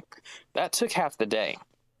were doing. That took half the day.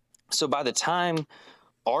 So by the time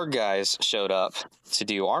our guys showed up to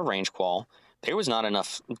do our range qual, there was not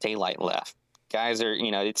enough daylight left. Guys are,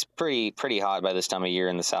 it's pretty hot by this time of year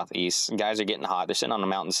in the southeast. Guys are getting hot. They're sitting on the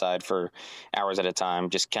mountainside for hours at a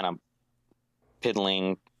time, just kind of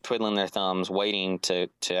twiddling their thumbs, waiting to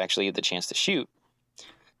actually get the chance to shoot.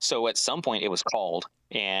 So at some point it was called,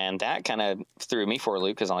 and that kind of threw me for a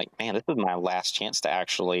loop because I'm like, man, this is my last chance to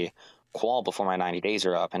actually qual before my 90 days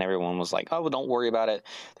are up. And everyone was like, oh, well, don't worry about it.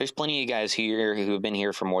 There's plenty of guys here who have been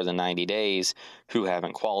here for more than 90 days who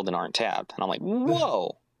haven't qualled and aren't tabbed. And I'm like,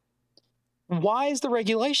 whoa, why is the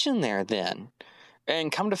regulation there then?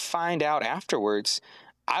 And come to find out afterwards,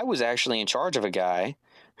 I was actually in charge of a guy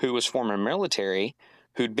who was former military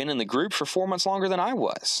who'd been in the group for 4 months longer than I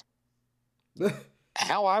was.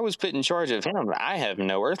 How I was put in charge of him, I have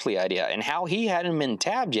no earthly idea. And how he hadn't been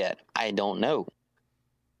tabbed yet, I don't know.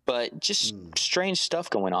 But just strange stuff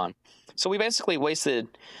going on. So we basically wasted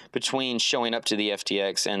between showing up to the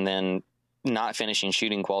FTX and then not finishing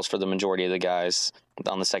shooting quals for the majority of the guys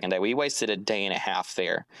on the second day. We wasted a day and a half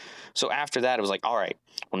there. So after that, it was like, all right,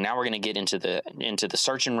 well, now we're going to get into the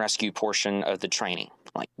search and rescue portion of the training.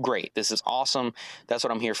 I'm like, great, this is awesome. That's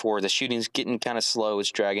what I'm here for. The shooting's getting kind of slow.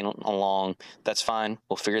 It's dragging along. That's fine.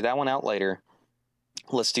 We'll figure that one out later.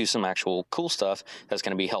 Let's do some actual cool stuff that's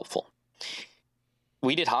going to be helpful.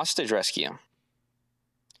 We did hostage rescue.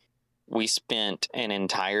 We spent an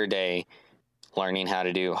entire day learning how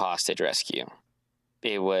to do hostage rescue.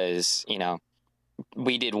 It was,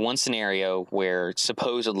 we did one scenario where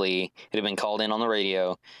supposedly it had been called in on the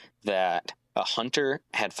radio that a hunter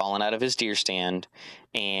had fallen out of his deer stand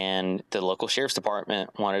and the local sheriff's department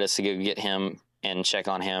wanted us to go get him and check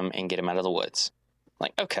on him and get him out of the woods.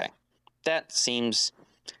 Like, okay, that seems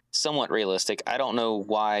somewhat realistic. I don't know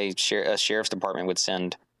why a sheriff's department would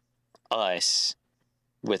send us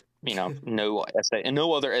with no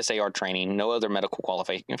no other SAR training, no other medical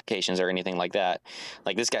qualifications or anything like that.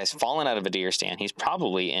 Like, this guy's fallen out of a deer stand. He's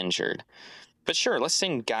probably injured. But sure, let's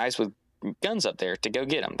send guys with guns up there to go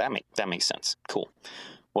get him. That makes sense. Cool.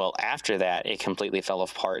 Well, after that, it completely fell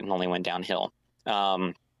apart and only went downhill.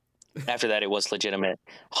 After that, it was legitimate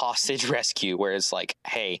hostage rescue, where it's like,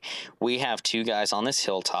 hey, we have 2 guys on this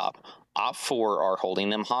hilltop. Op 4 are holding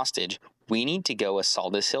them hostage. We need to go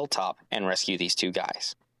assault this hilltop and rescue these 2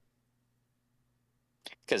 guys.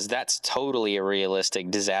 Because that's totally a realistic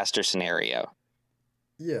disaster scenario.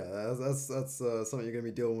 Yeah, that's something you're going to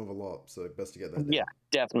be dealing with a lot, so best to get that down. Yeah,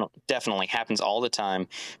 definitely. Happens all the time.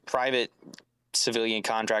 Private, civilian,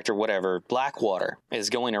 contractor, whatever, Blackwater is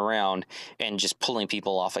going around and just pulling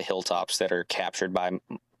people off of hilltops that are captured by,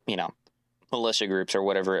 militia groups or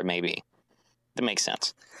whatever it may be. That makes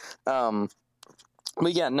sense.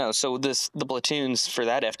 But yeah, no, so the platoons for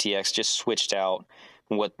that FTX just switched out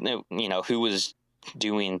who was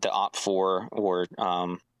doing the Op 4 or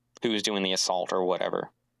who was doing the assault or whatever.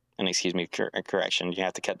 And excuse me, correction, you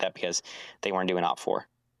have to cut that because they weren't doing Op 4.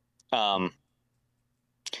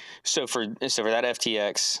 So for that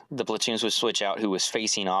FTX, the platoons would switch out who was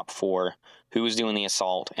facing Op 4, who was doing the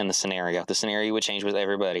assault, and the scenario. The scenario would change with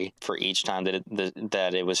everybody for each time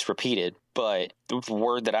that it was repeated. But the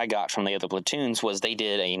word that I got from the other platoons was they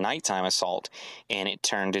did a nighttime assault, and it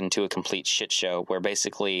turned into a complete shit show, where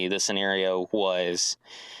basically the scenario was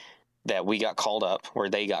that we got called up, or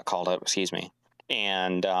they got called up, excuse me,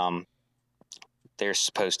 and there's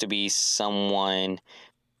supposed to be someone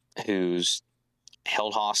who's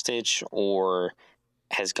held hostage or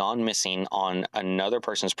has gone missing on another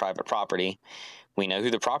person's private property. We know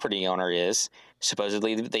who the property owner is.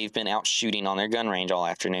 Supposedly they've been out shooting on their gun range all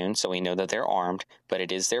afternoon, so we know that they're armed, but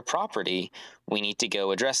it is their property. We need to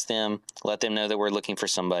go address them, let them know that we're looking for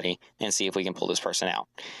somebody, and see if we can pull this person out.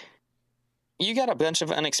 You got a bunch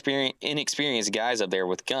of inexperienced guys up there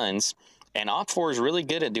with guns, and Op 4 is really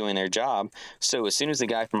good at doing their job. So as soon as the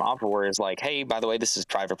guy from Op 4 is like, hey, by the way, this is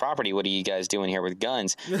private property. What are you guys doing here with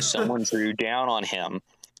guns? Someone drew down on him.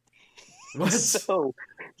 What? So,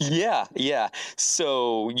 yeah.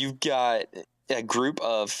 So you've got a group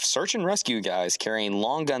of search and rescue guys carrying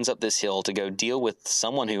long guns up this hill to go deal with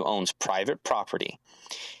someone who owns private property.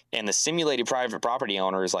 And the simulated private property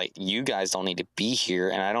owner is like, you guys don't need to be here,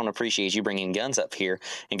 and I don't appreciate you bringing guns up here,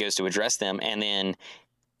 and goes to address them, and then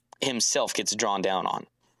himself gets drawn down on.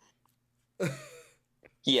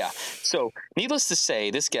 Yeah. So needless to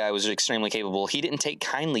say, this guy was extremely capable. He didn't take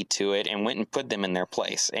kindly to it and went and put them in their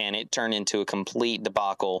place, and it turned into a complete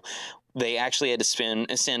debacle. They actually had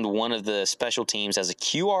to send one of the special teams as a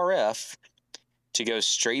QRF to go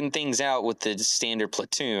straighten things out with the standard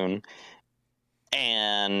platoon.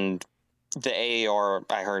 And the AAR,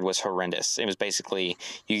 I heard, was horrendous. It was basically,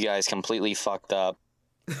 you guys completely fucked up.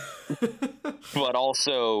 But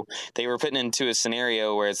also, they were putting into a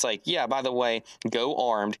scenario where it's like, yeah, by the way, go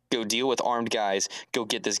armed, go deal with armed guys, go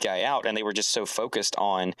get this guy out. And they were just so focused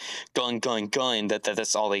on gun, that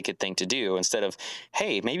that's all they could think to do. Instead of,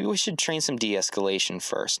 hey, maybe we should train some de-escalation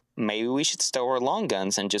first. Maybe we should stow our long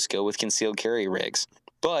guns and just go with concealed carry rigs.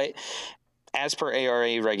 But as per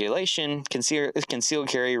ARA regulation, concealed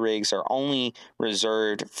carry rigs are only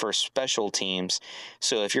reserved for special teams.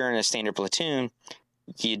 So if you're in a standard platoon,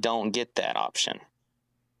 you don't get that option.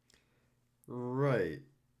 Right.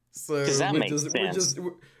 So does that make sense?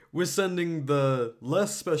 We're sending the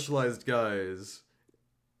less specialized guys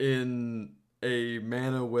in a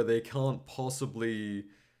manner where they can't possibly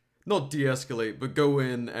not de-escalate, but go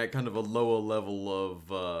in at kind of a lower level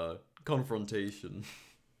of confrontation.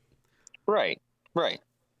 Right.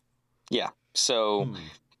 Yeah. So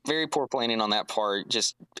very poor planning on that part.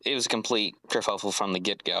 Just, it was a complete kerfuffle from the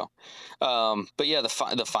get-go. But yeah, the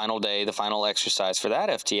final day, the final exercise for that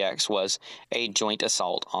FTX was a joint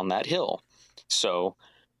assault on that hill. So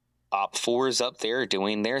Op 4 is up there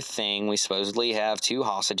doing their thing. We supposedly have 2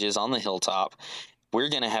 hostages on the hilltop. We're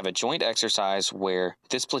going to have a joint exercise where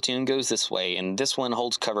this platoon goes this way, and this one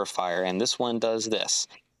holds cover fire, and this one does this.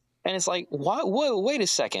 And it's like, whoa, wait a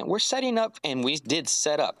second. We're setting up, and we did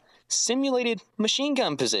set up, simulated machine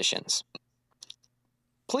gun positions.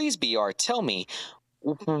 Please, BR, tell me,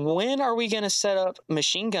 when are we going to set up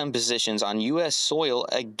machine gun positions on U.S. soil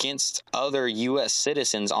against other U.S.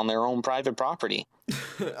 citizens on their own private property?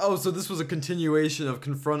 Oh, so this was a continuation of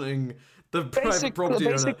confronting the private property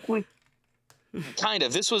owner. Kind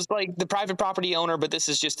of. This was like the private property owner, but this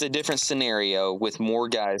is just a different scenario with more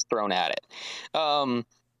guys thrown at it.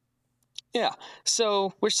 Yeah.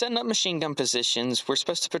 So we're setting up machine gun positions. We're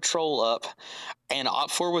supposed to patrol up, and Op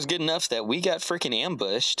 4 was good enough that we got freaking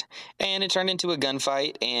ambushed, and it turned into a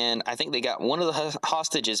gunfight. And I think they got one of the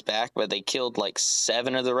hostages back, but they killed like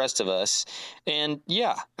 7 of the rest of us. And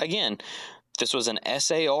yeah, again, this was an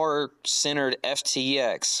SAR-centered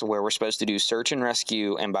FTX where we're supposed to do search and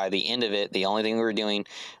rescue, and by the end of it, the only thing we were doing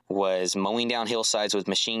was mowing down hillsides with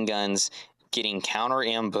machine guns, getting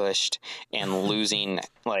counter-ambushed, and losing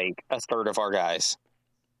like a third of our guys.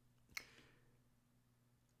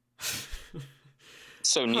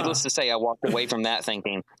 So needless to say, I walked away from that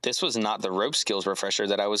thinking, this was not the rope skills refresher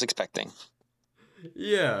that I was expecting.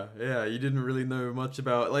 Yeah, you didn't really know much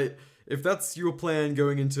about, like, if that's your plan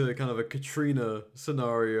going into kind of a Katrina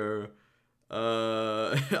scenario,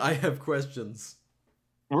 I have questions.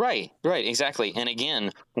 Right, exactly. And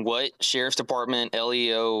again, what sheriff's department,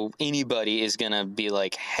 LEO, anybody is going to be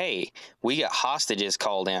like, hey, we got hostages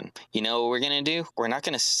called in. You know what we're going to do? We're not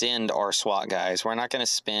going to send our SWAT guys. We're not going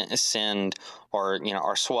to send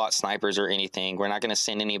our SWAT snipers or anything. We're not going to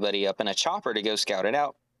send anybody up in a chopper to go scout it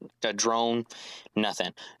out. A drone,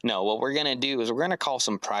 nothing. No, what we're going to do is we're going to call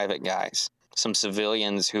some private guys, some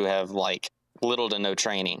civilians who have like little to no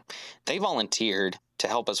training. They volunteered to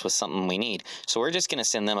help us with something we need. So we're just going to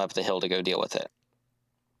send them up the hill to go deal with it.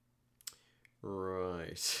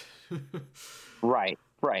 Right. Right.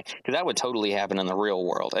 Because that would totally happen in the real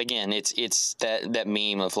world. Again, it's that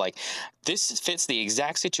meme of like, this fits the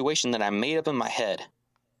exact situation that I made up in my head.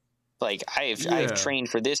 Like, I've trained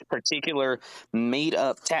for this particular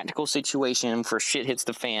made-up tactical situation for shit hits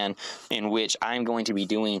the fan in which I'm going to be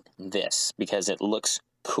doing this because it looks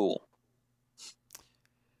cool.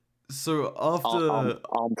 So after...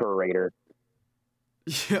 Operator.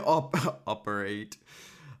 Yeah, operate.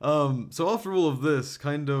 So after all of this,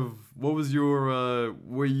 kind of, what was your,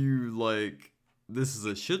 were you like, this is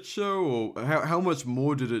a shit show? Or how much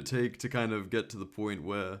more did it take to kind of get to the point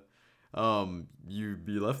where... you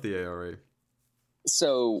left the ARA?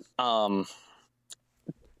 So,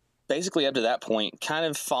 basically up to that point, kind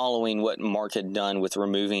of following what Mark had done with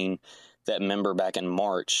removing that member back in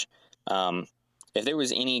March, if there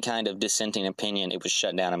was any kind of dissenting opinion, it was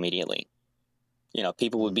shut down immediately. You know,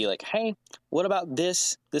 people would be like, hey, what about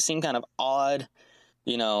this? This seemed kind of odd.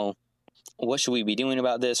 You know, what should we be doing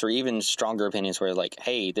about this? Or even stronger opinions where like,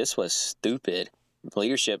 hey, this was stupid.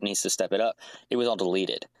 Leadership needs to step it up. It was all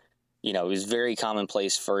deleted. You know, it was very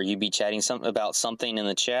commonplace for you be chatting about something in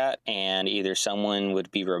the chat and either someone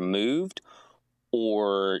would be removed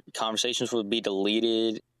or conversations would be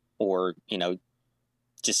deleted or, you know,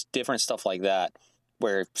 just different stuff like that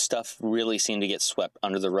where stuff really seemed to get swept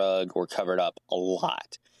under the rug or covered up a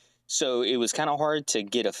lot. So it was kind of hard to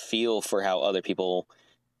get a feel for how other people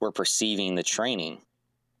were perceiving the training.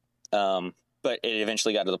 But it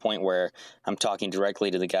eventually got to the point where I'm talking directly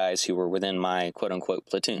to the guys who were within my quote-unquote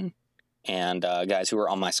platoon and guys who were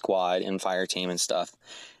on my squad and fire team and stuff.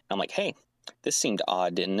 And I'm like, hey, this seemed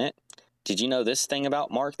odd, didn't it? Did you know this thing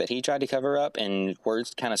about Mark that he tried to cover up? And word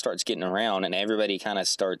kind of starts getting around and everybody kind of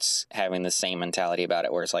starts having the same mentality about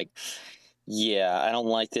it where it's like, yeah, I don't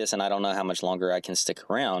like this and I don't know how much longer I can stick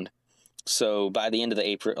around. So by the end of the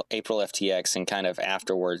April FTX and kind of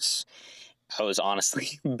afterwards, I was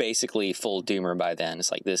honestly basically full doomer by then.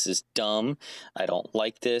 It's like, this is dumb. I don't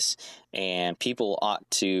like this. And people ought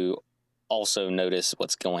to also notice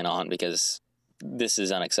what's going on because this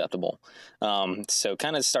is unacceptable. So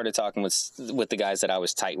kind of started talking with the guys that I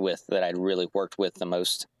was tight with, that I'd really worked with the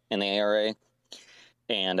most in the ARA,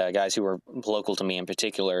 and guys who were local to me in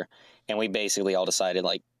particular. And we basically all decided,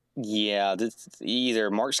 like, yeah, either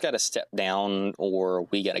Mark's got to step down or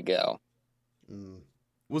we got to go.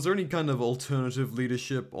 Was there any kind of alternative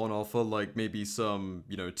leadership on offer, like maybe some,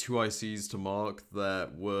 2 ICs to Mark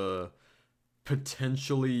that were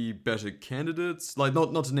potentially better candidates? Like,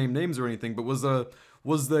 not to name names or anything, but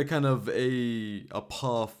was there kind of a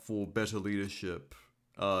path for better leadership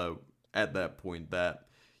at that point that,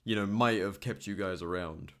 might have kept you guys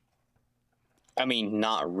around? I mean,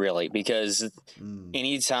 not really, because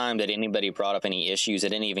anytime that anybody brought up any issues, it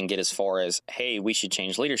didn't even get as far as, hey, we should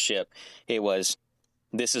change leadership. It was,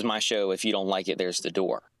 this is my show. If you don't like it, there's the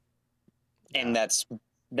door. Yeah. And that's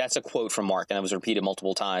a quote from Mark, and that was repeated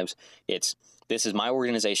multiple times. It's, this is my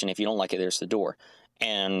organization. If you don't like it, there's the door.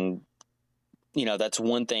 And, that's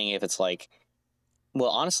one thing if it's like, well,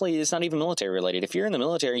 honestly, it's not even military related. If you're in the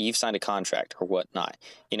military, you've signed a contract or whatnot.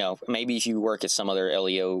 Maybe if you work at some other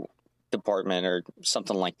LEO department or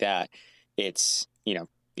something like that, it's,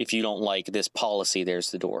 if you don't like this policy,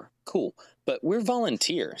 there's the door. Cool. But we're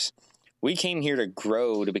volunteers. We came here to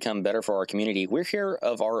grow, to become better for our community. We're here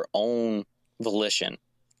of our own volition.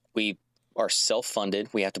 We are self-funded.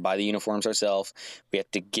 We have to buy the uniforms ourselves. We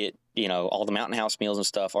have to get, all the Mountain House meals and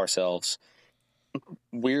stuff ourselves.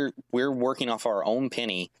 We're working off our own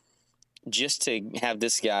penny just to have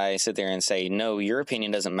this guy sit there and say, no, your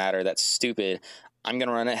opinion doesn't matter. That's stupid. I'm going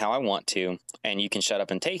to run it how I want to, and you can shut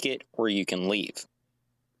up and take it, or you can leave.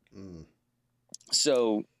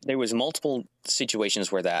 So there was multiple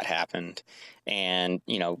situations where that happened, and,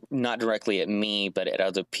 not directly at me, but at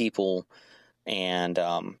other people. And,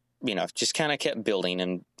 just kind of kept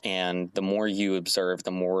building. And the more you observe,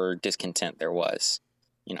 the more discontent there was.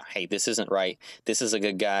 Hey, this isn't right. This is a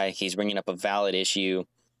good guy. He's bringing up a valid issue,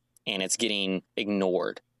 and it's getting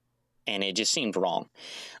ignored. And it just seemed wrong.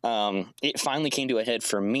 It finally came to a head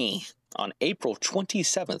for me on April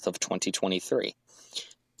 27th of 2023.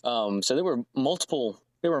 So there were multiple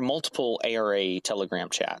ARA Telegram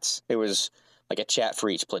chats. There was like a chat for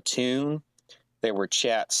each platoon. There were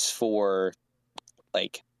chats for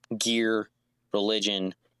like gear,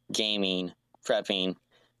 religion, gaming, prepping,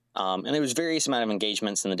 and there was various amount of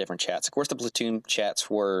engagements in the different chats. Of course, the platoon chats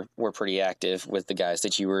were pretty active with the guys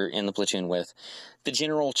that you were in the platoon with. The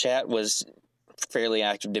general chat was fairly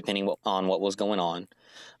active depending on what was going on.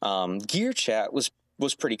 Gear chat was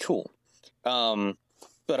pretty cool.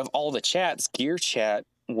 But of all the chats, Gear Chat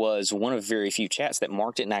was one of very few chats that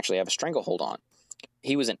Mark didn't actually have a stranglehold on.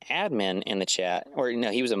 He was an admin in the chat, or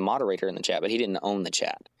no, he was a moderator in the chat, but he didn't own the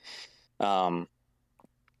chat. Admin,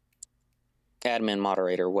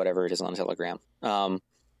 moderator, whatever it is on Telegram.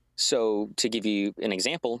 So to give you an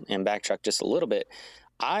example and backtrack just a little bit,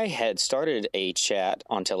 I had started a chat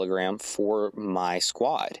on Telegram for my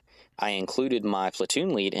squad. I included my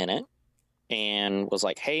platoon lead in it, and was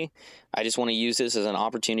like, hey, I just want to use this as an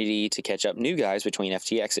opportunity to catch up new guys between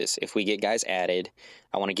FTXs. If we get guys added,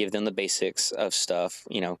 I want to give them the basics of stuff.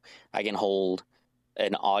 I can hold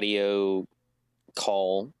an audio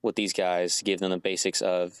call with these guys, give them the basics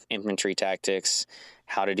of infantry tactics,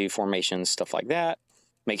 how to do formations, stuff like that.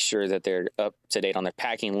 Make sure that they're up to date on their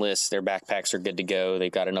packing lists. Their backpacks are good to go.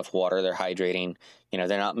 They've got enough water. They're hydrating. They're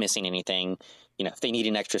not missing anything. If they need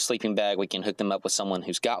an extra sleeping bag, we can hook them up with someone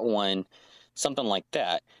who's got one. Something like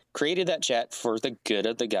that. Created that chat for the good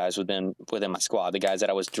of the guys within my squad, the guys that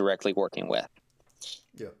I was directly working with.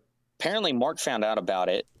 Yeah. Apparently, Mark found out about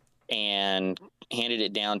it and handed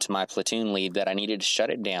it down to my platoon lead that I needed to shut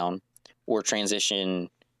it down or transition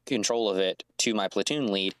control of it to my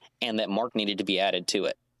platoon lead, and that Mark needed to be added to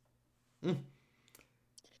it.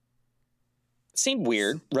 Seemed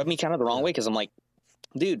weird. Rubbed me kind of the wrong way because I'm like,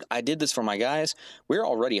 dude, I did this for my guys. We're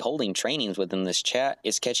already holding trainings within this chat.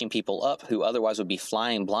 It's catching people up who otherwise would be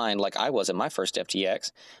flying blind like I was at my first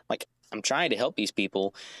FTX. Like, I'm trying to help these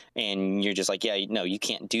people, and you're just like, yeah, no, you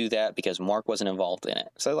can't do that because Mark wasn't involved in it.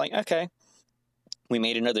 So, like, okay. We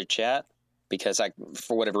made another chat because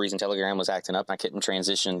for whatever reason, Telegram was acting up and I couldn't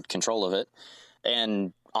transition control of it.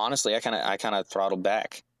 And honestly, I kind of throttled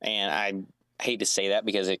back. And I hate to say that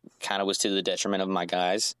because it kind of was to the detriment of my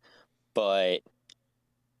guys, but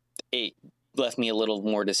it left me a little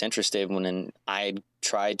more disinterested when I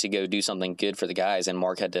tried to go do something good for the guys, and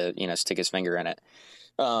Mark had to, stick his finger in it.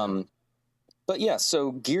 But yeah,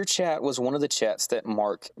 so Gear Chat was one of the chats that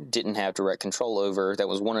Mark didn't have direct control over. That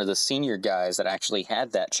was one of the senior guys that actually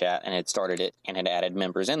had that chat and had started it and had added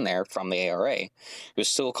members in there from the ARA. It was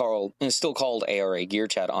still called ARA Gear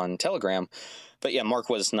Chat on Telegram, but yeah, Mark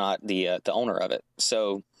was not the owner of it.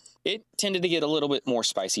 So it tended to get a little bit more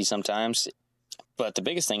spicy sometimes. But the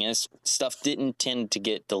biggest thing is stuff didn't tend to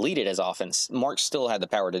get deleted as often. Mark still had the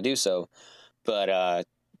power to do so, but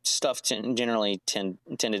stuff generally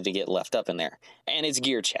tended to get left up in there. And it's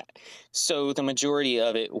Gear Chat. So the majority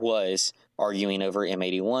of it was arguing over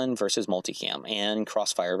M81 versus multicam and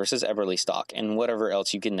Crossfire versus Everly stock and whatever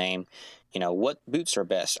else you can name. What boots are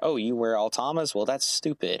best? Oh, you wear Altamas? Well, that's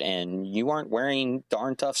stupid. And you aren't wearing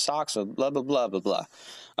darn tough socks, blah, blah, blah, blah,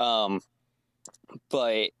 blah.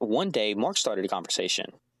 But one day, Mark started a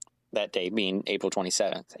conversation, that day being April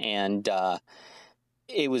 27th, and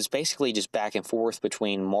it was basically just back and forth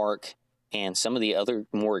between Mark and some of the other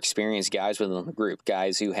more experienced guys within the group,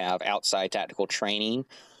 guys who have outside tactical training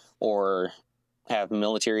or have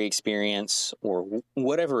military experience or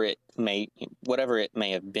whatever it may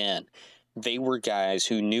have been. They were guys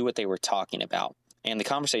who knew what they were talking about. And the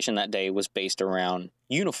conversation that day was based around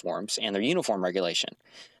uniforms and their uniform regulation.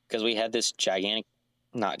 Because we had this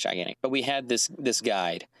we had this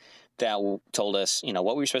guide that told us,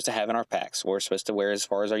 what we were supposed to have in our packs, what we're supposed to wear as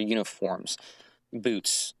far as our uniforms,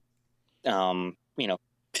 boots,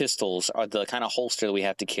 pistols, or the kind of holster that we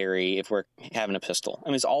have to carry if we're having a pistol. I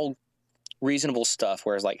mean, it's all reasonable stuff,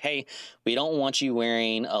 whereas like, hey, we don't want you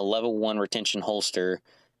wearing a level 1 retention holster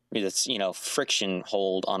It's, friction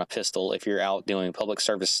hold on a pistol if you're out doing public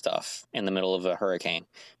service stuff in the middle of a hurricane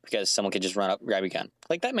because someone could just run up, grab your gun.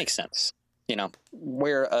 Like, that makes sense.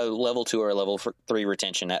 Wear a level 2 or a level 3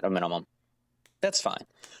 retention at a minimum. That's fine.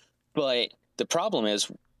 But the problem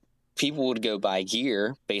is people would go buy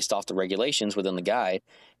gear based off the regulations within the guide,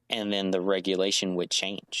 and then the regulation would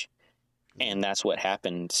change. And that's what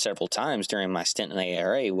happened several times during my stint in the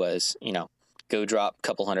ARA was, go drop a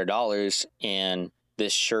couple $100 in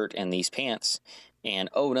this shirt and these pants, and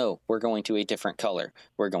oh no, we're going to a different color.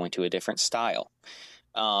 We're going to a different style.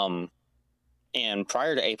 And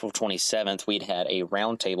prior to April 27th, we'd had a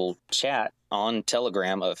roundtable chat on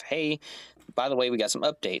Telegram of, hey, by the way, we got some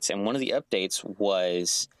updates. And one of the updates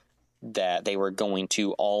was that they were going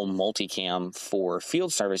to all multicam for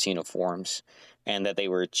field service uniforms, and that they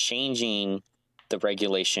were changing the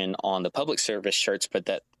regulation on the public service shirts, but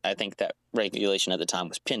that I think that regulation at the time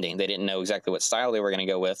was pending. They didn't know exactly what style they were going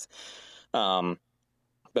to go with.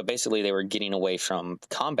 But basically they were getting away from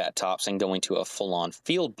combat tops and going to a full-on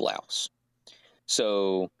field blouse.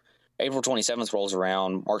 So April 27th rolls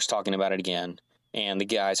around, Mark's talking about it again, and the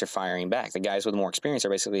guys are firing back. The guys with more experience are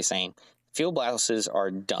basically saying, field blouses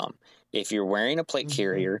are dumb. If you're wearing a plate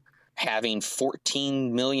carrier, having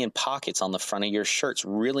 14 million pockets on the front of your shirt's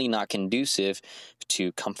really not conducive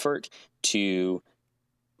to comfort, to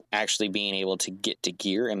actually being able to get to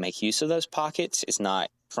gear and make use of those pockets. It's not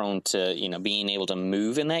prone to, being able to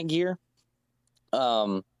move in that gear.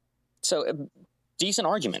 So decent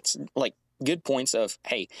arguments, like good points of,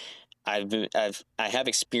 hey, I have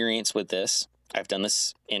experience with this. I've done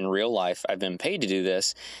this in real life. I've been paid to do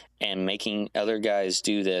this, and making other guys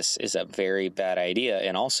do this is a very bad idea.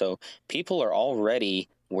 And also, people are already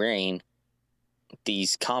wearing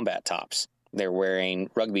these combat tops. They're wearing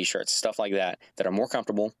rugby shirts, stuff like that are more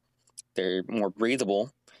comfortable. They're more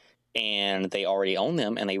breathable, and they already own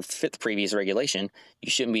them, and they fit the previous regulation. You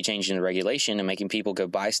shouldn't be changing the regulation and making people go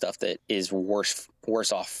buy stuff that is worse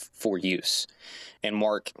off for use. And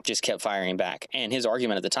Mark just kept firing back. And his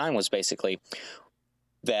argument at the time was basically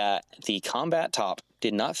that the combat top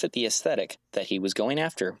did not fit the aesthetic that he was going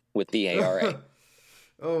after with the ARA.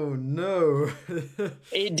 Oh, no.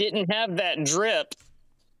 It didn't have that drip.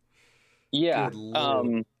 Yeah.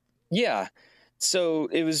 Yeah. So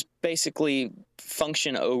it was basically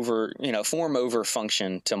function over, form over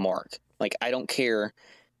function to Mark. Like, I don't care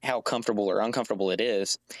how comfortable or uncomfortable it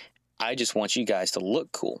is. I just want you guys to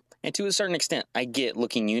look cool. And to a certain extent, I get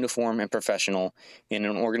looking uniform and professional in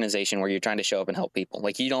an organization where you're trying to show up and help people.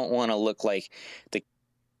 Like, you don't want to look like the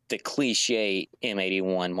cliche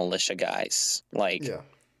M81 militia guys. Like,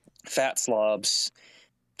 fat slobs,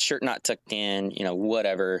 shirt not tucked in,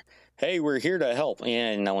 whatever. Hey, we're here to help.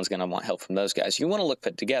 And no one's going to want help from those guys. You want to look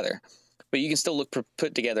put together, but you can still look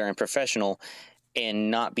put together and professional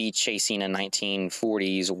and not be chasing a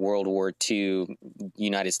 1940s World War II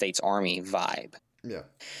United States Army vibe. Yeah.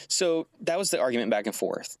 So that was the argument back and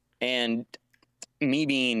forth. And me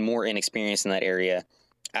being more inexperienced in that area,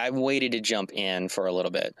 I waited to jump in for a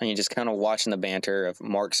little bit. I mean, just kind of watching the banter of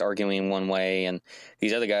Mark's arguing one way and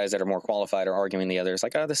these other guys that are more qualified are arguing the other. It's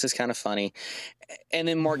like, oh, this is kind of funny. And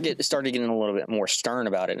then Mark started getting a little bit more stern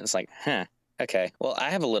about it. And it's like, okay, well,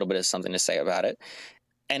 I have a little bit of something to say about it.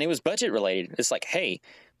 And it was budget related. It's like, hey,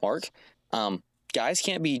 Mark, guys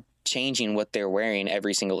can't be changing what they're wearing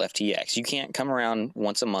every single FTX. You can't come around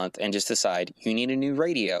once a month and just decide you need a new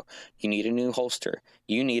radio, you need a new holster,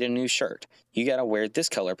 you need a new shirt, you got to wear this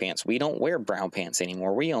color pants. We don't wear brown pants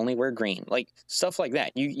anymore. We only wear green. Like, stuff like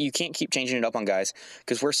that. You can't keep changing it up on guys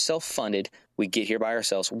because we're self-funded. We get here by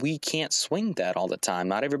ourselves. We can't swing that all the time.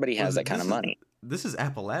 Not everybody has that kind of money. This is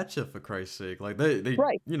Appalachia, for Christ's sake. Like, they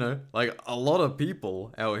right. Like, a lot of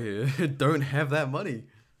people out here don't have that money.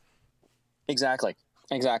 Exactly.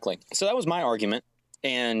 So that was my argument.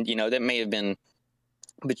 And, that may have been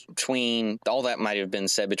all that might have been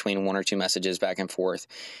said between one or two messages back and forth.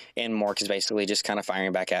 And Mark is basically just kind of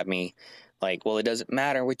firing back at me like, well, it doesn't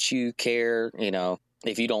matter what you care.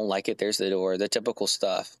 If you don't like it, there's the door, the typical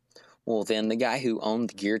stuff. Well, then the guy who owned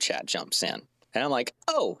the gear chat jumps in. And I'm like,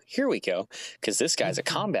 oh, here we go. Because this guy's a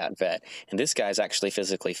combat vet, and this guy's actually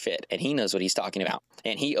physically fit, and he knows what he's talking about.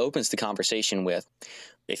 And he opens the conversation with,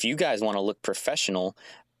 if you guys want to look professional,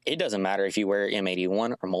 it doesn't matter if you wear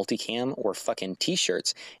M81 or multicam or fucking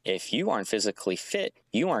T-shirts. If you aren't physically fit,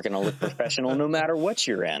 you aren't going to look professional no matter what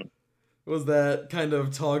you're in. Was that kind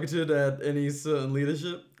of targeted at any certain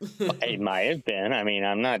leadership? It might have been. I mean,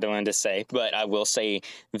 I'm not going to say, but I will say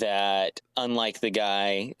that unlike the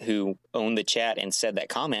guy who owned the chat and said that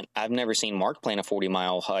comment, I've never seen Mark plan a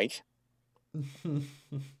 40-mile hike.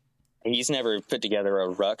 He's never put together a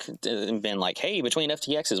ruck and been like, hey, between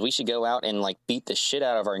FTXs, we should go out and like beat the shit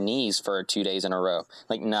out of our knees for 2 days in a row.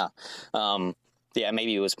 Like, no. Yeah,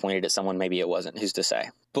 maybe it was pointed at someone. Maybe it wasn't. Who's to say?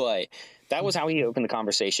 But that was how he opened the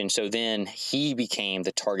conversation. So then he became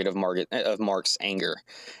the target of Mark's anger.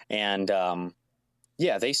 And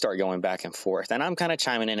yeah, they start going back and forth. And I'm kind of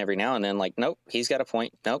chiming in every now and then like, nope, he's got a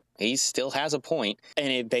point. Nope, he still has a point. And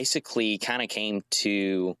it basically kind of came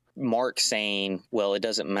to Mark saying, well, it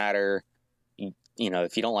doesn't matter. You know,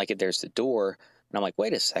 if you don't like it, there's the door. And I'm like,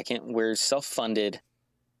 wait a second. We're self-funded.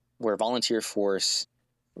 We're a volunteer force.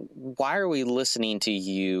 Why are we listening to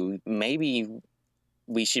you? Maybe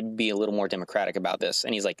we should be a little more democratic about this.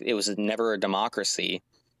 And he's like, it was never a democracy.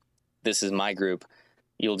 This is my group.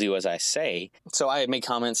 You'll do as I say. So I had made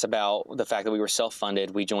comments about the fact that we were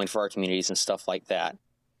self-funded. We joined for our communities and stuff like that.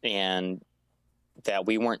 And that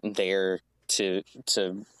we weren't there to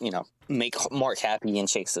you know, make Mark happy and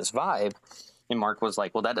chase this vibe. And Mark was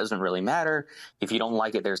like, well, that doesn't really matter. If you don't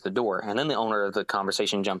like it, there's the door. And then the owner of the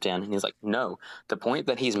conversation jumped in and he's like, no, the point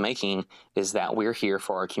that he's making is that we're here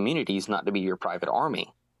for our communities, not to be your private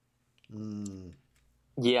army.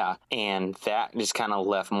 Yeah. And that just kind of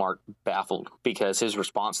left Mark baffled because his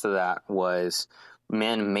response to that was,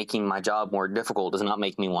 men, making my job more difficult does not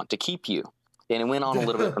make me want to keep you. And it went on a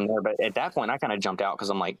little bit from there. But at that point, I kind of jumped out because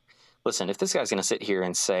I'm like, listen, if this guy's going to sit here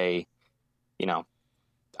and say, you know,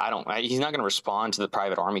 he's not going to respond to the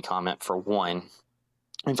private army comment, for one.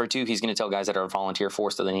 And for two, he's going to tell guys that are a volunteer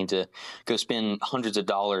force that they need to go spend hundreds of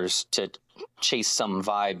dollars to chase some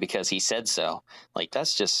vibe because he said so. Like,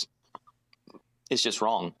 it's just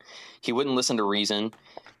wrong. He wouldn't listen to reason.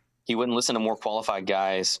 He wouldn't listen to more qualified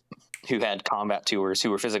guys who had combat tours, who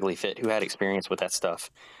were physically fit, who had experience with that stuff.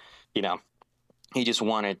 You know, he just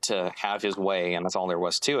wanted to have his way, and that's all there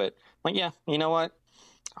was to it. Like, yeah, you know what?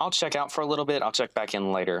 I'll check out for a little bit. I'll check back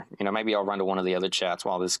in later. You know, maybe I'll run to one of the other chats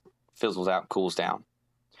while this fizzles out, cools down.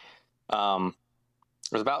 It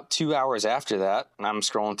was about 2 hours after that, and I'm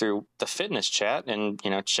scrolling through the fitness chat and, you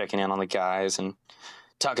know, checking in on the guys and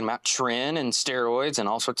talking about tren and steroids and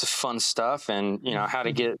all sorts of fun stuff and, you know, how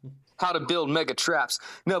to build mega traps.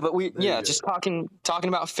 No, but just talking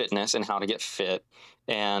about fitness and how to get fit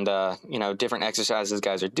and, you know, different exercises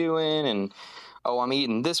guys are doing. And, oh, I'm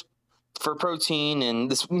eating this for protein.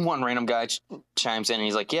 And this one random guy chimes in and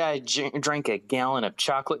he's like, yeah, I drank a gallon of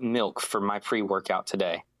chocolate milk for my pre-workout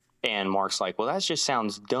today. And Mark's like, well, that just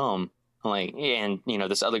sounds dumb. Like, and, you know,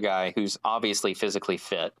 this other guy who's obviously physically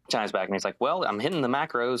fit chimes back and he's like, well, I'm hitting the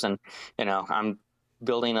macros and, you know, I'm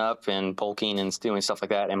building up and bulking and doing stuff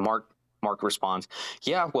like that. And Mark responds,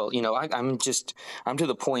 yeah, well, you know, I'm to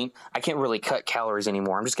the point, I can't really cut calories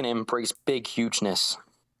anymore. I'm just going to embrace big hugeness.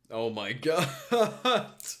 Oh my God.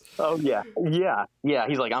 Oh yeah.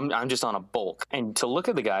 He's like, I'm just on a bulk. And to look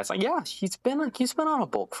at the guy, it's like, yeah, he's been on a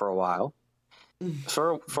bulk for a while,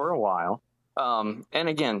 for a while. And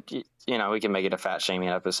again, you know, we can make it a fat shaming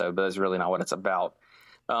episode, but that's really not what it's about.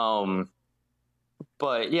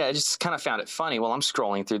 But yeah, I just kind of found it funny. Well, I'm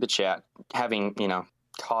scrolling through the chat, having, you know,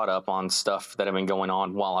 caught up on stuff that have been going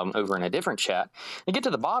on while I'm over in a different chat. I get to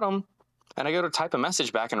the bottom and I go to type a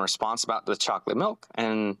message back in response about the chocolate milk.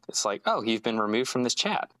 And it's like, oh, you've been removed from this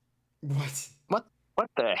chat. What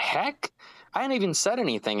the heck? I hadn't even said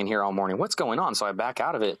anything in here all morning. What's going on? So I back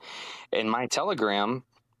out of it. In my Telegram,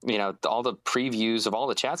 you know, all the previews of all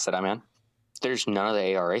the chats that I'm in, there's none of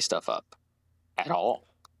the ARA stuff up at all.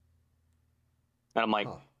 And I'm like,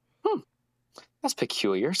 that's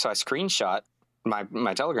peculiar. So I screenshot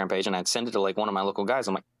my Telegram page and I'd send it to like one of my local guys.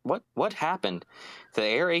 I'm like, what happened? Did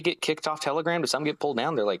the ARA get kicked off Telegram? Did some get pulled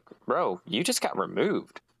down? They're like, bro, you just got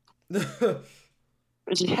removed.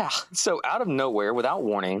 Yeah. So out of nowhere, without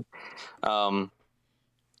warning,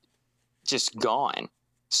 just gone.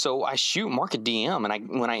 So I shoot Mark a DM,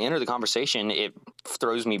 and when I enter the conversation, it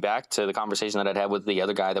throws me back to the conversation that I'd had with the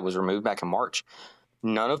other guy that was removed back in March.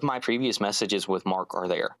 None of my previous messages with Mark are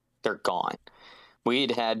there. They're gone.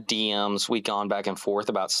 We'd had DMs. We'd gone back and forth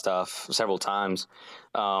about stuff several times,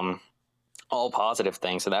 all positive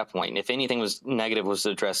things at that point. If anything was negative was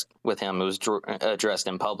addressed with him, it was addressed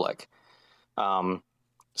in public.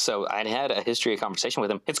 So I'd had a history of conversation with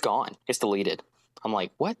him. It's gone. It's deleted. I'm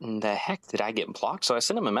like, what in the heck? Did I get blocked? So I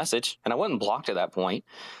sent him a message, and I wasn't blocked at that point.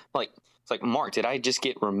 It's like, Mark, did I just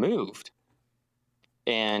get removed?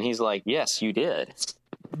 And he's like, yes, you did.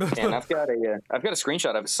 And I've got a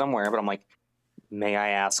screenshot of it somewhere, but I'm like, may I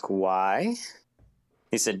ask why?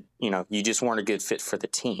 He said, you know, you just weren't a good fit for the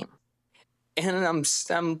team. And I'm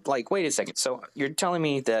like, wait a second. So you're telling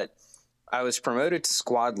me that I was promoted to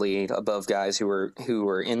squad lead above guys who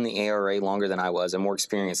were in the ARA longer than I was and more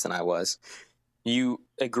experienced than I was. You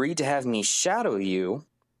agreed to have me shadow you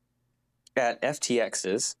at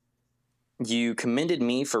FTXs. You commended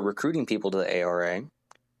me for recruiting people to the ARA.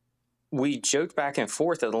 We joked back and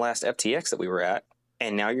forth at the last FTX that we were at,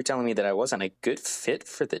 and now you're telling me that I wasn't a good fit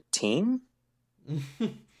for the team?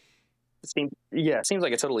 It seems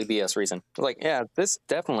like a totally BS reason. Like, yeah, this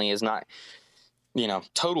definitely is not,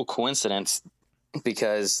 total coincidence,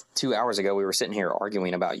 because 2 hours ago we were sitting here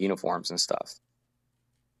arguing about uniforms and stuff.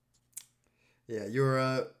 Yeah,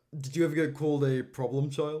 did you ever get called a problem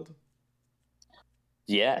child?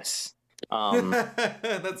 Yes.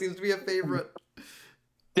 That seems to be a favorite.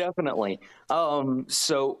 Definitely.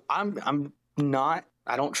 So I'm not.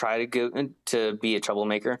 I don't try to go to be a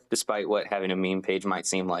troublemaker, despite what having a meme page might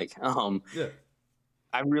seem like. Yeah.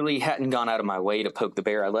 I really hadn't gone out of my way to poke the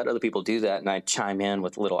bear. I let other people do that, and I chime in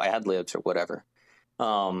with little ad libs or whatever.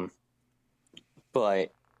 But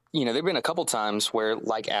there've been a couple times where,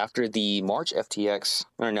 like after the March FTX,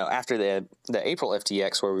 after the April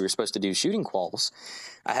FTX, where we were supposed to do shooting quals,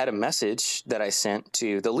 I had a message that I sent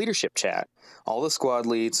to the leadership chat. All the squad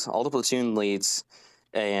leads, all the platoon leads,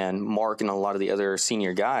 and Mark and a lot of the other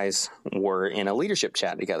senior guys were in a leadership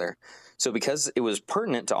chat together. So because it was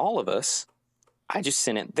pertinent to all of us, I just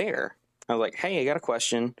sent it there. I was like, hey, I got a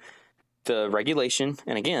question. The regulation,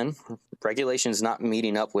 and again, regulation is not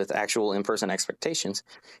meeting up with actual in-person expectations.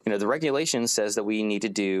 The regulation says that we need to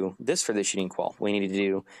do this for the shooting qual. We need to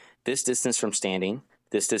do this distance from standing,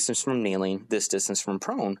 this distance from kneeling, this distance from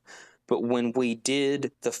prone. But when we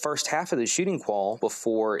did the first half of the shooting qual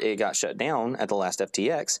before it got shut down at the last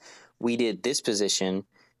FTX, we did this position,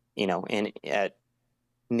 and at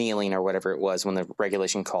kneeling or whatever it was when the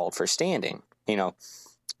regulation called for standing.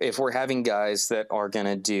 If we're having guys that are going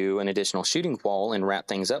to do an additional shooting qual and wrap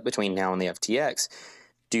things up between now and the FTX,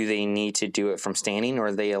 do they need to do it from standing, or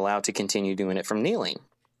are they allowed to continue doing it from kneeling?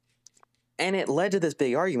 And it led to this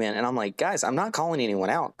big argument, and I'm like, guys, I'm not calling anyone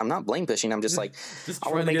out. I'm not blame pushing. I'm just like, just I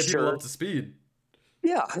want trying to to make get sure people up to speed.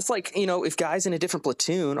 Yeah, it's like, if guys in a different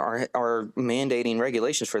platoon are mandating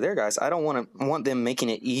regulations for their guys, I don't want them making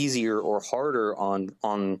it easier or harder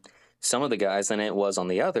on some of the guys than it was on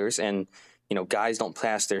the others. And guys don't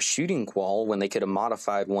pass their shooting qual when they could have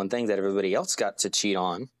modified one thing that everybody else got to cheat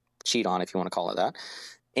on, if you want to call it that,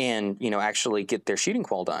 and actually get their shooting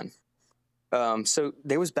qual done. So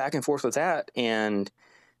there was back and forth with that, and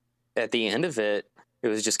at the end of it, it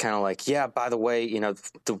was just kind of like, yeah, by the way,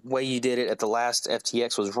 the way you did it at the last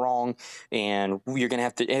FTX was wrong, and you're going to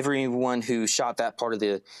have to, everyone who shot that part of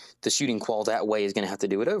the shooting qual that way is going to have to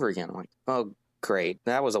do it over again. I'm like, oh, great.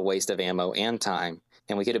 That was a waste of ammo and time,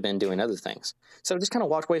 and we could have been doing other things. So just kind of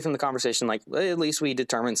walked away from the conversation like, well, at least we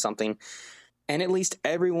determined something, and at least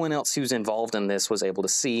everyone else who's involved in this was able to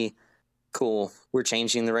see, cool, we're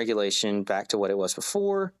changing the regulation back to what it was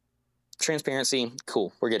before. Transparency,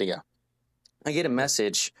 cool, we're good to go. I get a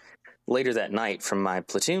message later that night from my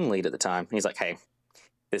platoon lead at the time. He's like, hey,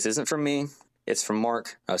 this isn't from me. It's from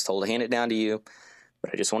Mark. I was told to hand it down to you,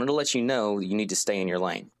 but I just wanted to let you know you need to stay in your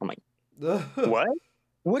lane. I'm like, what?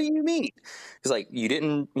 What do you mean? He's like, you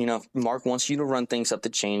didn't, Mark wants you to run things up the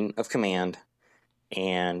chain of command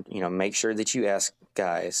and, make sure that you ask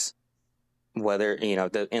guys whether,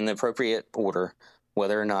 in the appropriate order,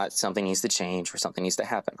 whether or not something needs to change or something needs to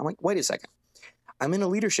happen. I'm like, wait a second. I'm in a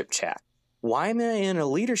leadership chat. Why am I in a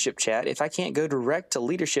leadership chat if I can't go direct to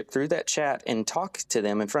leadership through that chat and talk to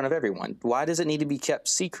them in front of everyone? Why does it need to be kept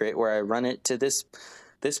secret where I run it to this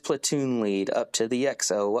platoon lead, up to the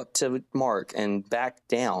XO, up to Mark, and back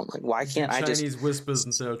down? Like, why can't I just... Chinese whispers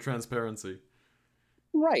instead of transparency.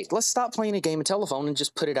 Right. Let's stop playing a game of telephone and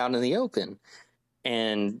just put it out in the open.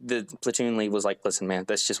 And the platoon lead was like, listen, man,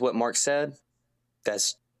 that's just what Mark said.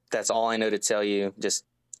 That's all I know to tell you. Just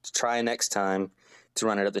try next time to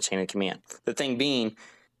run it up the chain of command. The thing being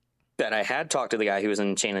that I had talked to the guy who was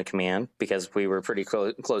in the chain of command because we were pretty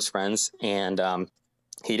close friends, and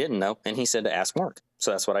he didn't know, and he said to ask Mark.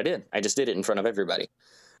 So that's what I did. I just did it in front of everybody.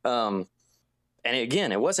 And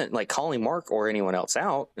again, it wasn't like calling Mark or anyone else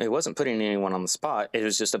out. It wasn't putting anyone on the spot. It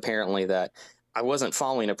was just apparently that I wasn't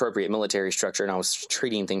following appropriate military structure, and I was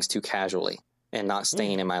treating things too casually and not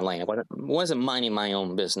staying in my lane. I wasn't minding my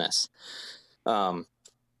own business.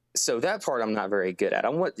 So that part I'm not very good at. I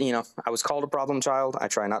was called a problem child. I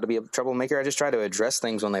try not to be a troublemaker. I just try to address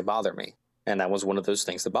things when they bother me. And that was one of those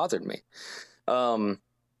things that bothered me.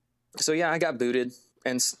 So yeah, I got booted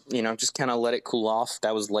and, just kind of let it cool off.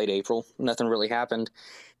 That was late April. Nothing really happened.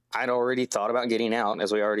 I'd already thought about getting out,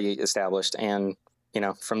 as we already established. And,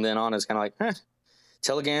 from then on, it's kind of like,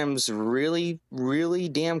 Telegram's really, really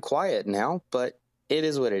damn quiet now, but it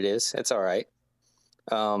is what it is. It's all right.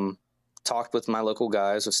 Talked talked with my local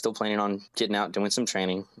guys. Was still planning on getting out, doing some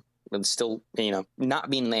training, but still, not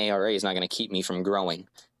being in the ARA is not going to keep me from growing.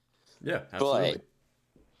 Yeah, absolutely.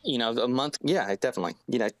 But, a month, yeah, definitely.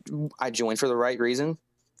 I joined for the right reason,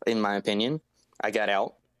 in my opinion. I got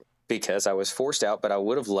out because I was forced out, but I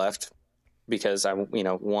would have left because I,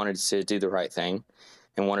 wanted to do the right thing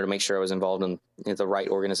and wanted to make sure I was involved in the right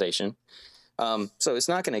organization. So it's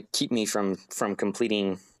not going to keep me from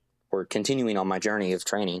completing or continuing on my journey of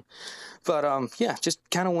training. But, just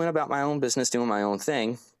kind of went about my own business, doing my own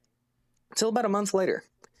thing until about a month later.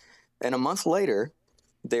 And a month later,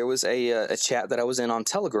 there was a chat that I was in on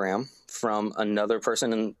Telegram from another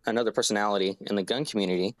personality in the gun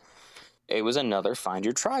community. It was another Find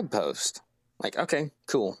Your Tribe post. Like, okay,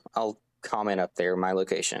 cool. I'll comment up there my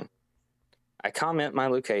location. I comment my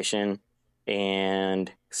location,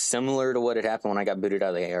 and similar to what had happened when I got booted out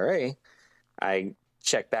of the ARA, I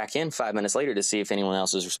checked back in 5 minutes later to see if anyone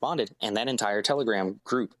else has responded, and that entire Telegram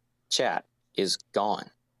group chat is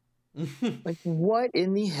gone. Like, what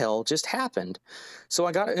in the hell just happened? So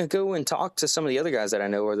I got to go and talk to some of the other guys that I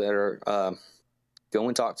know,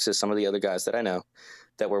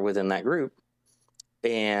 that were within that group.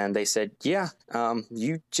 And they said, yeah,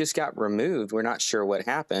 you just got removed. We're not sure what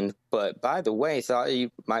happened. But by the way, thought you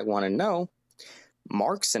might want to know,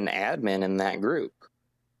 Mark's an admin in that group.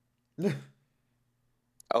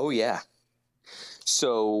 Oh, yeah.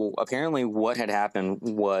 So apparently what had happened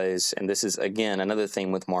was, and this is, again, another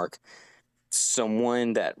thing with Mark,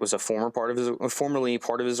 someone that was formerly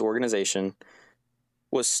part of his organization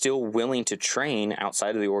was still willing to train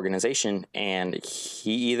outside of the organization, and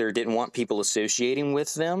he either didn't want people associating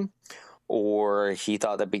with them, or he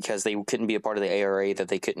thought that because they couldn't be a part of the ARA that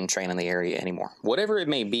they couldn't train in the area anymore. Whatever it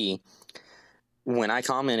may be, when I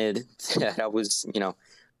commented that I was,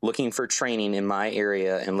 looking for training in my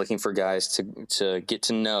area and looking for guys to get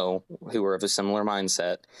to know who were of a similar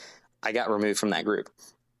mindset, I got removed from that group.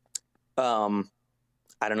 I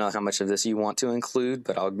don't know how much of this you want to include,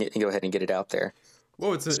 but I'll go ahead and get it out there.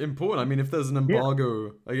 Well, it's important. I mean, if there's an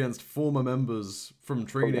embargo against former members from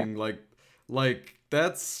training, like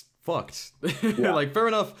that's fucked. Yeah. Like, fair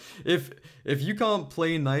enough. If you can't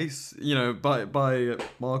play nice, by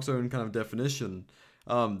Mark's own kind of definition,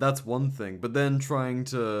 that's one thing. But then trying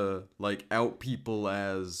to out people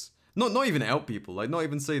as not even out people, not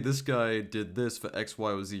even say this guy did this for X,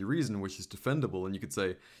 Y, or Z reason, which is defendable, and you could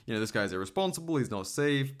say, this guy's irresponsible, he's not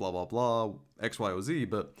safe, blah blah blah, X, Y, or Z.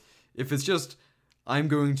 But if it's just, I'm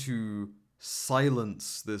going to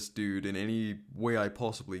silence this dude in any way I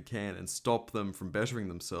possibly can and stop them from bettering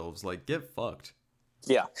themselves, get fucked.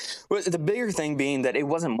 Yeah. Well, the bigger thing being that it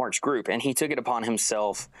wasn't Mark's group, and he took it upon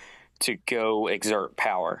himself to go exert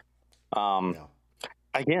power.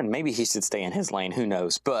 Again, maybe he should stay in his lane. Who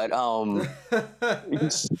knows? But so,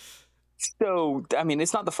 I mean,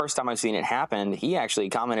 it's not the first time I've seen it happen. He actually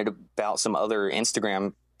commented about some other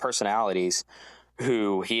Instagram personalities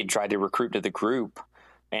who he had tried to recruit to the group,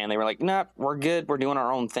 and they were like, "Nah, we're good. We're doing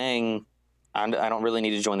our own thing. I don't really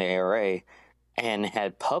need to join the ARA." And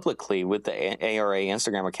had publicly, with the ARA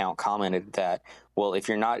Instagram account, commented that, well, if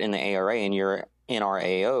you're not in the ARA and you're in our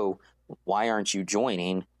AO, why aren't you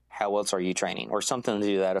joining? How else are you training? Or something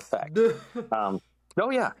to that effect. Oh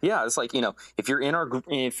yeah. It's like, if you're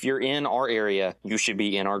in our area, you should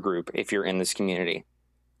be in our group if you're in this community.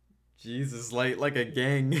 Jesus, like a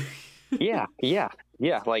gang. Yeah.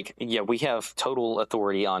 We have total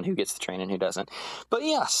authority on who gets to train and who doesn't. But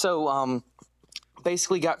yeah, so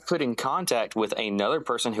basically got put in contact with another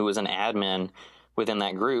person who was an admin within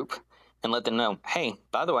that group and let them know, hey,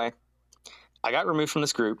 by the way, I got removed from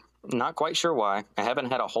this group. Not quite sure why. I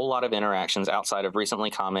haven't had a whole lot of interactions outside of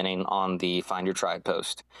recently commenting on the Find Your Tribe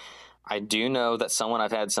post. I do know that someone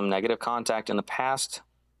I've had some negative contact in the past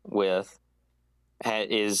with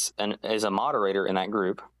is a moderator in that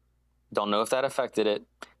group. Don't know if that affected it.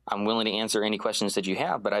 I'm willing to answer any questions that you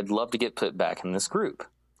have, but I'd love to get put back in this group.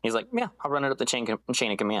 He's like, yeah, I'll run it up the chain of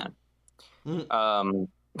command.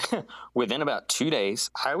 Within about 2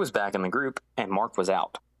 days, I was back in the group and Mark was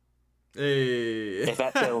out. Hey. If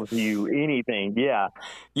that tells you anything. Yeah.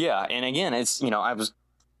 And again, it's, I was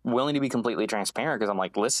willing to be completely transparent because I'm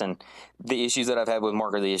like, listen, the issues that I've had with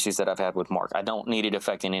Mark are the issues that I've had with Mark. I don't need it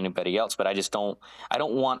affecting anybody else, but I don't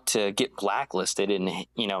want to get blacklisted and,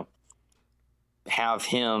 have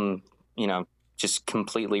him, just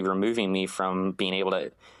completely removing me from being able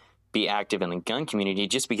to be active in the gun community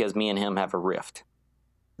just because me and him have a rift.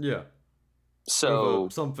 Yeah. So over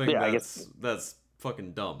something that's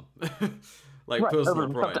fucking dumb. Personal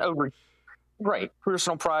pride.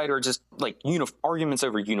 Personal pride, or just arguments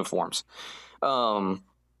over uniforms.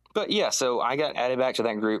 But yeah, so I got added back to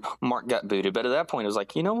that group. Mark got booted, but at that point, it was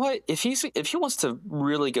like, you know what? If he wants to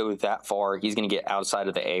really go that far, he's going to get outside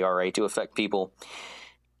of the ARA to affect people.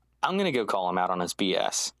 I'm going to go call him out on his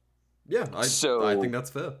BS. Yeah, I think that's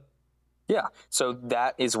fair. Yeah, so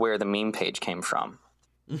that is where the meme page came from.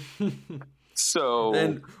 So,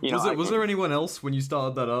 and was there anyone else when you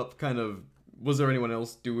started that up? Was there anyone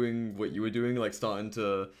else doing what you were doing, like starting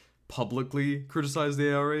to publicly criticize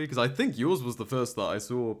the ARA? Because I think yours was the first that I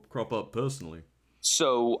saw crop up personally.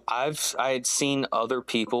 So I had seen other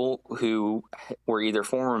people who were either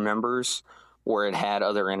former members or had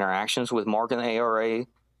other interactions with Mark and the ARA,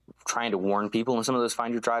 trying to warn people in some of those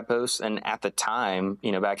Find Your Tribe posts. And at the time,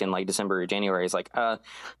 back in like December or January, it's like,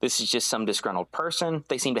 this is just some disgruntled person.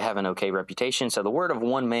 They seem to have an okay reputation. So the word of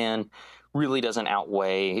one man really doesn't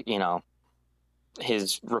outweigh,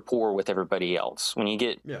 his rapport with everybody else. When you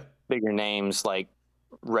get bigger names like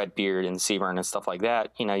Redbeard and Seaburn and stuff like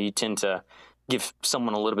that, you tend to give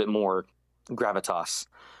someone a little bit more gravitas.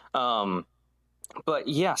 But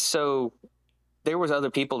yeah, so there was other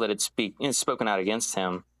people that had spoken out against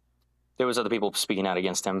him. There was other people speaking out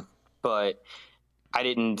against him, but I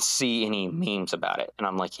didn't see any memes about it. And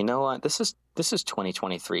I'm like, you know what? This is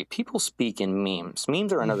 2023. People speak in memes.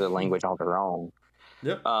 Memes are another language all their own.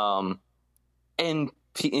 Yep. And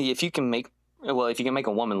if you can make a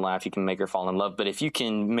woman laugh, you can make her fall in love. But if you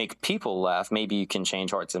can make people laugh, maybe you can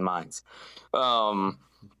change hearts and minds. Who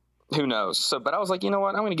knows? So, but I was like, you know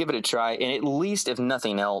what? I'm going to give it a try. And at least, if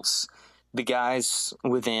nothing else, the guys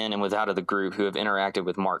within and without of the group who have interacted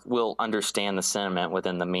with Mark will understand the sentiment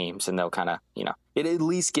within the memes, and they'll kind of, it at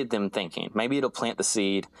least get them thinking. Maybe it'll plant the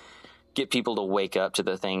seed, get people to wake up to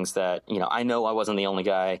the things that, I know I wasn't the only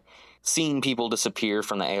guy seeing people disappear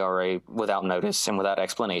from the ARA without notice and without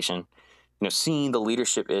explanation. Seeing the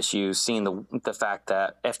leadership issues, seeing the fact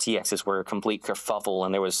that FTXs were a complete kerfuffle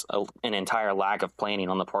and there was an entire lack of planning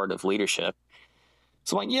on the part of leadership.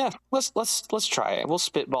 So I'm like, yeah, let's try it. We'll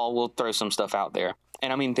spitball. We'll throw some stuff out there.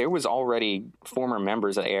 And I mean, there was already former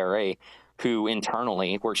members of the ARA who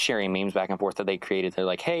internally were sharing memes back and forth that they created. They're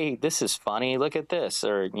like, hey, this is funny. Look at this,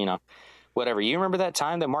 or whatever. You remember that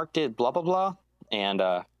time that Mark did blah blah blah, and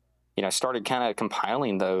started kind of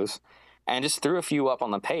compiling those and just threw a few up on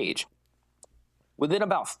the page. Within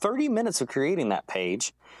about 30 minutes of creating that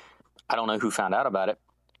page, I don't know who found out about it,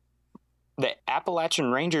 the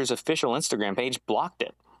Appalachian Rangers official Instagram page blocked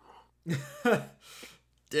it.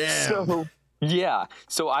 Damn.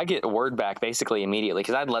 So I get word back basically immediately,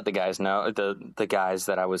 because I'd let the guys know, the guys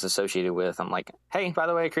that I was associated with. I'm like, hey, by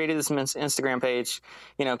the way, I created this Instagram page.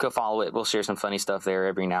 Go follow it. We'll share some funny stuff there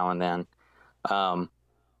every now and then.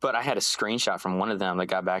 But I had a screenshot from one of them that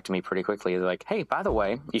got back to me pretty quickly. They're like, hey, by the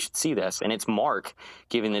way, you should see this. And it's Mark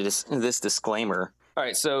giving this disclaimer. All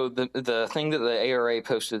right, so the thing that the ARA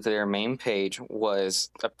posted to their main page was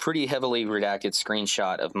a pretty heavily redacted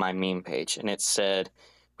screenshot of my meme page. And it said,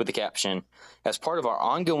 with the caption, as part of our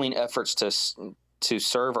ongoing efforts to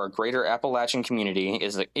serve our greater Appalachian community,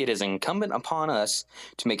 it is incumbent upon us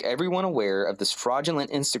to make everyone aware of this fraudulent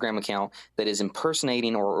Instagram account that is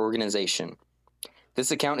impersonating our organization.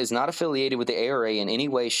 This account is not affiliated with the ARA in any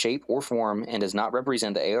way, shape, or form, and does not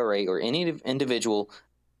represent the ARA or any individual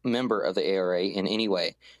member of the ARA in any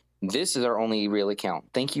way. This is our only real account.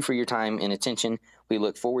 Thank you for your time and attention. We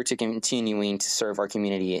look forward to continuing to serve our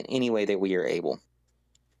community in any way that we are able.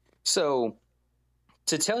 So,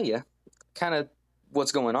 to tell you kind of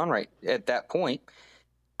what's going on right at that point,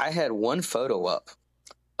 I had one photo up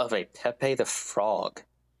of a Pepe the Frog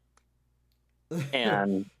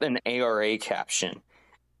and an ARA caption.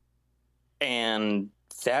 And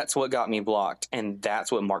that's what got me blocked, and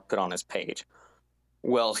that's what Mark put on his page.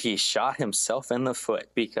 Well, he shot himself in the foot,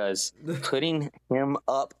 because putting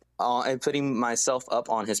myself up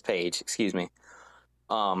on his page,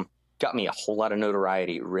 got me a whole lot of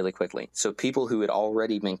notoriety really quickly. So people who had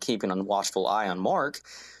already been keeping a watchful eye on Mark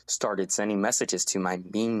started sending messages to my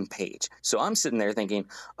meme page. So I'm sitting there thinking,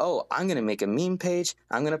 oh, I'm going to make a meme page.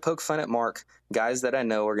 I'm going to poke fun at Mark. Guys that I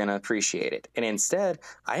know are going to appreciate it. And instead,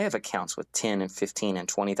 I have accounts with 10 and 15 and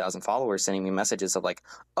 20,000 followers sending me messages of like,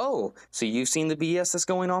 oh, so you've seen the BS that's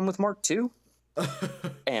going on with Mark too?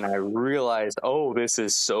 And I realized, oh, this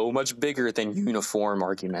is so much bigger than uniform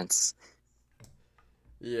arguments.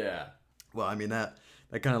 Yeah. Well, I mean, that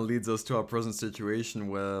kind of leads us to our present situation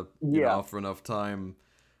where, you know, after enough time,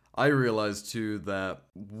 I realized too that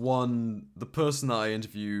the person that I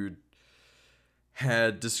interviewed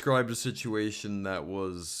had described a situation that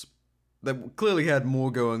clearly had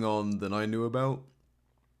more going on than I knew about.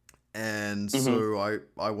 And so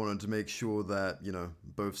I wanted to make sure that, you know,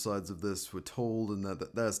 both sides of this were told, and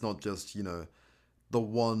that's not just, you know, the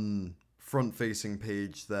one front-facing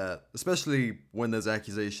page that, especially when there's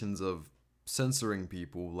accusations of censoring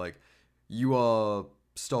people, like, you are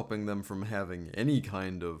stopping them from having any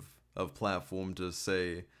kind of platform to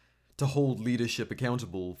say, to hold leadership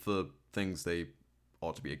accountable for things they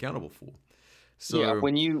ought to be accountable for. So yeah,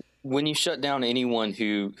 when you shut down anyone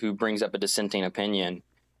who brings up a dissenting opinion,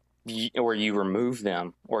 or you remove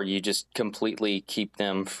them, or you just completely keep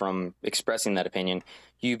them from expressing that opinion,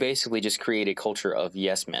 you basically just create a culture of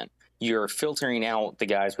yes men. You're filtering out the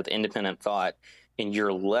guys with independent thought, and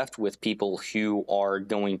you're left with people who are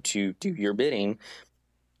going to do your bidding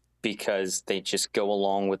because they just go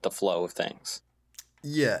along with the flow of things.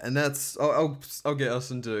 Yeah, and that's I'll get us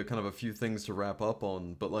into kind of a few things to wrap up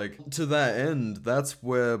on, but like to that end, that's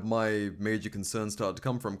where my major concerns started to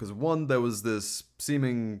come from. Because one, there was this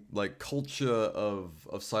seeming like culture of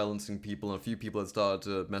silencing people, and a few people had started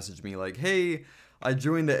to message me like, "Hey, I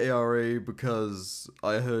joined the ARA because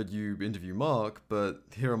I heard you interview Mark, but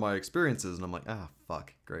here are my experiences." And I'm like,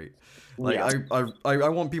 fuck, great. Like, yeah. I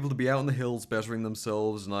want people to be out in the hills bettering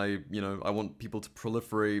themselves, and I want people to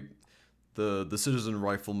proliferate the citizen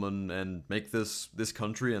rifleman and make this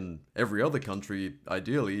country and every other country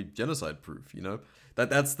ideally genocide proof.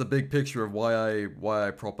 That's the big picture of why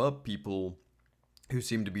I prop up people who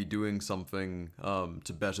seem to be doing something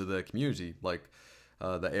to better their community, like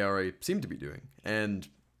the ARA seem to be doing. And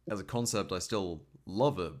as a concept, I still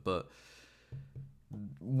love it, but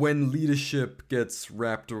when leadership gets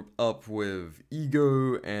wrapped up with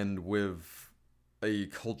ego and with a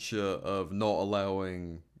culture of not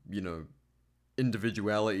allowing,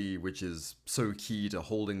 individuality, which is so key to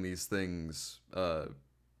holding these things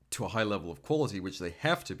to a high level of quality, which they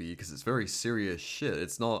have to be, because it's very serious shit.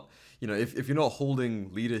 It's not, if you're not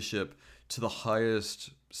holding leadership to the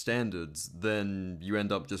highest standards, then you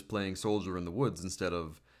end up just playing soldier in the woods instead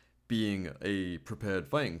of being a prepared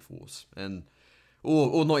fighting force. And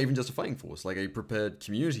or not even just a fighting force, like a prepared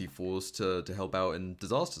community force to help out in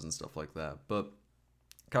disasters and stuff like that. But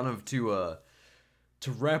kind of to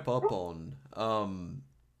wrap up on, I'm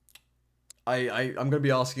going to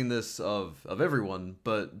be asking this of everyone,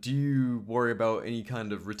 but do you worry about any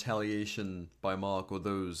kind of retaliation by Mark or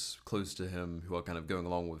those close to him who are kind of going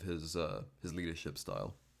along with his leadership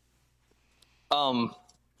style?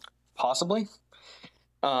 Possibly.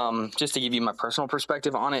 Just to give you my personal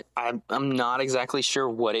perspective on it, I'm not exactly sure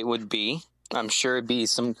what it would be. I'm sure it'd be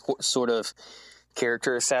some sort of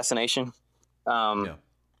character assassination. Yeah.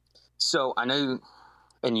 So I know,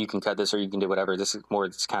 and you can cut this or you can do whatever. This is more,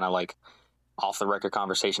 it's kind of like off the record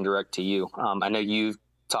conversation direct to you. I know you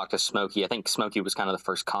talked to Smokey. I think Smokey was kind of the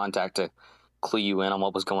first contact to clue you in on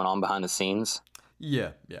what was going on behind the scenes.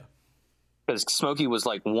 Yeah. Because Smokey was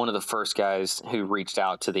like one of the first guys who reached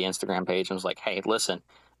out to the Instagram page and was like, "Hey, listen,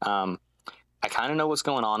 I kind of know what's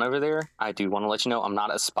going on over there. I do want to let you know I'm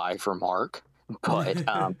not a spy for Mark, but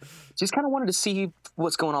just kind of wanted to see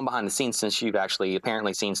what's going on behind the scenes since you've actually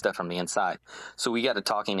apparently seen stuff from the inside." So we got to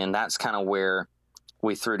talking, and that's kind of where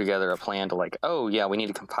we threw together a plan to like, oh yeah, we need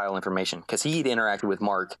to compile information, because he'd interacted with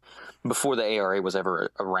Mark before the ARA was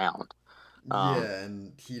ever around.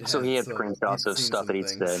 And he had screenshots of stuff that he'd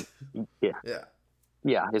said.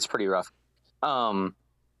 Yeah, it's pretty rough. And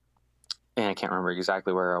I can't remember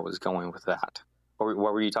exactly where I was going with that. What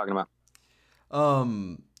were you talking about?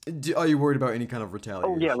 Are you worried about any kind of retaliation?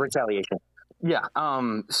 Oh yeah, retaliation. Yeah.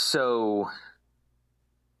 So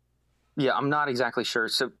yeah, I'm not exactly sure.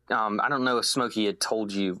 So I don't know if Smokey had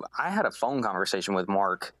told you. I had a phone conversation with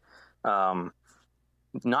Mark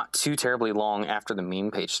not too terribly long after the meme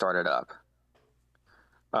page started up.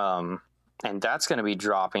 And that's going to be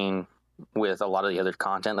dropping with a lot of the other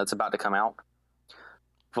content that's about to come out.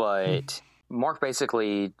 But Mark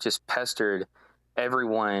basically just pestered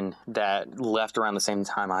everyone that left around the same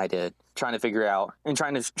time I did, trying to figure out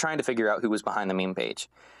who was behind the meme page.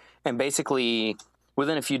 And basically,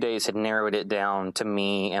 within a few days, had narrowed it down to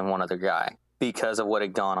me and one other guy because of what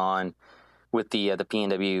had gone on with the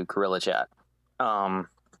PNW guerrilla chat.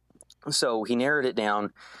 So he narrowed it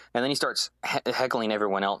down, and then he starts heckling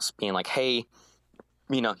everyone else, being like, "Hey,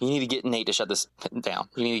 you need to get Nate to shut this down.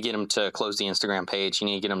 You need to get him to close the Instagram page. You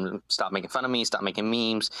need to get him to stop making fun of me, stop making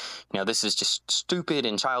memes. This is just stupid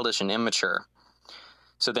and childish and immature."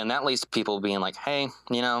 So then that leads to people being like, "Hey,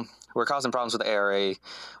 we're causing problems with the ARA.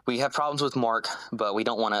 We have problems with Mark, but we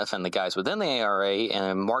don't want to offend the guys within the ARA.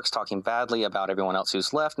 And Mark's talking badly about everyone else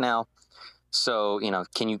who's left now. So,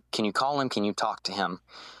 can you call him? Can you talk to him?"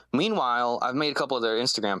 Meanwhile, I've made a couple of their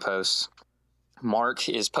Instagram posts. Mark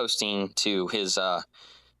is posting to his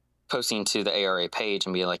posting to the ARA page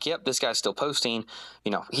and be like, yep, this guy's still posting.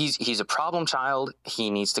 You know, he's a problem child. He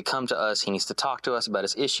needs to come to us. He needs to talk to us about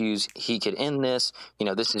his issues. He could end this. You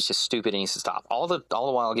know, this is just stupid. He needs to stop. All the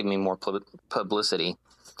while giving me more publicity.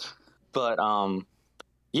 But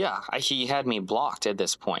he had me blocked at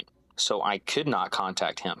this point, so I could not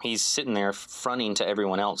contact him. He's sitting there fronting to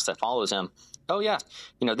everyone else that follows him. Oh yeah,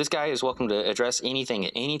 you know, this guy is welcome to address anything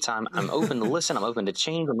at any time. I'm open to listen. I'm open to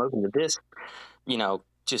change. I'm open to this. You know,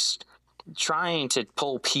 just trying to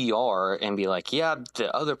pull PR and be like, yeah,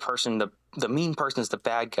 the other person, the mean person is the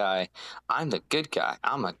bad guy. I'm the good guy.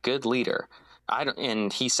 I'm a good leader.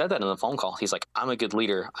 And he said that in the phone call. He's like, I'm a good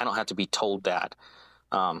leader. I don't have to be told that.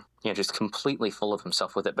 Just completely full of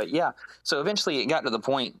himself with it. But yeah, so eventually it got to the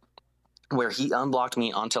point where he unblocked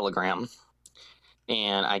me on Telegram,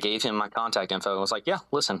 and I gave him my contact info. I was like, yeah,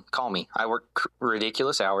 listen, call me. I work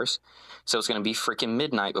ridiculous hours, so it's going to be freaking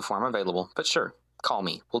midnight before I'm available. But sure, call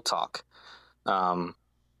me. We'll talk.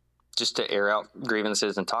 Just to air out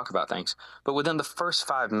grievances and talk about things. But within the first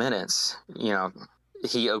 5 minutes, you know,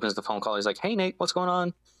 he opens the phone call. He's like, hey, Nate, what's going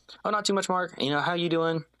on? Oh, not too much, Mark. You know, how you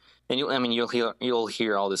doing? And you'll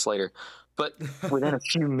hear all this later. But within a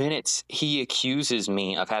few minutes, he accuses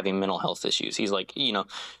me of having mental health issues. He's like, you know,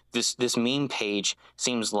 this meme page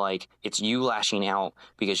seems like it's you lashing out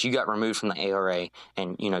because you got removed from the ARA,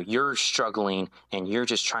 and you know you're struggling and you're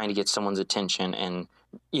just trying to get someone's attention. And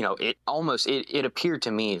you know, it appeared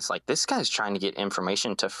to me, it's like this guy's trying to get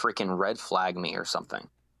information to freaking red flag me or something.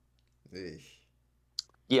 Eesh.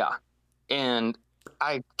 Yeah, and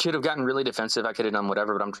I could have gotten really defensive. I could have done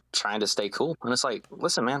whatever, but I'm trying to stay cool. And it's like,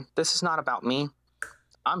 listen, man, this is not about me.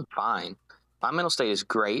 I'm fine. My mental state is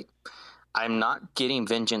great. I'm not getting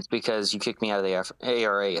vengeance because you kicked me out of the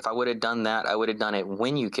ARA. If I would have done that, I would have done it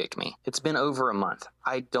when you kicked me. It's been over a month.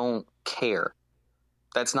 I don't care.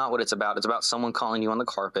 That's not what it's about. It's about someone calling you on the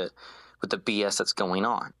carpet with the BS that's going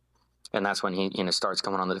on. And that's when he, you know, starts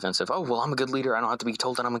coming on the defensive. Oh, well, I'm a good leader. I don't have to be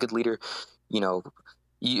told that I'm a good leader. You know,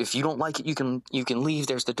 if you don't like it, you can leave.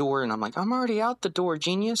 There's the door. And I'm like, I'm already out the door,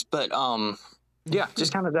 genius. But yeah,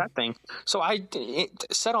 just kind of that thing. So I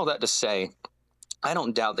said all that to say, I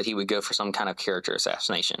don't doubt that he would go for some kind of character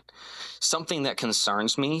assassination. Something that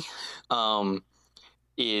concerns me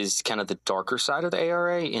is kind of the darker side of the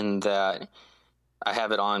ARA, in that I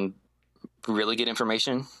have it on really good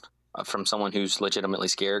information from someone who's legitimately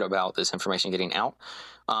scared about this information getting out,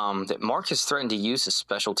 that Mark has threatened to use his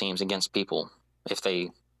special teams against people if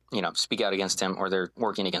they, you know, speak out against him or they're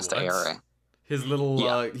working against the ARA. His little,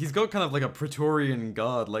 he's got kind of like a Praetorian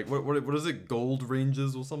guard. Like, what is it? Gold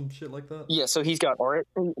Rangers or some shit like that? Yeah, so he's got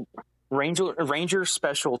Ranger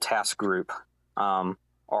Special Task Group,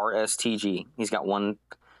 RSTG. He's got one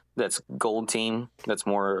that's Gold Team. That's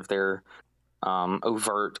more of their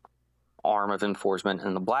overt arm of enforcement.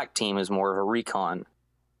 And the Black Team is more of a recon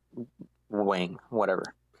wing, whatever.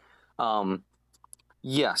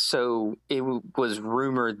 Yeah, so it was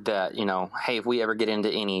rumored that, you know, hey, if we ever get into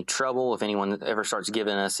any trouble, if anyone ever starts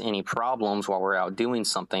giving us any problems while we're out doing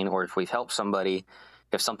something, or if we've helped somebody,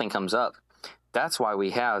 if something comes up, that's why we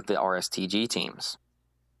have the RSTG teams.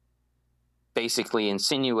 Basically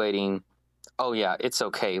insinuating, oh yeah, it's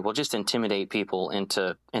okay. We'll just intimidate people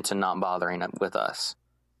into not bothering with us.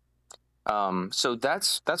 So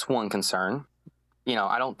that's one concern. You know,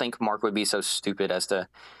 I don't think Mark would be so stupid as to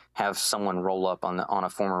have someone roll up on a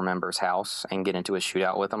former member's house and get into a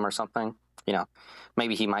shootout with them or something. You know,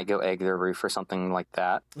 maybe he might go egg their roof or something like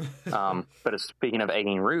that. But speaking of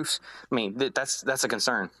egging roofs, I mean, that's a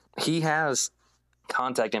concern. He has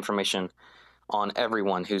contact information on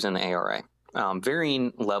everyone who's in the ARA,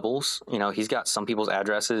 varying levels. You know, he's got some people's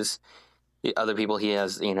addresses, other people he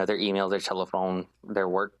has, you know, their email, their telephone, their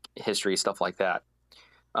work history, stuff like that.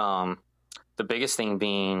 The biggest thing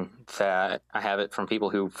being that I have it from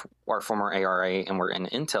people who are former ARA and were in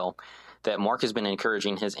Intel, that Mark has been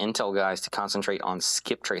encouraging his Intel guys to concentrate on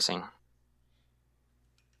skip tracing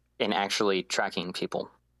and actually tracking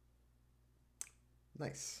people.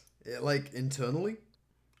 Nice. Like internally?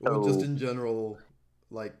 Or just in general,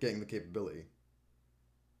 like getting the capability?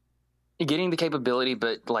 Getting the capability,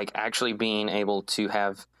 but like actually being able to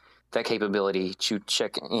have that capability to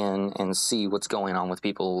check in and see what's going on with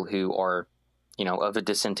people who are, you know, of a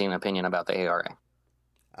dissenting opinion about the ARA.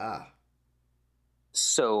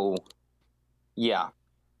 So, yeah.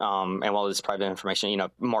 And while this is private information, you know,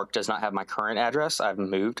 Mark does not have my current address. I've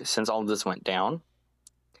moved since all of this went down.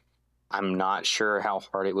 I'm not sure how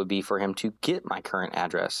hard it would be for him to get my current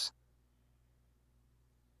address.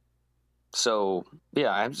 So,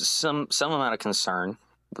 yeah, I have some amount of concern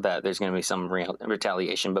that there's going to be some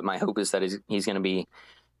retaliation, but my hope is that he's going to be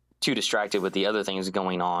too distracted with the other things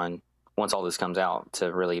going on once all this comes out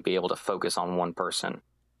to really be able to focus on one person.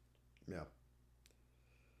 Yeah.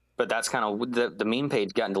 But that's kind of the meme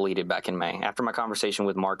page got deleted back in May after my conversation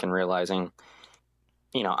with Mark and realizing,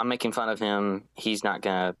 I'm making fun of him. He's not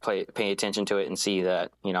going to pay attention to it and see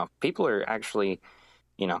that, people are actually,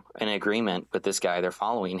 in agreement with this guy. They're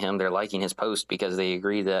following him. They're liking his post because they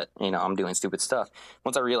agree that, I'm doing stupid stuff.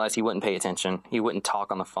 Once I realized he wouldn't pay attention, he wouldn't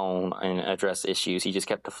talk on the phone and address issues. He just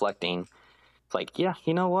kept deflecting. It's like, yeah,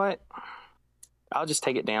 you know what? I'll just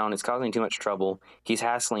take it down. It's causing too much trouble. He's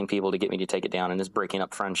hassling people to get me to take it down, and it's breaking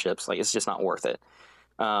up friendships. Like, it's just not worth it.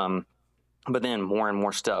 But then more and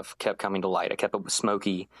more stuff kept coming to light. I kept up with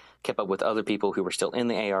Smokey, kept up with other people who were still in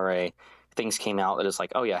the ARA. Things came out that it's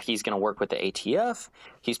like, oh yeah, he's going to work with the ATF.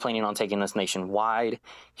 He's planning on taking this nationwide.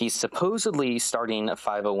 He's supposedly starting a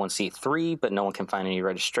 501c3, but no one can find any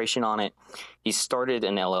registration on it. He started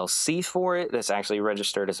an LLC for it that's actually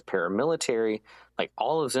registered as a paramilitary. Like,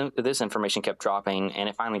 all of this information kept dropping, and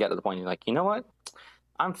it finally got to the point you're like, you know what?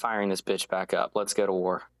 I'm firing this bitch back up. Let's go to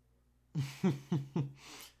war.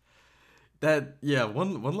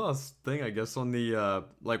 One last thing, I guess, on the,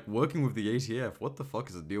 working with the ATF, what the fuck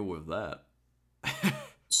is the deal with that?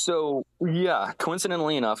 So, yeah,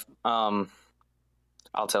 coincidentally enough, I'll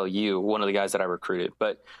tell you, one of the guys that I recruited,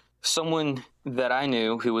 but someone that I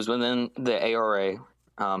knew who was within the ARA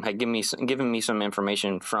had given me some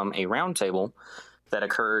information from a roundtable that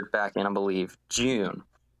occurred back in, I believe, June.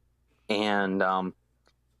 And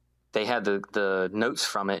they had the notes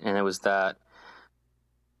from it, and it was that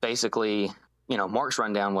basically, Mark's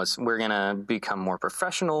rundown was, we're going to become more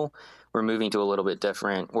professional. We're moving to a little bit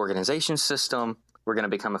different organization system. We're going to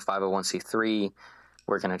become a 501c3.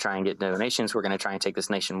 We're going to try and get donations. We're going to try and take this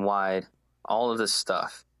nationwide, all of this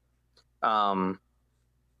stuff.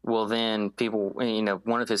 Well, then people,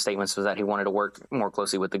 one of his statements was that he wanted to work more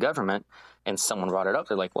closely with the government, and someone brought it up.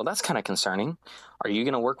 They're like, well, that's kind of concerning. Are you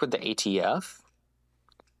going to work with the ATF?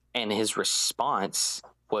 And his response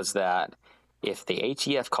was that if the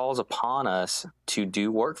ATF calls upon us to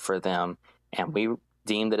do work for them and we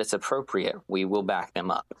deem that it's appropriate, we will back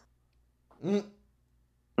them up.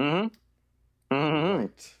 Mm-hmm.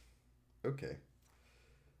 Right. Okay.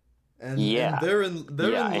 And and therein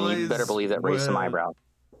lies, and you better believe that raised some eyebrows.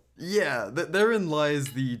 Yeah, therein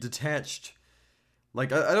lies the detached.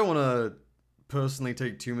 Like, I don't want to personally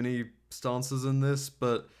take too many stances in this,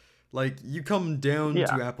 but you come down to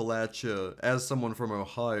Appalachia as someone from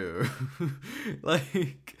Ohio,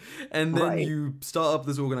 and then you start up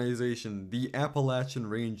this organization, the Appalachian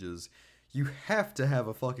Rangers. You have to have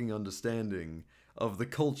a fucking understanding of the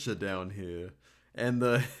culture down here, and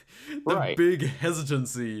the big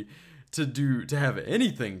hesitancy to have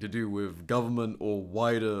anything to do with government or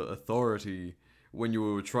wider authority when you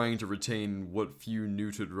were trying to retain what few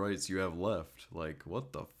neutered rights you have left. Like,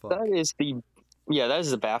 what the fuck? That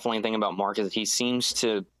is the baffling thing about Mark, is that he seems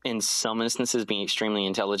to, in some instances, be extremely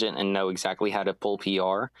intelligent and know exactly how to pull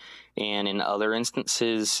PR. And in other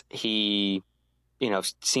instances, he,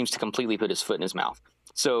 seems to completely put his foot in his mouth.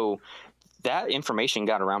 So that information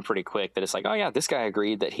got around pretty quick that it's like, oh yeah, this guy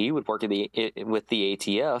agreed that he would work with the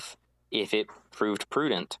ATF if it proved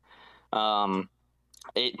prudent.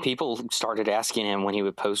 People started asking him when he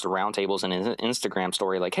would post roundtables in his Instagram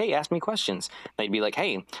story, like, hey, ask me questions. They'd be like,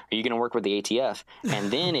 hey, are you going to work with the ATF?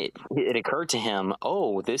 And then it occurred to him,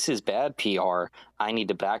 oh, this is bad PR. I need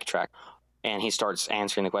to backtrack. And he starts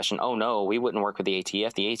answering the question, oh, no, we wouldn't work with the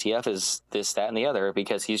ATF. The ATF is this, that, and the other,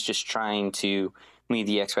 because he's just trying to meet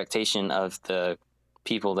the expectation of the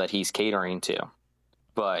people that he's catering to.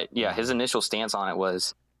 But, yeah, his initial stance on it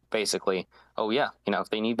was basically, oh, yeah, if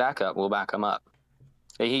they need backup, we'll back them up.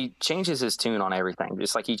 He changes his tune on everything,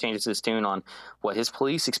 just like he changes his tune on what his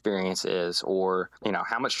police experience is, or,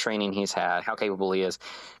 how much training he's had, how capable he is.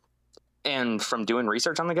 And from doing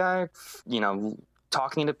research on the guy,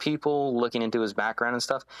 talking to people, looking into his background and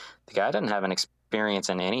stuff, the guy doesn't have an experience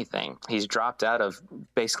in anything. He's dropped out of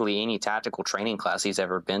basically any tactical training class he's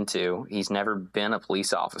ever been to. He's never been a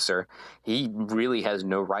police officer. He really has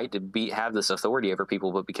no right to have this authority over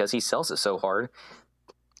people, but because he sells it so hard,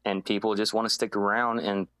 and people just want to stick around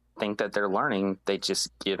and think that they're learning, they just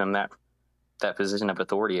give him that position of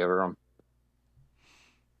authority over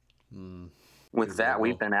them. With that,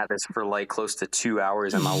 we've been at this for close to 2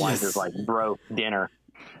 hours, and my wife is like, bro, dinner.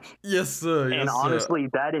 Yes, sir. And honestly,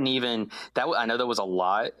 that didn't even I know that was a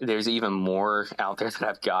lot. There's even more out there that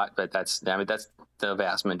I've got, but that's the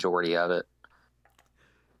vast majority of it.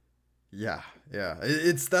 Yeah.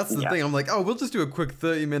 That's the thing. I'm like, oh, we'll just do a quick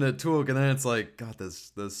 30-minute talk, and then it's like, God,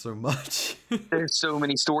 there's so much. There's so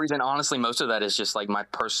many stories, and honestly, most of that is just like my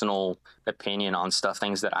personal opinion on stuff,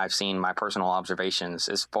 things that I've seen, my personal observations,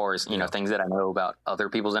 as far as things that I know about other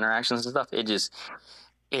people's interactions and stuff.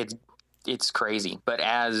 It's crazy. But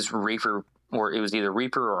as Reaper, or it was either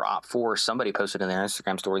Reaper or Op4, somebody posted in their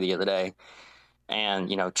Instagram story the other day, and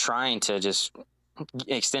trying to just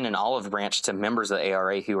extend an olive branch to members of the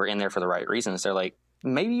ARA who are in there for the right reasons. They're like,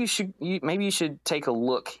 maybe you should take a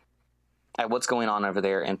look at what's going on over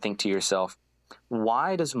there and think to yourself,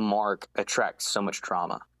 why does Mark attract so much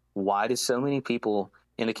drama? Why do so many people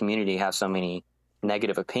in the community have so many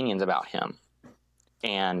negative opinions about him?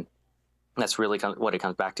 And that's really what it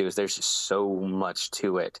comes back to, is there's just so much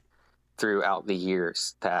to it throughout the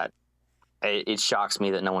years that it shocks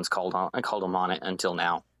me that no one's called him on it until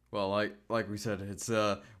now. Well, like we said, it's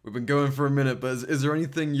we've been going for a minute, but is there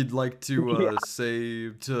anything you'd like to say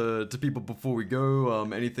to people before we go?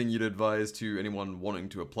 Anything you'd advise to anyone wanting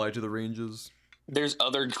to apply to the Rangers? There's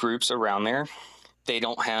other groups around there. They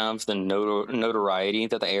don't have the notoriety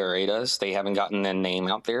that the ARA does. They haven't gotten their name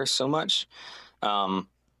out there so much. But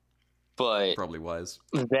probably wise.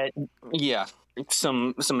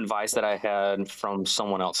 Some advice that I had from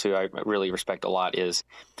someone else who I really respect a lot is,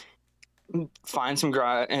 find some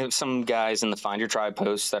guys in the Find Your Tribe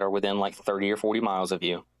posts that are within like 30 or 40 miles of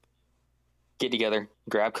you. Get together,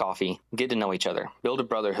 grab coffee, get to know each other, build a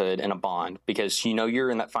brotherhood and a bond, because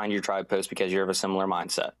you're in that Find Your Tribe post because you're of a similar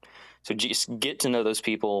mindset. So just get to know those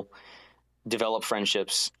people, develop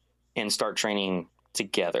friendships, and start training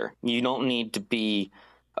together. You don't need to be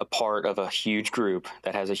a part of a huge group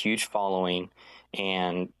that has a huge following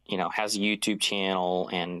and has a YouTube channel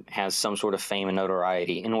and has some sort of fame and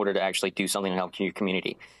notoriety in order to actually do something to help your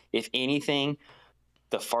community. If anything,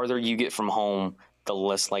 the farther you get from home, the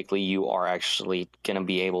less likely you are actually going to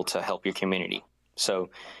be able to help your community. So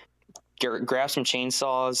grab some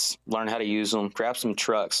chainsaws, learn how to use them, grab some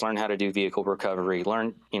trucks, learn how to do vehicle recovery,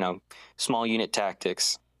 learn small unit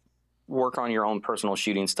tactics, work on your own personal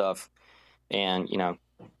shooting stuff, and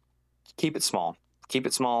keep it small.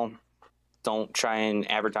 Don't try and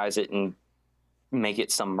advertise it and make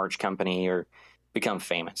it some merch company or become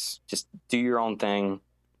famous. Just do your own thing.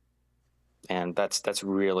 And that's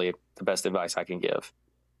really the best advice I can give.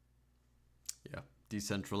 Yeah.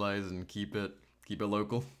 Decentralize and keep it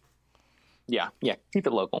local. Yeah. Keep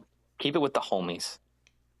it local. Keep it with the homies.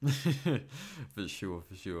 For sure.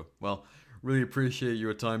 Well, really appreciate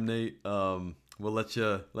your time, Nate. We'll let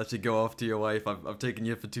you go off to your wife. I've taken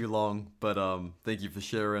you for too long, but thank you for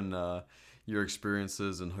sharing your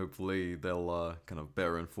experiences, and hopefully they'll kind of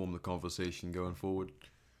better inform the conversation going forward.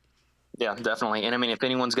 Yeah, definitely. And I mean, if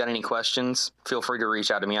anyone's got any questions, feel free to reach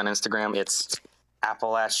out to me on Instagram. It's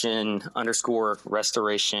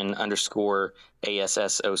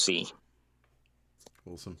Appalachian_restoration_ASSOC.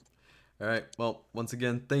 Awesome. All right. Well, once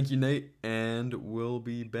again, thank you, Nate, and we'll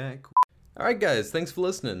be back. All right, guys. Thanks for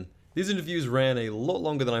listening. These interviews ran a lot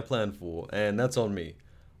longer than I planned for, and that's on me.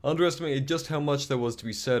 I underestimated just how much there was to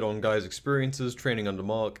be said on guys' experiences training under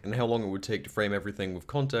Mark, and how long it would take to frame everything with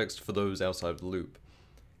context for those outside of the loop.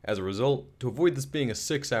 As a result, to avoid this being a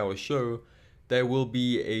 6-hour show, there will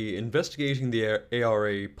be a Investigating the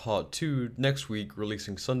ARA Part 2 next week,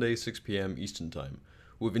 releasing Sunday 6 PM Eastern Time,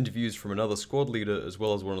 with interviews from another squad leader as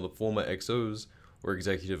well as one of the former XOs, or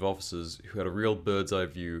executive officers, who had a real bird's eye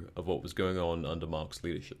view of what was going on under Mark's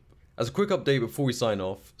leadership. As a quick update before we sign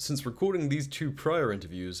off, since recording these 2 prior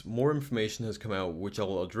interviews, more information has come out which I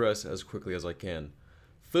will address as quickly as I can.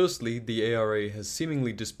 Firstly, the ARA has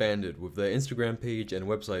seemingly disbanded, with their Instagram page and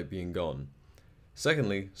website being gone.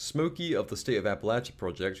 Secondly, Smokey of the State of Appalachia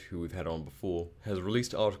project, who we've had on before, has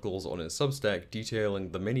released articles on its Substack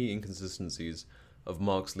detailing the many inconsistencies of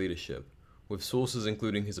Mark's leadership, with sources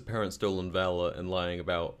including his apparent stolen valor and lying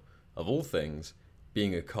about, of all things,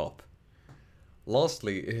 being a cop.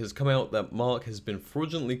 Lastly, it has come out that Mark has been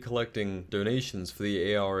fraudulently collecting donations for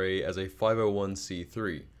the ARA as a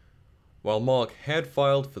 501c3. While Mark had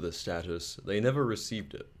filed for this status, they never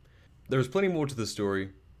received it. There is plenty more to the story,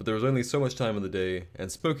 but there is only so much time in the day,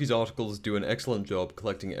 and Smokey's articles do an excellent job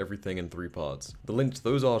collecting everything in 3 parts. The link to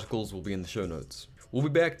those articles will be in the show notes. We'll be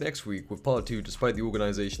back next week with part 2 despite the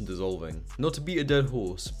organization dissolving. Not to beat a dead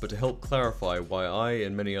horse, but to help clarify why I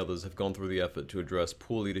and many others have gone through the effort to address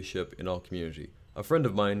poor leadership in our community. A friend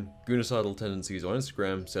of mine, Goonicidal Tendencies on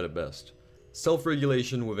Instagram, said it best.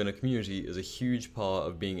 Self-regulation within a community is a huge part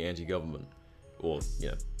of being anti-government. Or,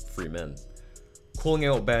 free men. Calling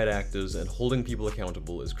out bad actors and holding people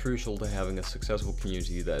accountable is crucial to having a successful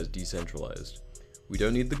community that is decentralized. We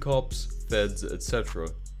don't need the cops, feds, etc.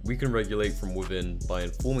 we can regulate from within by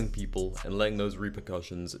informing people and letting those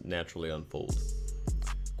repercussions naturally unfold.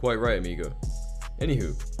 Quite right, amigo.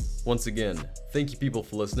 Anywho, once again, thank you people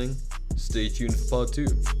for listening. Stay tuned for part 2.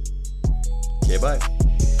 Okay, bye.